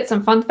 We did get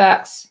some fun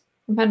facts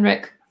from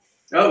Henrik.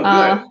 Oh,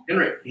 good.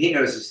 Henrik, he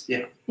knows this.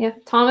 Yeah. Yeah.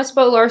 Thomas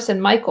Bo Larsen,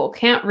 Michael,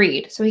 can't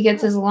read, so he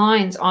gets his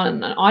lines on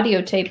an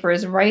audio tape where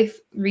his wife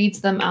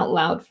reads them out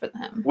loud for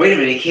him. Wait a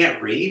minute, he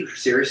can't read?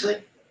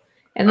 Seriously?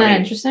 Isn't that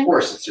interesting? Of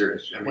course it's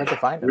serious. Where'd you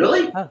find it?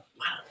 Really? Huh.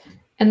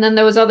 And then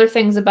there was other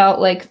things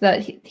about like that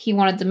he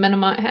wanted to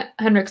minimize.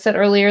 Henrik said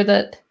earlier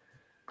that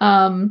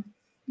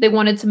they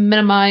wanted to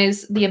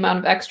minimize the amount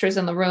of extras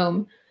in the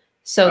room.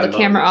 So the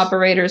camera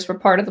operators were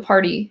part of the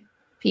party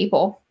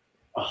people.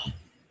 Oh,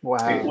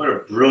 wow. What a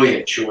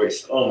brilliant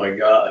choice. Oh my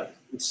God.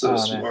 It's so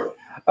smart.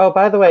 Man. Oh,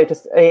 by the way,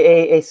 just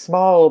a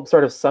small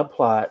sort of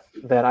subplot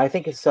that I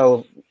think is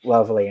so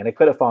lovely, and it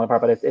could have fallen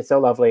apart, but it's so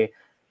lovely,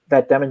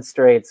 that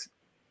demonstrates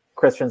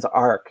Christian's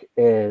arc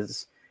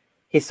is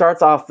he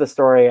starts off the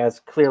story as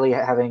clearly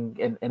having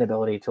an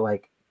inability to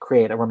like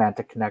create a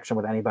romantic connection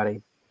with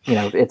anybody.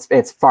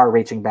 It's far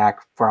reaching back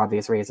for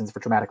obvious reasons,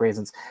 for traumatic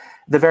reasons.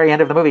 The very end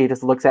of the movie, he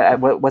just looks at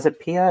what was it,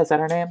 Pia? Is that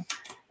her name?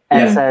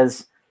 And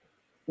says,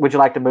 "Would you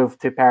like to move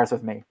to Paris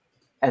with me?"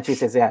 And she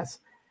says yes.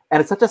 And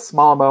it's such a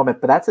small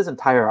moment, but that's his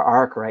entire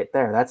arc right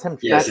there. That's him.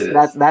 Yes,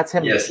 that's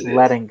him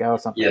letting go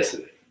of something. Yes,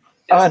 it is.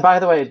 Oh, and by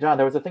the way, John,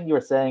 there was a thing you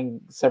were saying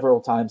several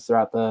times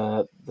throughout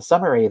the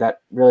summary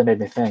that really made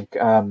me think.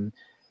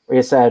 Where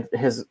you said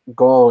his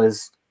goal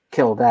is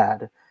kill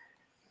Dad,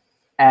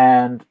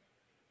 and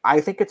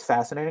I think it's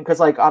fascinating because,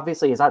 like,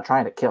 obviously he's not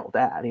trying to kill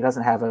Dad. He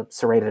doesn't have a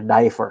serrated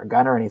knife or a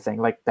gun or anything.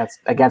 Like, that's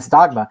against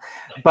dogma.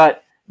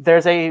 But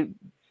there's a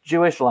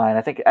Jewish line.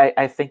 I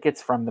think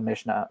it's from the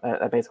Mishnah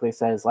that basically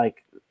says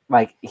like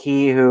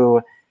he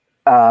who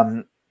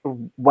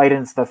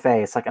whitens the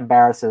face, like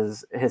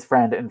embarrasses his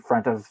friend in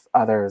front of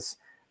others,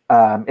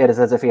 it is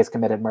as if he has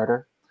committed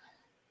murder.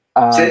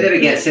 Say that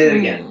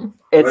again.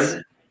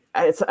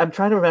 I'm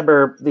trying to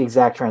remember the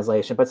exact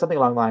translation, but something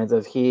along the lines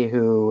of he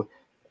who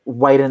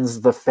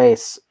whitens the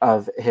face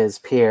of his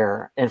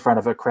peer in front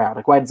of a crowd,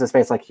 like whitens his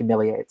face, like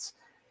humiliates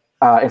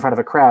in front of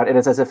a crowd. It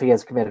is as if he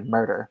has committed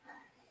murder.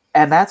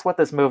 And that's what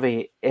this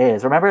movie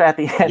is. Remember at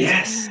the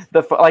end,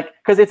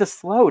 because it's a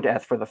slow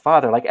death for the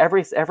father. Like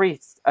every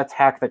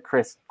attack that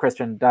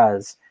Christian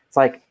does, it's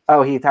like,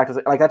 oh, he attacked us.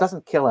 Like that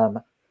doesn't kill him,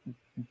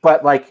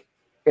 but like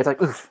it's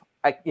like oof.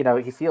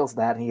 He feels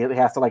that and he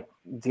has to like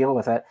deal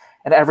with it.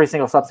 And every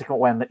single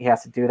subsequent one, he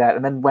has to do that.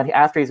 And then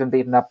after he's been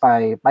beaten up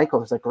by Michael,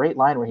 there's a great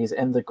line where he's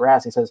in the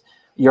grass. He says,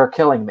 "You're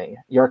killing me.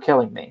 You're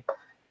killing me."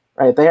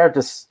 Right? They are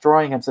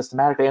destroying him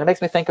systematically. And it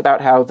makes me think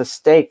about how the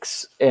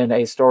stakes in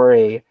a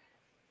story,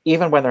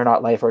 even when they're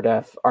not life or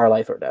death, are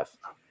life or death.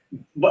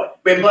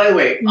 But by the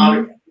way,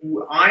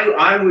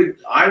 I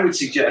would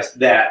suggest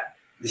that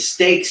the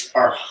stakes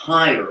are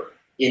higher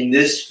in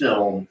this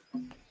film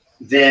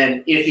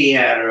than if he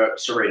had a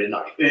serrated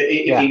knife.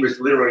 If he was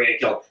literally going to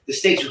kill him, the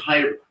stakes are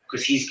higher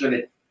because he's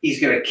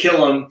gonna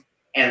kill him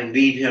and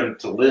leave him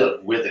to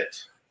live with it.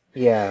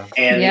 Yeah.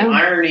 And the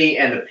irony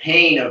and the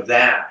pain of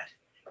that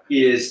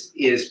is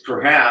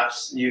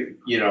perhaps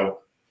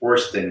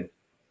worse than.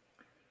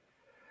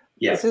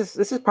 Yeah. This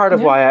is part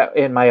of why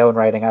in my own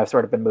writing I've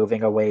sort of been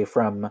moving away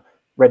from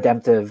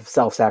redemptive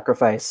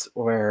self-sacrifice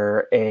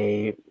where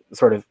a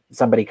sort of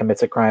somebody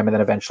commits a crime and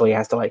then eventually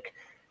has to, like,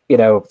 you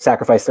know,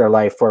 sacrifice their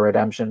life for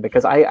redemption.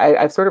 Because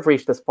I've sort of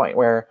reached this point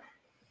where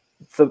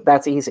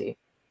that's easy.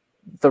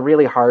 The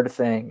really hard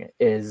thing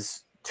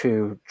is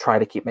to try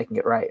to keep making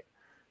it right.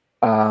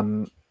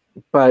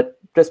 But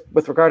just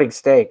with regarding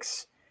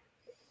stakes,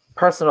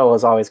 personal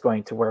is always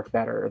going to work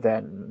better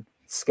than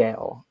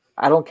scale.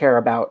 I don't care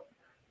about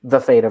the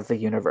fate of the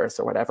universe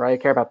or whatever. I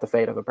care about the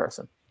fate of a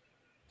person.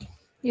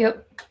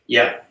 Yep.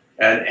 Yeah.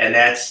 And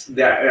that's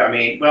that. I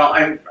mean, well,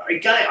 I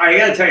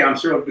gotta tell you, I'm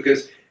thrilled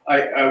because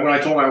when I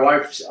told my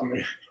wife I'm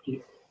going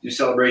to do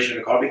Celebration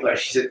in a coffee class,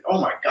 she said, "Oh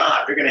my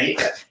God, they're going to hate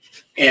that."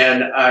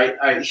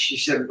 And she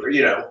said,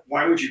 you know,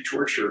 why would you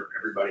torture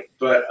everybody?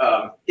 But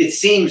it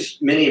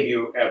seems many of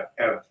you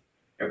have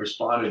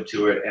responded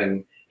to it,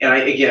 and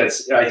I think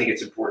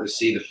it's important to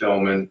see the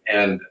film,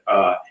 and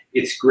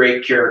it's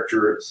great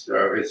characters.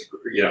 It's,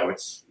 you know,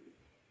 it's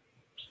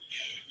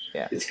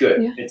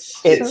good. Yeah.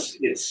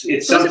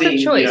 It's something,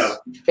 you know.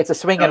 It's a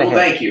swing and a hit.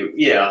 Thank you.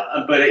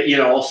 Yeah, but you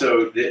know,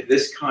 also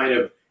this kind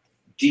of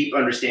deep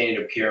understanding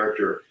of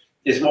character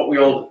is what we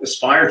all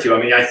aspire to.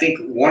 I mean, I think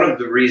one of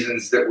the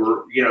reasons that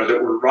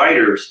we're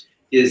writers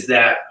is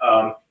that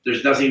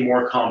there's nothing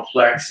more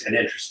complex and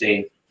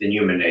interesting than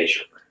human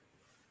nature.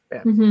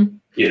 Yeah. Mm-hmm.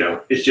 You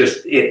know, it's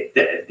just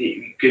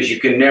because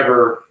you can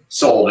never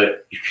solve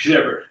it. You can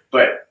never,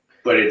 but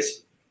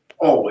it's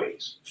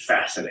always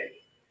fascinating.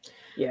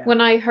 Yeah.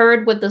 When I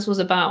heard what this was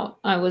about,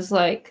 I was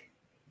like,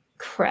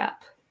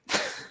 crap.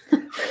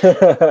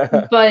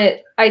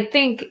 But I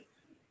think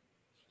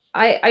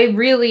I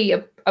really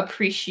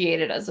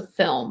appreciate it as a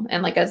film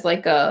and like as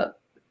like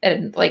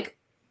like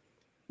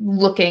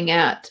looking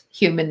at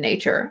human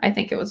nature. I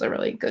think it was a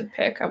really good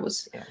pick. I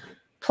was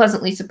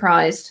pleasantly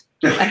surprised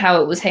at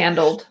how it was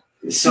handled.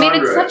 Sandra, I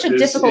mean, it's such a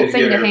difficult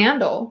thing to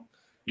handle.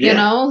 You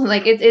know,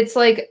 like it's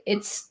like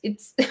it's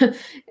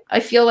I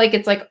feel like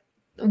it's like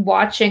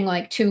watching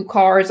like two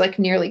cars like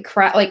nearly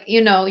crash, like,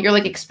 you know, you're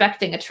like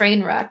expecting a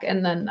train wreck,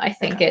 and then I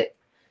think it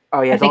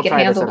don't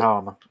try this at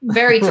home.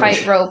 Very very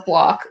tightrope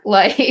walk.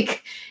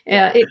 Like,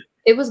 yeah,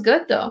 it was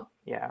good though.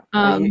 Yeah.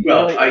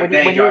 Well,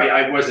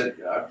 I wasn't.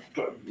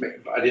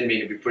 I didn't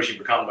mean to be pushing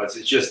for compliments.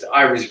 It's just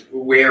I was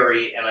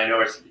wary, and I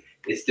know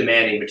it's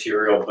demanding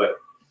material, but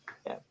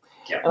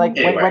yeah. Like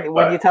anyway,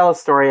 when you tell a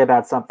story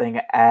about something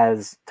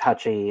as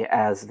touchy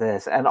as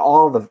this, and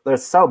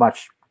there's so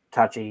much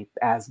touchy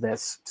as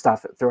this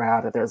stuff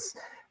throughout it.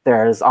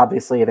 There's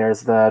obviously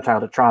the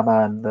childhood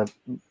trauma and the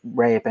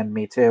rape and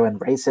Me Too and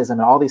racism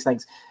and all these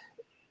things.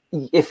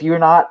 If you're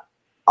not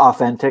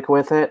authentic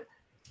with it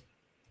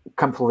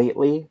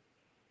completely,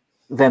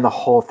 then the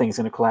whole thing's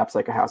going to collapse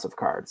like a house of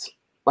cards.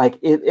 Like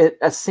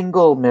a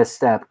single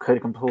misstep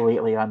could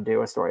completely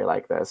undo a story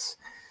like this.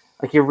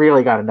 Like, you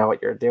really got to know what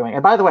you're doing.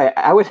 And by the way,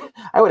 I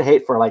would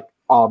hate for like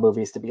all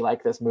movies to be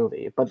like this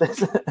movie, but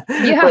this,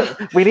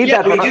 but we need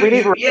that. We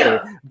need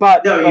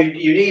but no,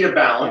 you need a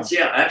balance.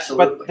 Yeah,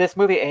 absolutely. But this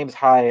movie aims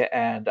high,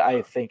 and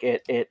I think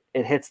it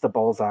hits the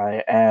bullseye.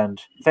 And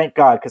thank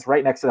God, because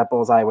right next to that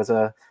bullseye was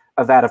a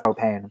vat of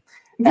propane,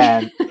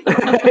 and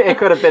it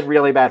could have been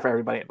really bad for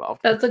everybody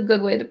involved. That's a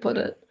good way to put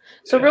it.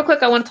 So real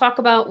quick, I want to talk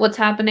about what's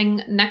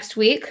happening next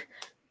week.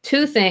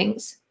 Two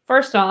things.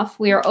 First off,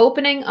 we are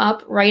opening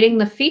up Writing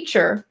the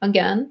Feature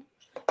again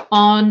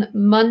on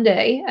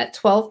Monday at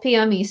 12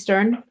 p.m.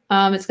 Eastern.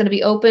 It's going to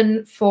be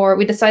open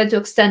we decided to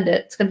extend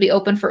it. It's going to be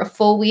open for a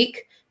full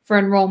week for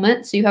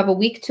enrollment. So you have a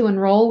week to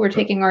enroll. We're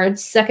taking our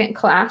second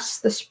class,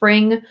 the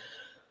spring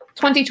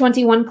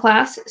 2021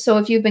 class. So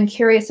if you've been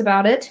curious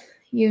about it,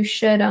 you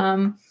should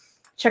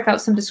check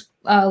out some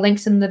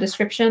links in the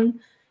description.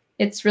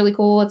 It's really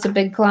cool. It's a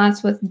big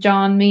class with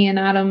John, me, and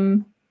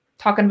Adam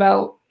talking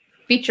about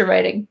feature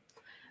writing.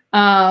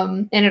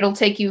 And it'll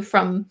take you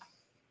from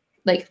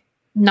like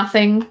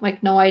nothing,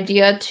 like no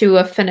idea, to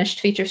a finished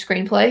feature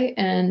screenplay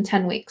in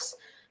 10 weeks.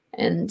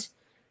 And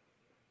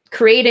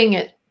creating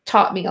it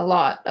taught me a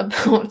lot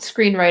about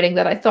screenwriting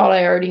that I thought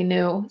I already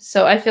knew.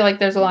 So I feel like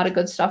there's a lot of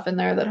good stuff in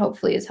there that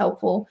hopefully is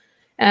helpful.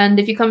 And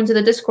if you come into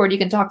the Discord, you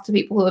can talk to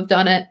people who have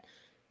done it,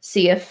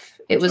 see if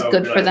it was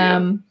good for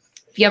them.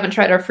 If you haven't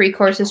tried our free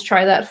courses,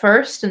 try that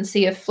first and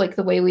see if like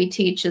the way we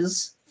teach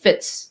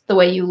fits the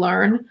way you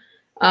learn.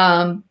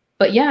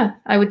 But yeah,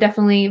 I would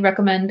definitely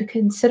recommend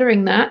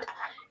considering that.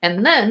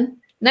 And then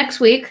next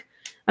week,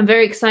 I'm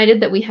very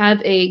excited that we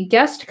have a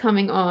guest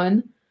coming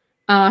on.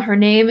 Her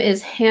name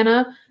is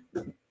Hannah.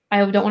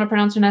 I don't want to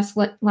pronounce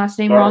her last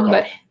name wrong,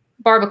 but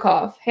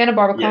Barbakov. Hannah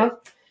Barbakov. Yeah.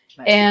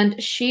 Nice.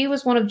 And she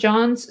was one of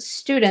John's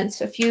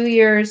students a few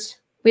years.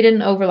 We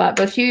didn't overlap,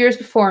 but a few years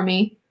before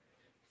me,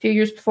 a few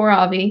years before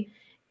Avi.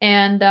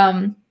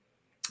 And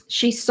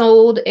she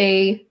sold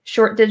a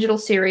short digital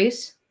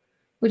series,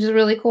 which is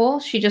really cool.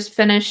 She just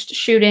finished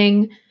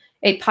shooting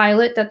a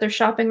pilot that they're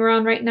shopping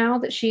around right now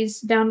that she's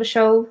down to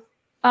show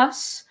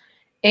us.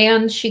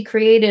 And she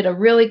created a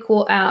really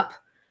cool app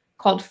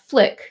called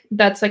Flick.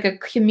 That's like a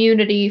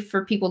community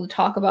for people to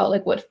talk about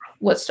like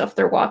what stuff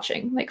they're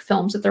watching, like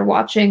films that they're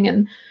watching.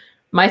 And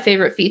my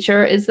favorite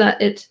feature is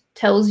that it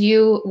tells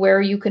you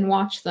where you can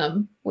watch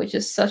them, which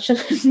is such an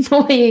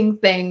annoying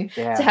thing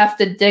to have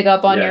to dig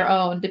up on your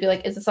own, to be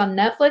like, is this on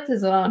Netflix?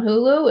 Is it on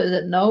Hulu? Is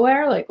it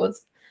nowhere? Like,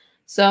 what's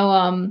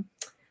so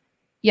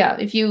yeah,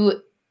 if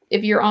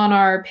you're on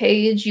our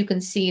page, you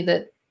can see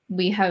that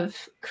we have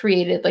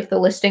created like the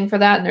listing for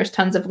that, and there's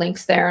tons of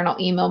links there, and I'll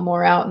email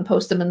more out and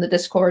post them in the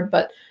Discord.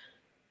 But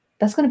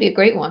that's going to be a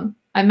great one.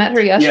 I met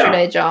her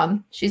yesterday,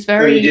 John. She's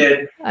very. Oh, you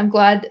did. I'm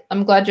glad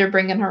you're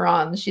bringing her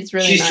on. She's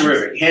really. She's nice.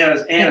 Terrific.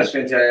 Hannah's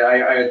fantastic.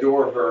 I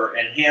adore her.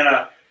 And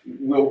Hannah,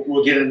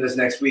 we'll get into this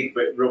next week,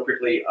 but real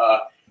quickly,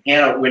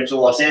 Hannah went to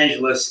Los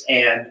Angeles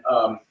and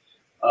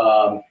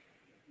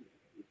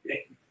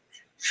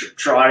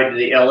tried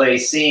the LA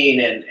scene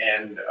and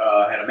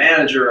had a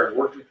manager and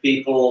worked with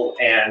people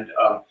and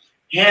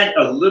had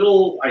a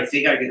little. I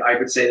think I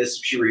could say this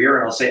if she were here,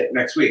 and I'll say it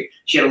next week.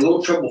 She had a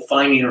little trouble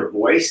finding her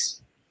voice,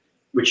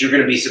 which you're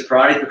going to be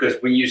surprised, because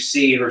when you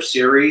see her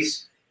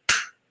series,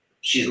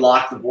 she's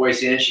locked the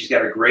voice in. She's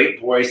got a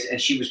great voice,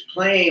 and she was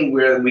playing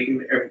with.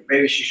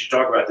 Maybe she should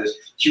talk about this.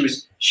 She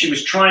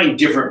was trying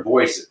different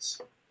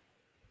voices,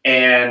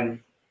 and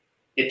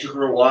it took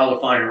her a while to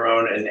find her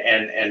own,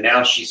 and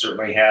now she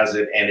certainly has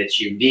it, and it's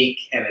unique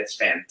and it's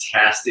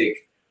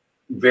fantastic,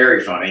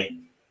 very funny.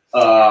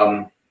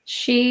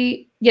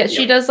 She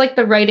does like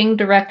the writing,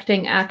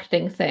 directing,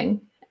 acting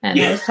thing. And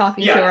I was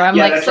talking to her. I'm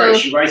like, that's right.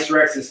 She writes,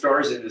 directs, and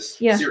stars in this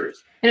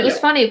series. And it was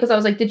funny because I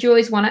was like, did you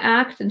always want to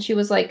act? And she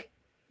was like,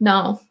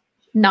 no,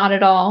 not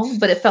at all.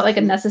 But it felt like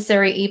a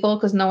necessary evil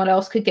because no one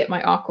else could get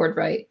my awkward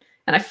right.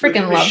 And I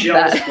freaking loved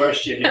that. Michelle's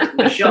question here.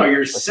 Michelle,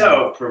 you're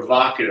so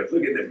provocative.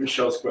 Look at that,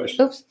 Michelle's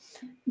question. Oops.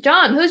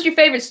 John, who's your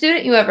favorite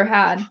student you ever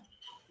had?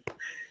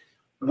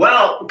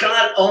 Well,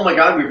 God, oh my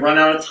God, we've run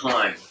out of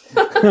time.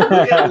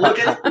 look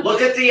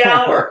at the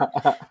hour.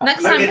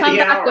 Next time, come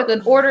back with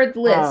an ordered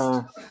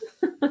list.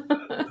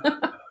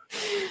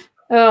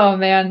 Oh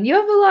man, you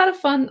have a lot of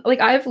fun.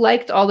 Like, I've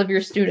liked all of your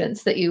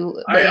students that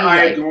you. I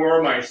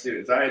adore my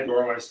students. I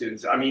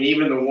mean,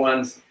 even the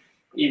ones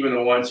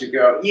who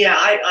go,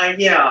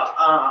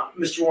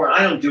 Mr. Warren,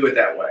 I don't do it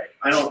that way.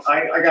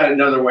 I got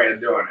another way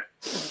of doing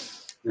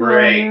it.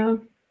 Great.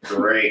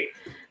 Great.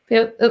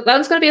 Yeah,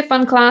 that's going to be a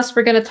fun class.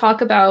 We're going to talk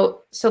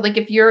about, so like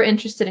if you're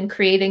interested in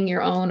creating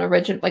your own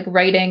original, like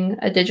writing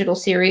a digital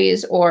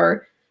series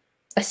or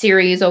a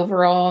series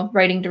overall,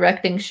 writing,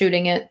 directing,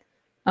 shooting it.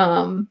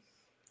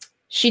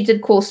 She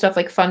did cool stuff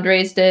like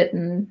fundraised it,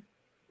 and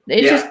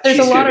it's just, there's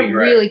a lot of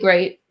really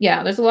great,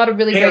 there's a lot of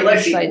really great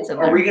Alexie, insights in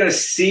there. Are we going to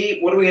see,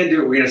 what are we going to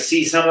do? We're going to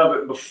see some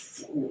of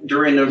it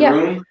during the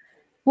room?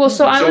 Well,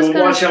 so we'll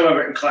watch some of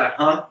it in class,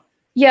 huh?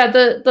 Yeah,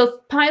 the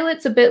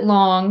pilot's a bit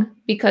long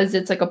because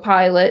it's like a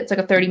pilot. It's like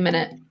a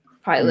 30-minute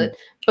pilot.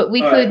 But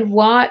we could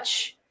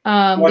watch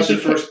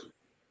the first.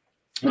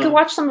 We could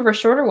watch some of her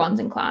shorter ones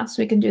in class.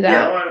 We can do that.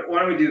 Yeah, why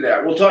don't we do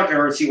that? We'll talk to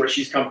her and see what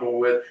she's comfortable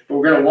with. But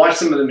we're going to watch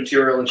some of the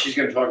material, and she's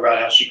going to talk about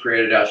how she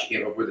created it, how she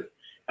came up with it,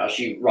 how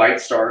she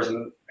writes, stars,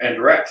 and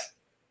directs.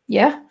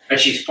 Yeah. And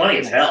she's funny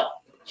as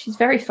hell. She's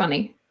very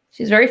funny.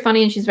 She's very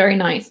funny, and she's very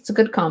nice. It's a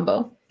good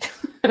combo.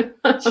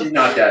 She's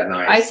not that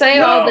nice. I say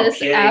all this.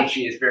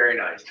 She is very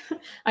nice.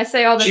 I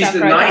say all this. She's the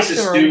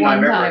nicest student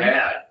I've ever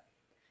had.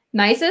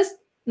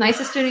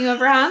 Nicest student you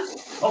ever had?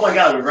 Oh my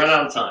God, we've run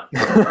out of time.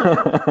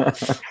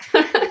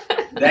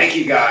 Thank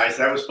you guys.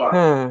 That was fun.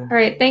 All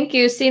right. Thank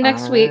you. See you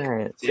next week.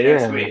 Right. See you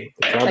next week.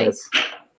 Bye.